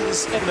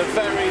 1000s in the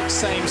very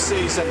same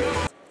season.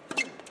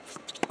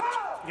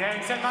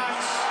 Game, set,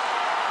 match.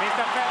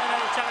 Mr.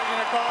 Federer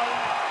challenging a call.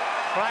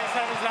 Right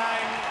service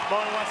line.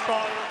 Ball was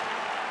called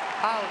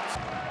out.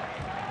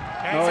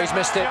 No, he's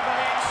missed it.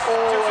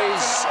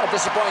 Always a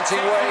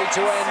disappointing way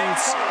to end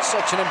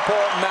such an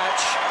important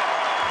match.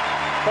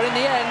 But in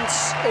the end,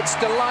 it's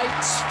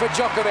delight for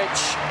Djokovic,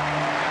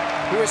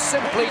 who is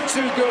simply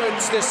too good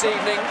this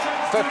evening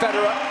for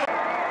Federer.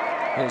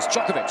 Here's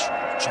Djokovic,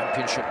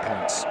 championship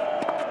points.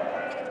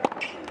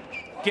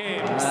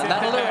 Game, and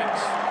that'll do it.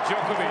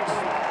 Djokovic,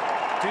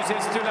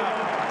 2-6 to love.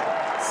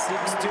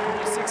 6-2,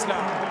 6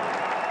 love.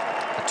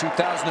 The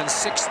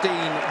 2016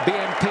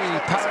 BNP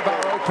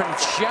Paribas Open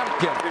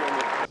champion.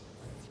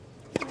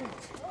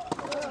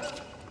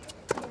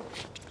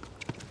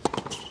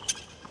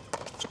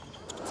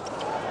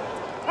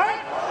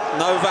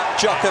 Novak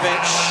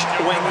Djokovic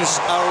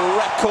wins a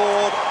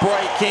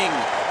record-breaking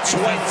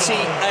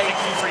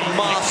 28th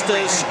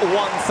Masters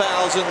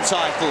 1000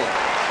 title.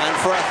 And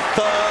for a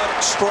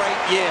third straight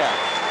year,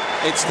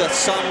 it's the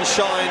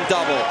Sunshine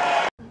Double.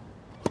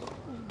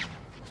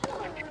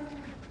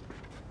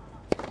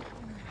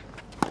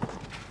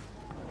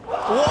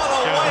 What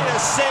a way to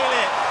seal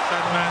it!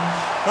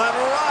 And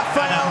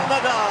Rafael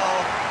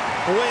Nadal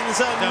wins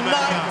a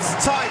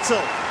 9th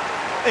title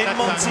in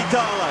Monte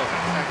Carlo.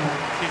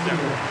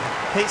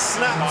 He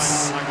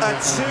snaps a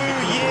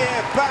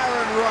 2-year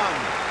barren run.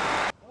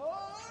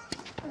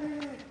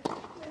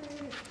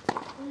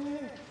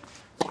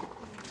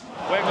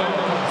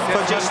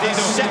 For just the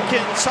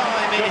second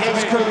time in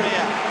his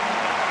career,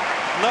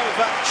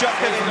 Novak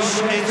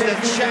Djokovic is the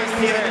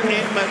champion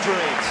in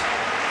Madrid.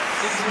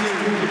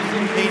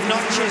 He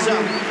notches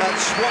up a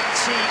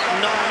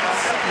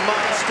 29th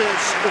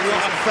Masters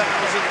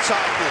 1000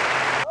 title.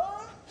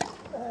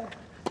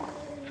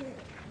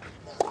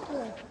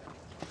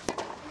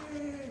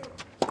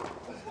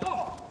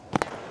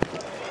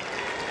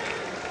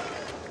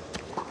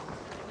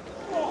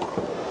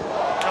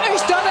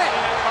 He's done it!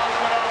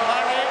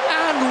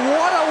 And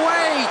what a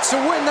way to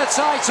win the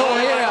title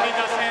here.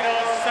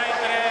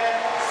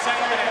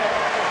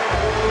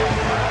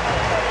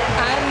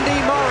 Andy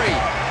Murray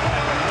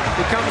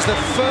becomes the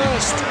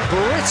first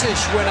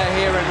British winner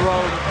here in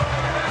Rome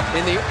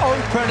in the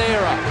Open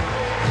era.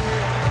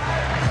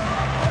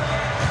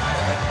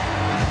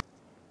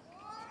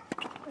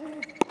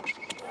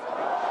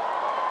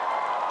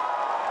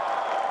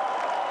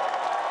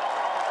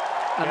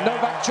 And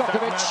Novak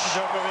Djokovic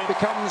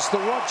becomes the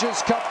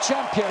Rogers Cup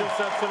champion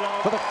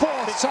for the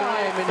 4th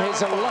time in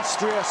his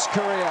illustrious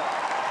career.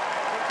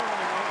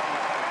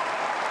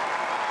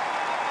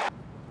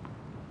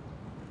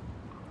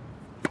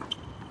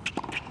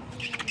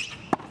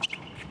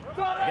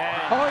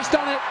 Oh, he's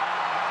done it!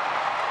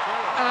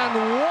 And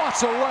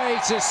what a way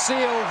to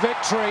seal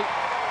victory.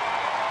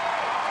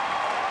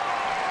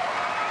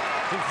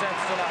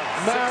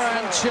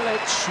 Marin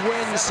Cilic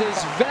wins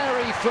his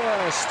very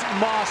first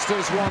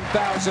Masters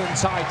 1000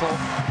 title.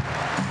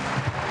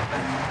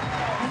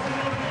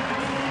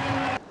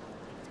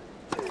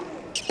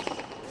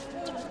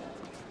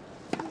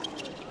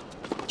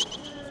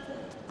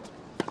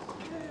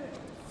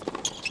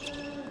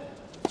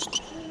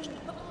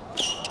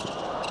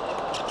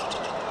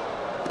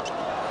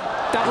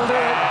 That'll do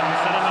it.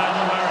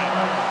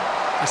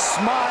 A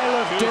smile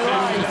of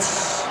delight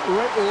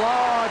writ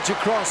large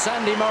across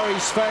Andy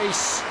Murray's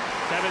face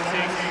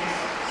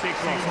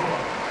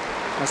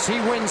as he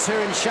wins here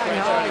in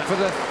Shanghai for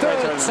the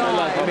 3rd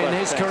time in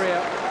his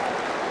career.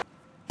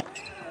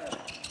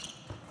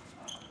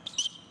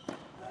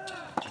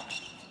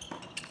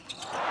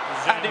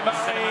 Andy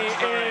Murray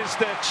is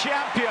the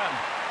champion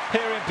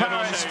here in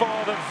Paris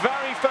for the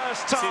very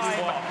first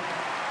time.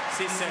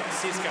 It's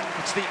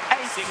the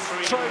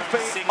 8th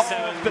trophy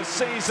of the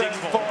season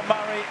for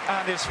Murray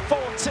and his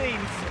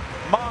 14th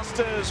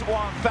Masters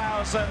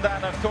 1000.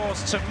 And of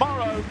course,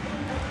 tomorrow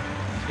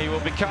he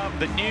will become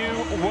the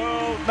new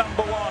world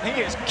 #1.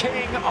 He is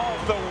king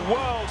of the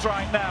world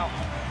right now.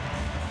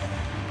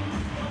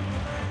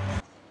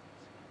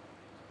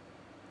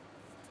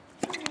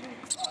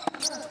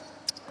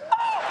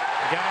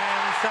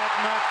 Game, set,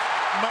 match,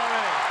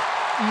 Murray.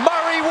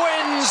 Murray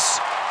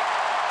wins!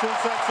 2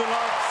 sets to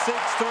love,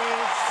 6-3,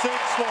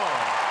 6-4.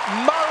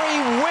 Murray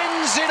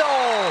wins it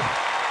all!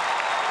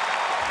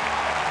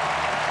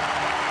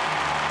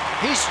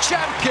 He's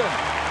champion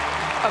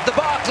of the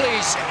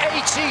Barclays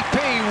ATP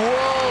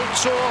World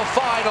Tour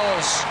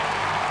Finals.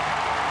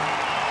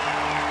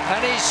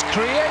 And he's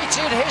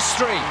created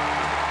history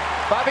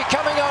by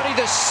becoming only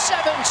the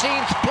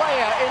 17th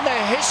player in the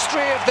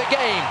history of the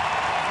game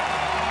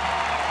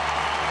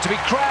to be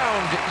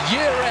crowned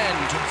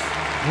year-end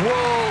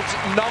world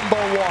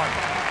 #1.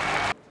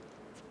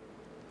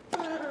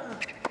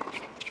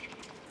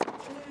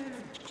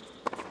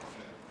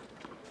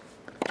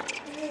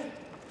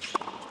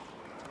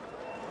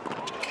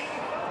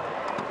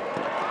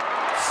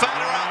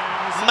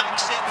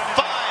 Makes it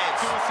 5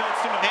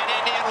 in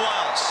Indian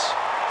Wells.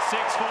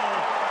 6-4,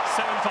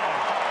 7-5.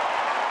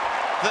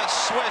 The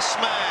Swiss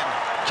man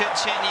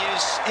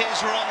continues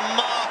his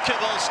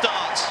remarkable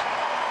start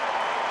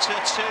to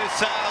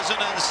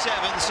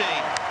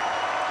 2017.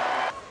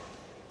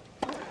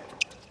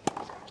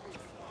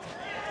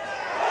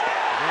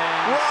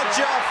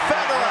 Roger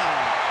Federer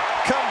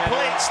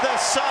completes the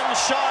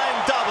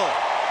Sunshine Double.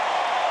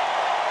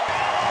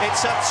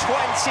 It's a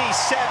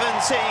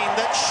 2017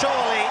 that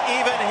surely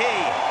even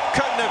he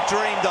couldn't have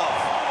dreamed of.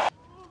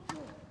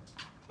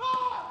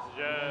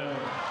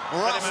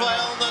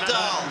 Rafael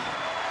Nadal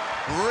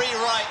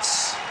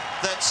rewrites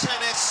the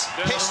tennis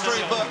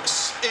history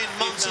books in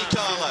Monte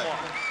Carlo.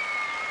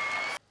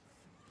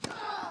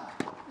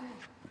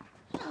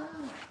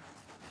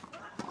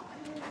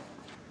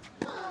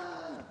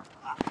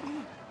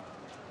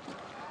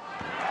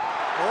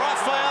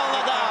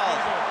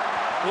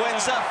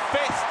 wins a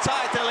 5th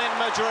title in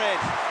Madrid.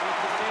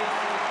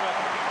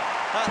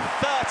 A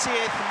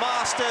 30th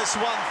Masters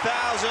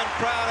 1000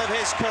 crown of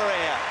his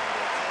career.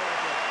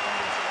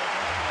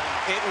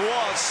 It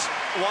was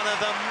one of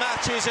the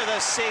matches of the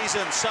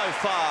season so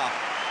far.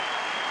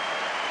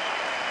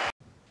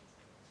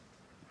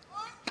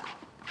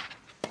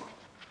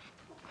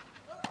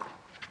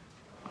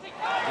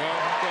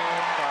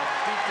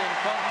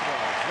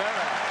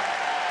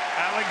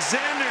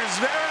 Alexander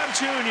Zverev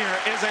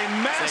Jr. is a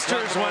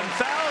Masters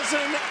 1000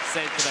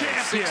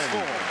 champion.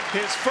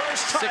 His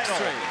first title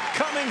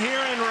coming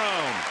here in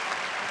Rome.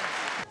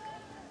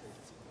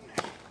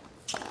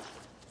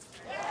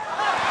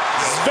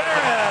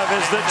 Zverev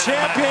is the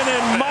champion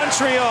in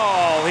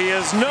Montreal. He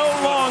is no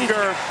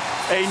longer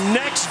a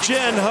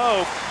next-gen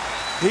hope.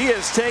 He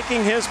is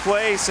taking his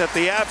place at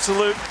the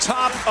absolute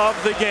top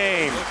of the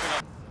game.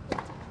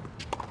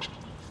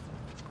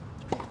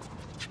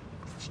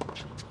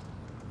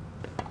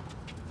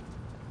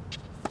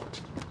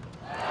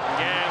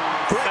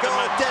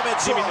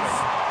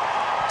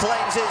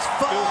 Claims his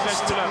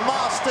first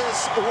Masters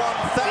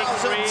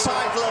 1000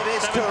 title of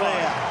his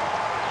career.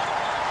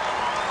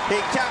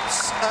 He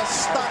caps a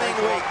stunning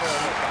week.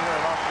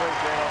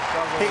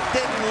 He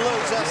didn't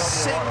lose a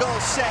single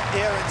set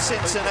here in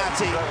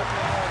Cincinnati.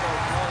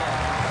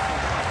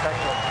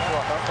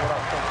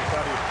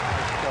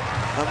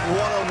 And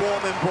what a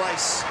warm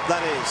embrace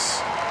that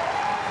is.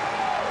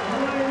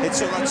 It's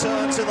a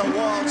return to the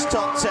world's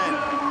top 10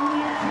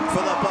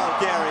 for the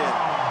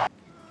Bulgarian.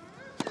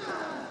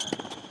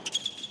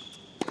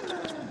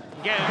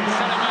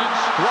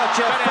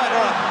 Roger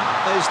Federer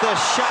is the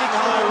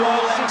Shanghai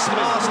Rolex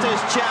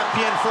Masters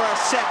champion for a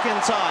 2nd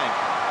time.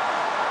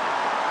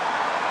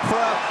 For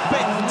a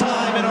 5th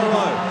time in a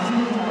row.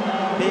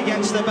 He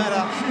gets the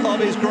better of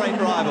his great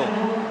rival.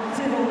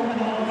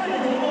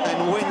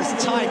 And wins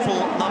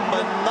title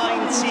number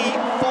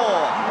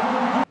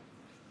 94.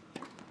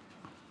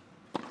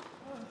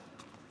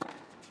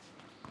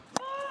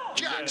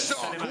 Jack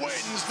Sock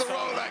wins the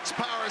Rolex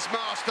Paris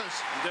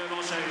Masters.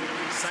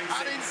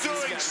 And in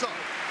doing so,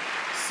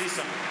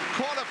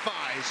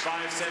 qualifies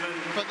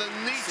for the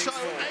Nitto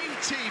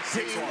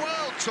ATP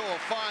World Tour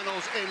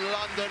Finals in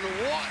London.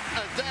 What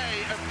a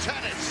day of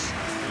tennis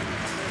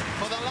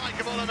for the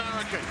likeable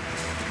American.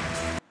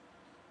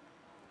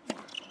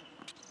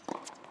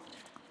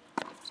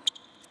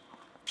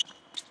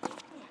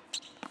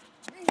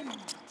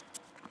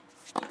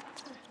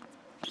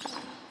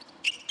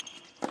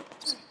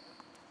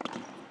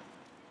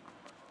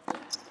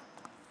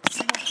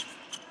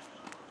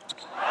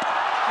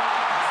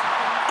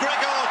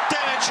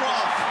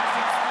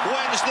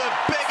 Wins the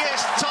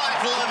biggest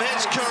title of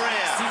his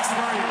career.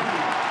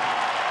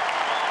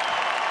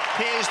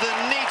 He is the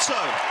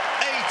Nitto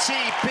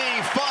ATP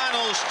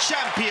Finals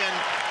champion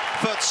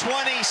for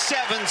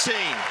 2017.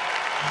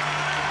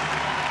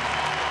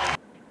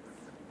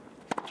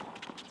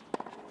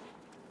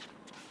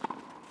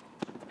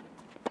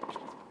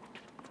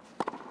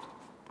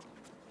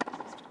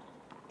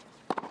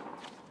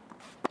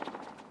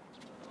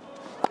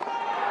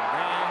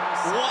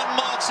 Juan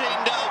Martín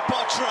del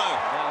Potro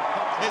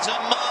is a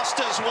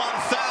Masters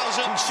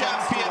 1000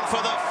 champion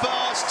for the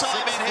first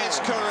time in his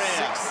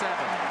career. 6-7,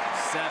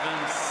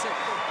 7-6.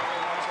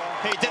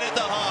 He did it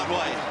the hard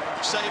way,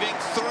 saving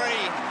 3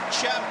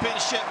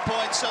 championship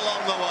points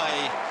along the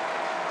way.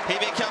 He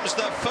becomes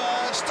the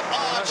first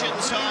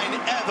Argentine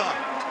ever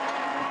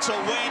to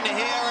win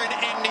here in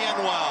Indian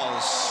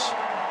Wells.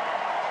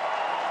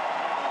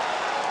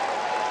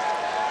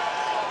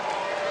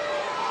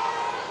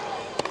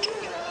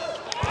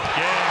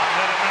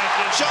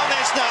 John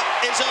Isner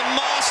is a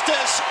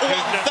Masters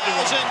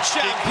 1000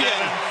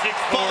 champion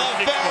for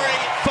the very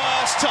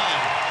first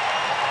time.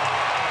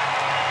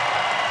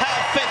 How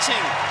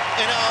fitting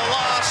in our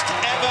last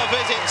ever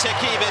visit to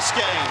Key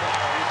Biscayne.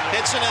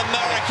 It's an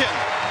American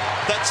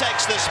that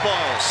takes the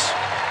spoils.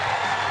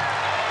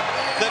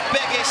 The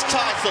biggest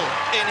title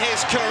in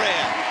his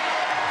career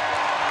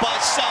by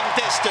some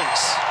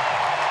distance.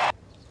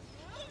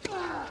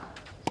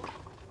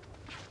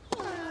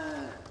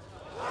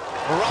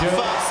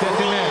 Rafa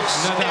rules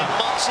in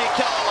Monte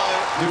Carlo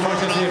for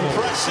an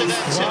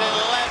unprecedented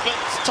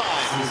 11th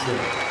time.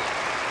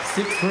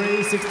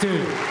 6-3,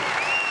 6-2.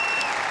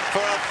 For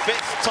a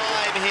 5th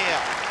time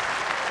here.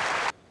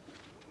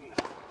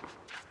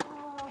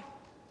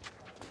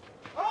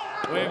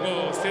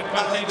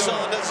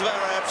 Alexander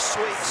Zverev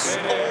sweeps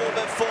all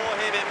before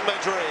him in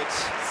Madrid.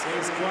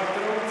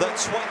 The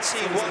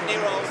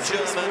 21-year-old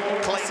German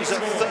claims a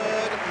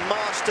 3rd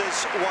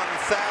Masters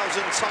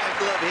 1000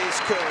 title of his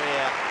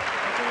career.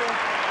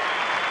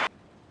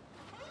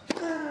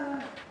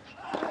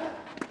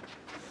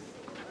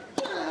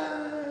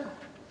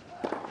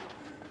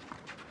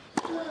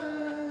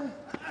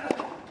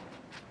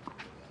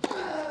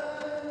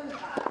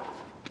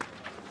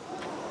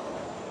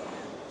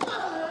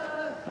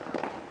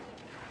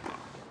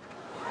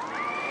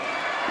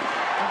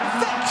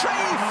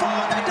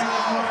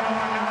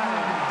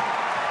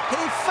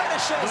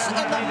 In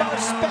the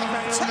most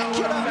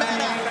spectacular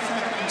manner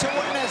to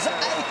win his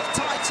 8th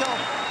title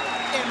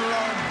in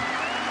Rome.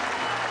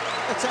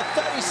 It's a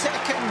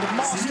 32nd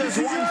Masters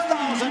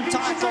 1000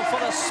 title for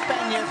the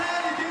Spaniard.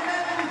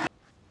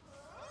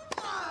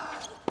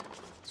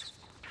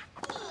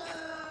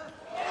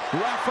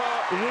 Rafa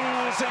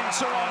rules in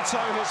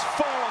Toronto, his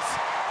 4th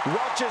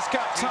Rogers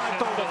Cup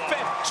title, the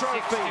 5th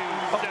trophy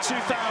of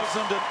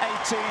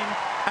 2018,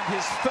 and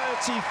his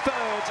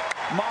 33rd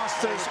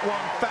Masters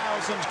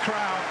 1000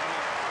 crown.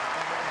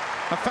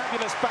 A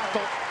fabulous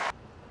battle.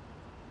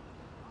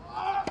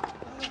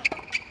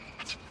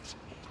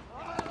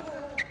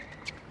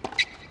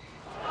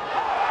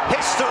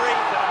 History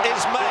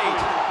is made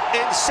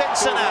in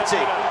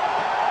Cincinnati.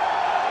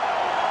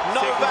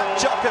 Novak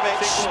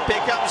Djokovic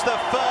becomes the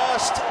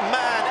first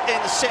man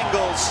in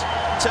singles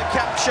to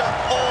capture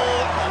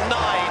all 9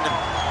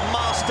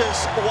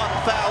 Masters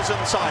 1000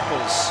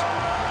 titles.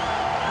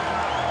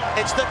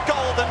 It's the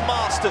Golden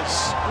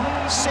Masters,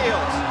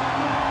 sealed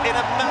in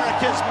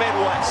America's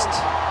Midwest.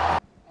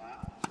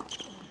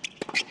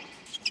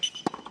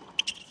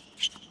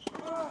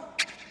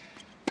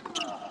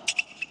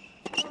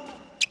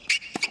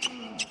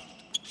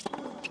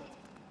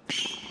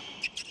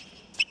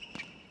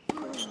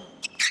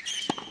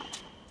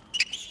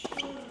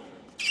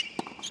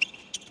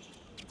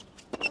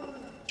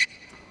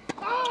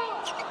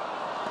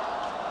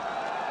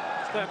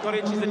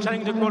 Stojkovic is a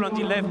challenge call on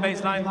the left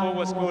baseline. Ball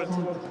was called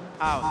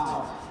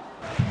out.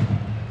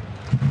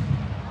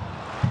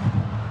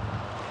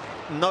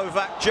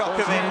 Novak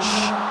Djokovic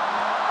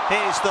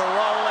is the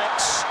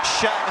Rolex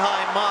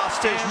Shanghai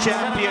Masters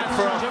champion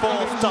for a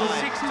 4th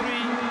time.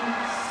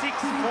 6-3,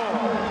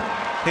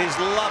 6-4. His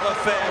love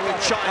affair with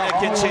China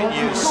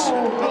continues.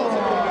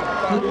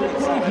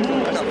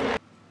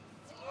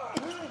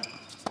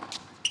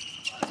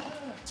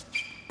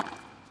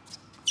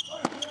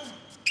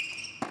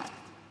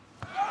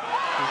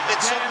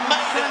 It's a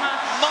maiden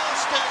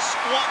Masters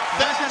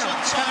 1000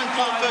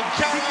 title for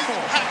Karen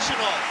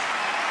Khachanov.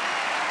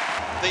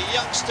 The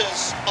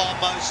youngsters are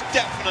most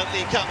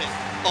definitely coming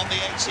on the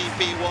ATP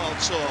World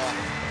Tour.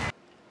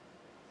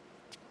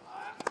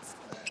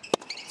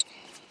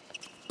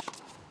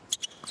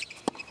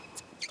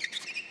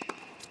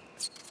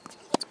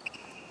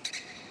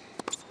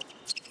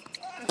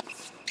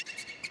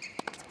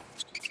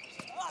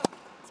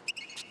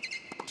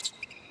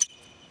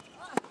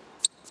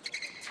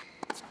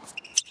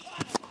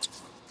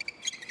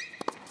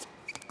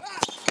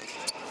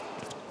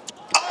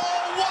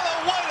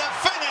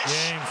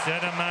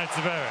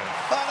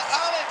 And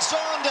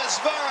Alexander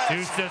Zverev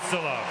 2 sets to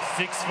love,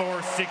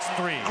 6-4,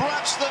 6-3.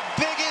 grabs the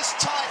biggest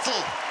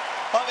title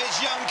of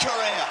his young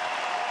career.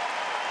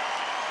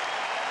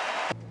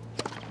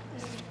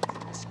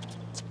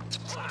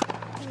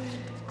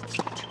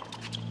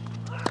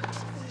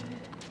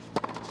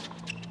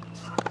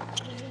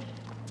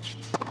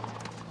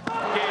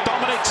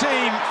 Dominic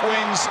Thiem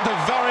wins the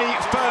very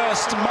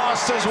first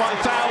Masters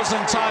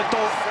 1000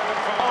 title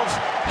of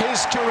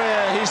his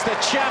career. He's the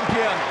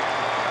champion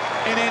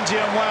in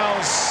Indian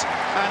Wells,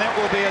 and it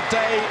will be a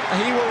day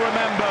he will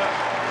remember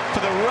for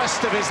the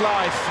rest of his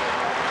life.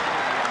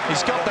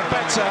 He's got the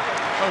better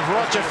of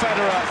Roger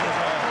Federer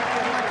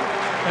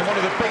in one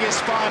of the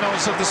biggest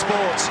finals of the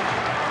sport,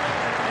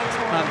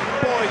 and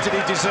boy did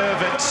he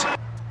deserve it.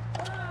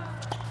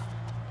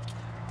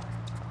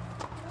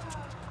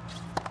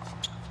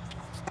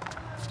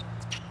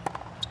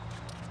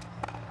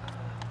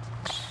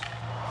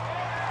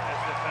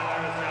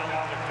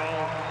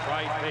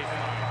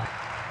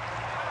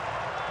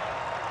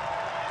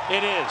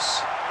 It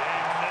is.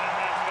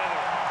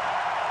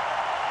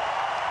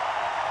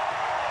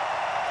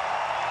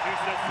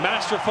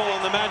 Masterful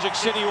in the Magic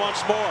City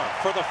once more.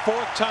 For the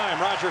 4th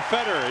time, Roger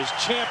Federer is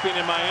champion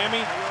in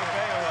Miami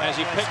as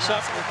he picks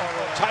up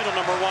title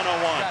number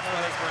 101.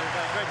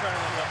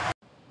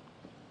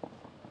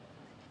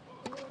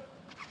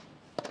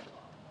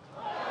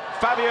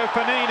 Fabio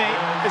Fognini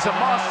is a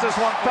Masters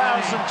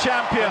 1000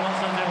 champion.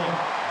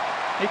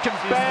 He can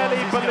barely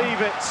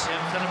believe it.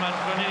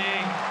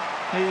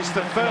 He's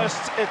the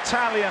first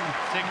Italian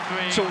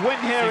to win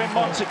here in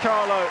Monte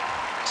Carlo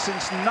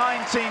since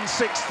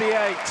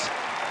 1968.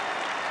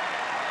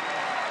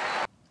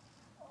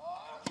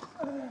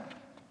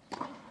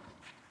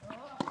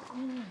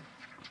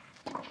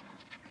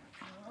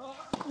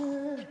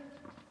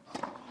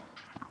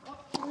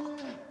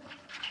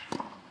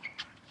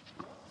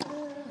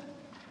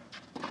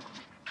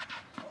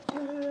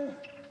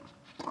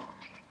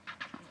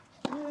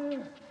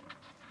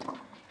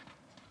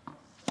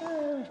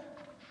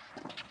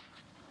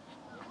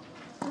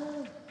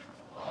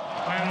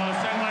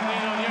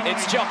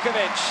 It's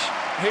Djokovic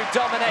who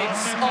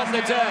dominates on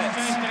the dirt.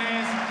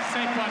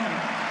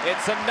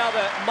 It's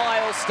another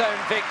milestone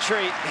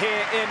victory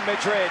here in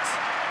Madrid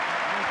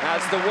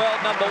as the world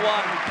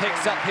 #1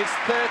 picks up his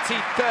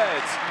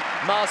 33rd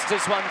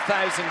Masters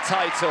 1000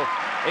 title.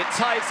 It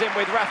ties him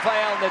with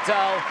Rafael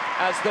Nadal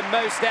as the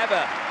most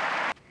ever.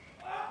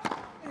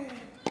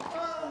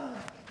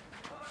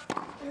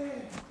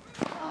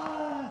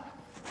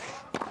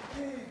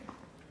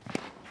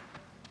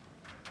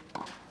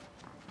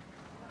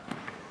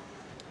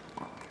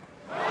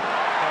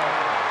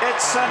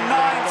 a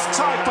 9th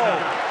title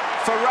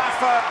for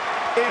Rafa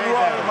in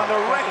Rome and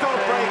a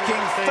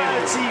record-breaking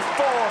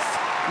 34th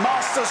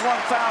Masters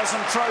 1000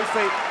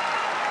 trophy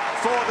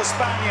for the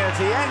Spaniard.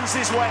 He ends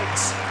his wait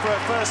for a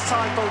first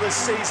title this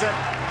season,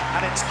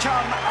 and it's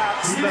come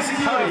at the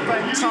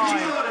perfect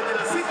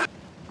time.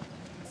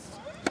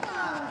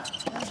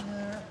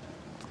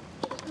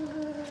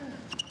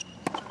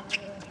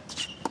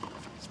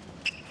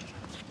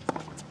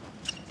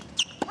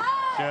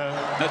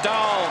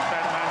 Nadal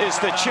is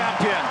the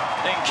champion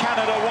in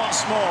Canada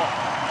once more.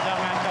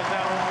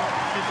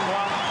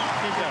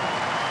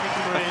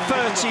 The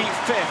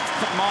 35th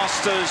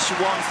Masters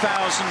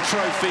 1000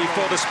 trophy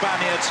for the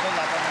Spaniard.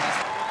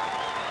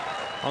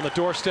 On the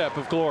doorstep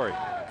of glory.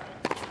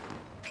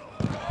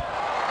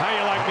 How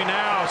you like me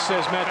now,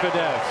 says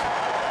Medvedev.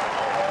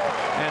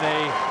 And a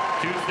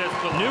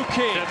new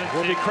king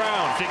will be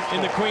crowned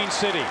in the Queen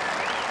City.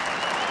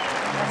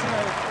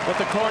 Let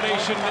the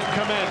coronation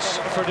commence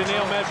for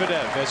Daniil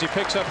Medvedev as he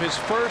picks up his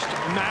first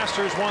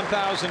Masters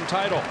 1000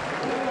 title.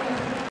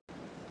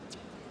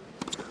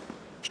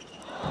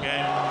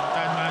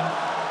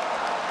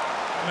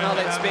 Well,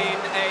 it's been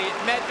a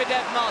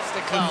Medvedev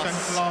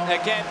masterclass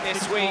again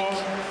this week.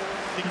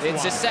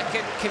 It's a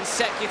second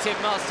consecutive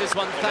Masters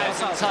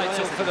 1000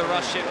 title for the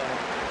Russian.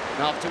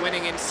 After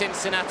winning in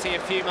Cincinnati a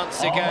few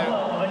months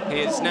ago, he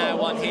has now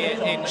won here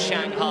in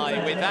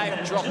Shanghai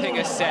without dropping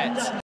a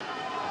set.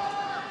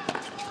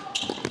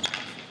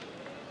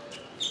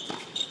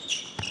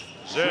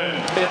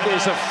 It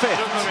is a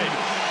 5th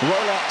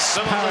Rolex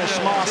Paris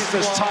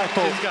Masters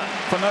title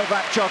for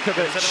Novak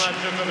Djokovic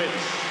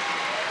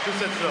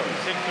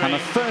and a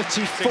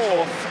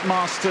 34th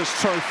Masters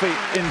trophy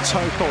in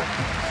total.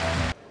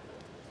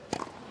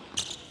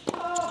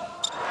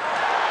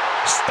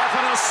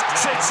 Stefanos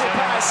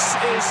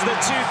Tsitsipas is the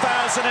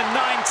 2019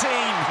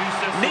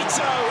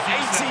 Nitto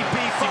ATP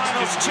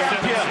Finals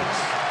champion,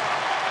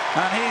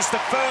 and he's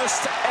the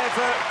first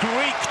ever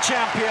Greek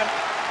champion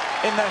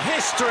in the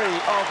history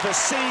of the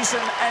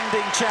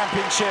season-ending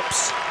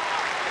championships.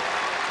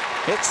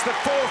 It's the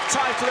 4th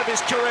title of his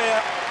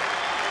career,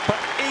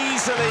 but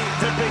easily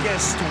the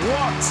biggest.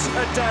 What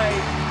a day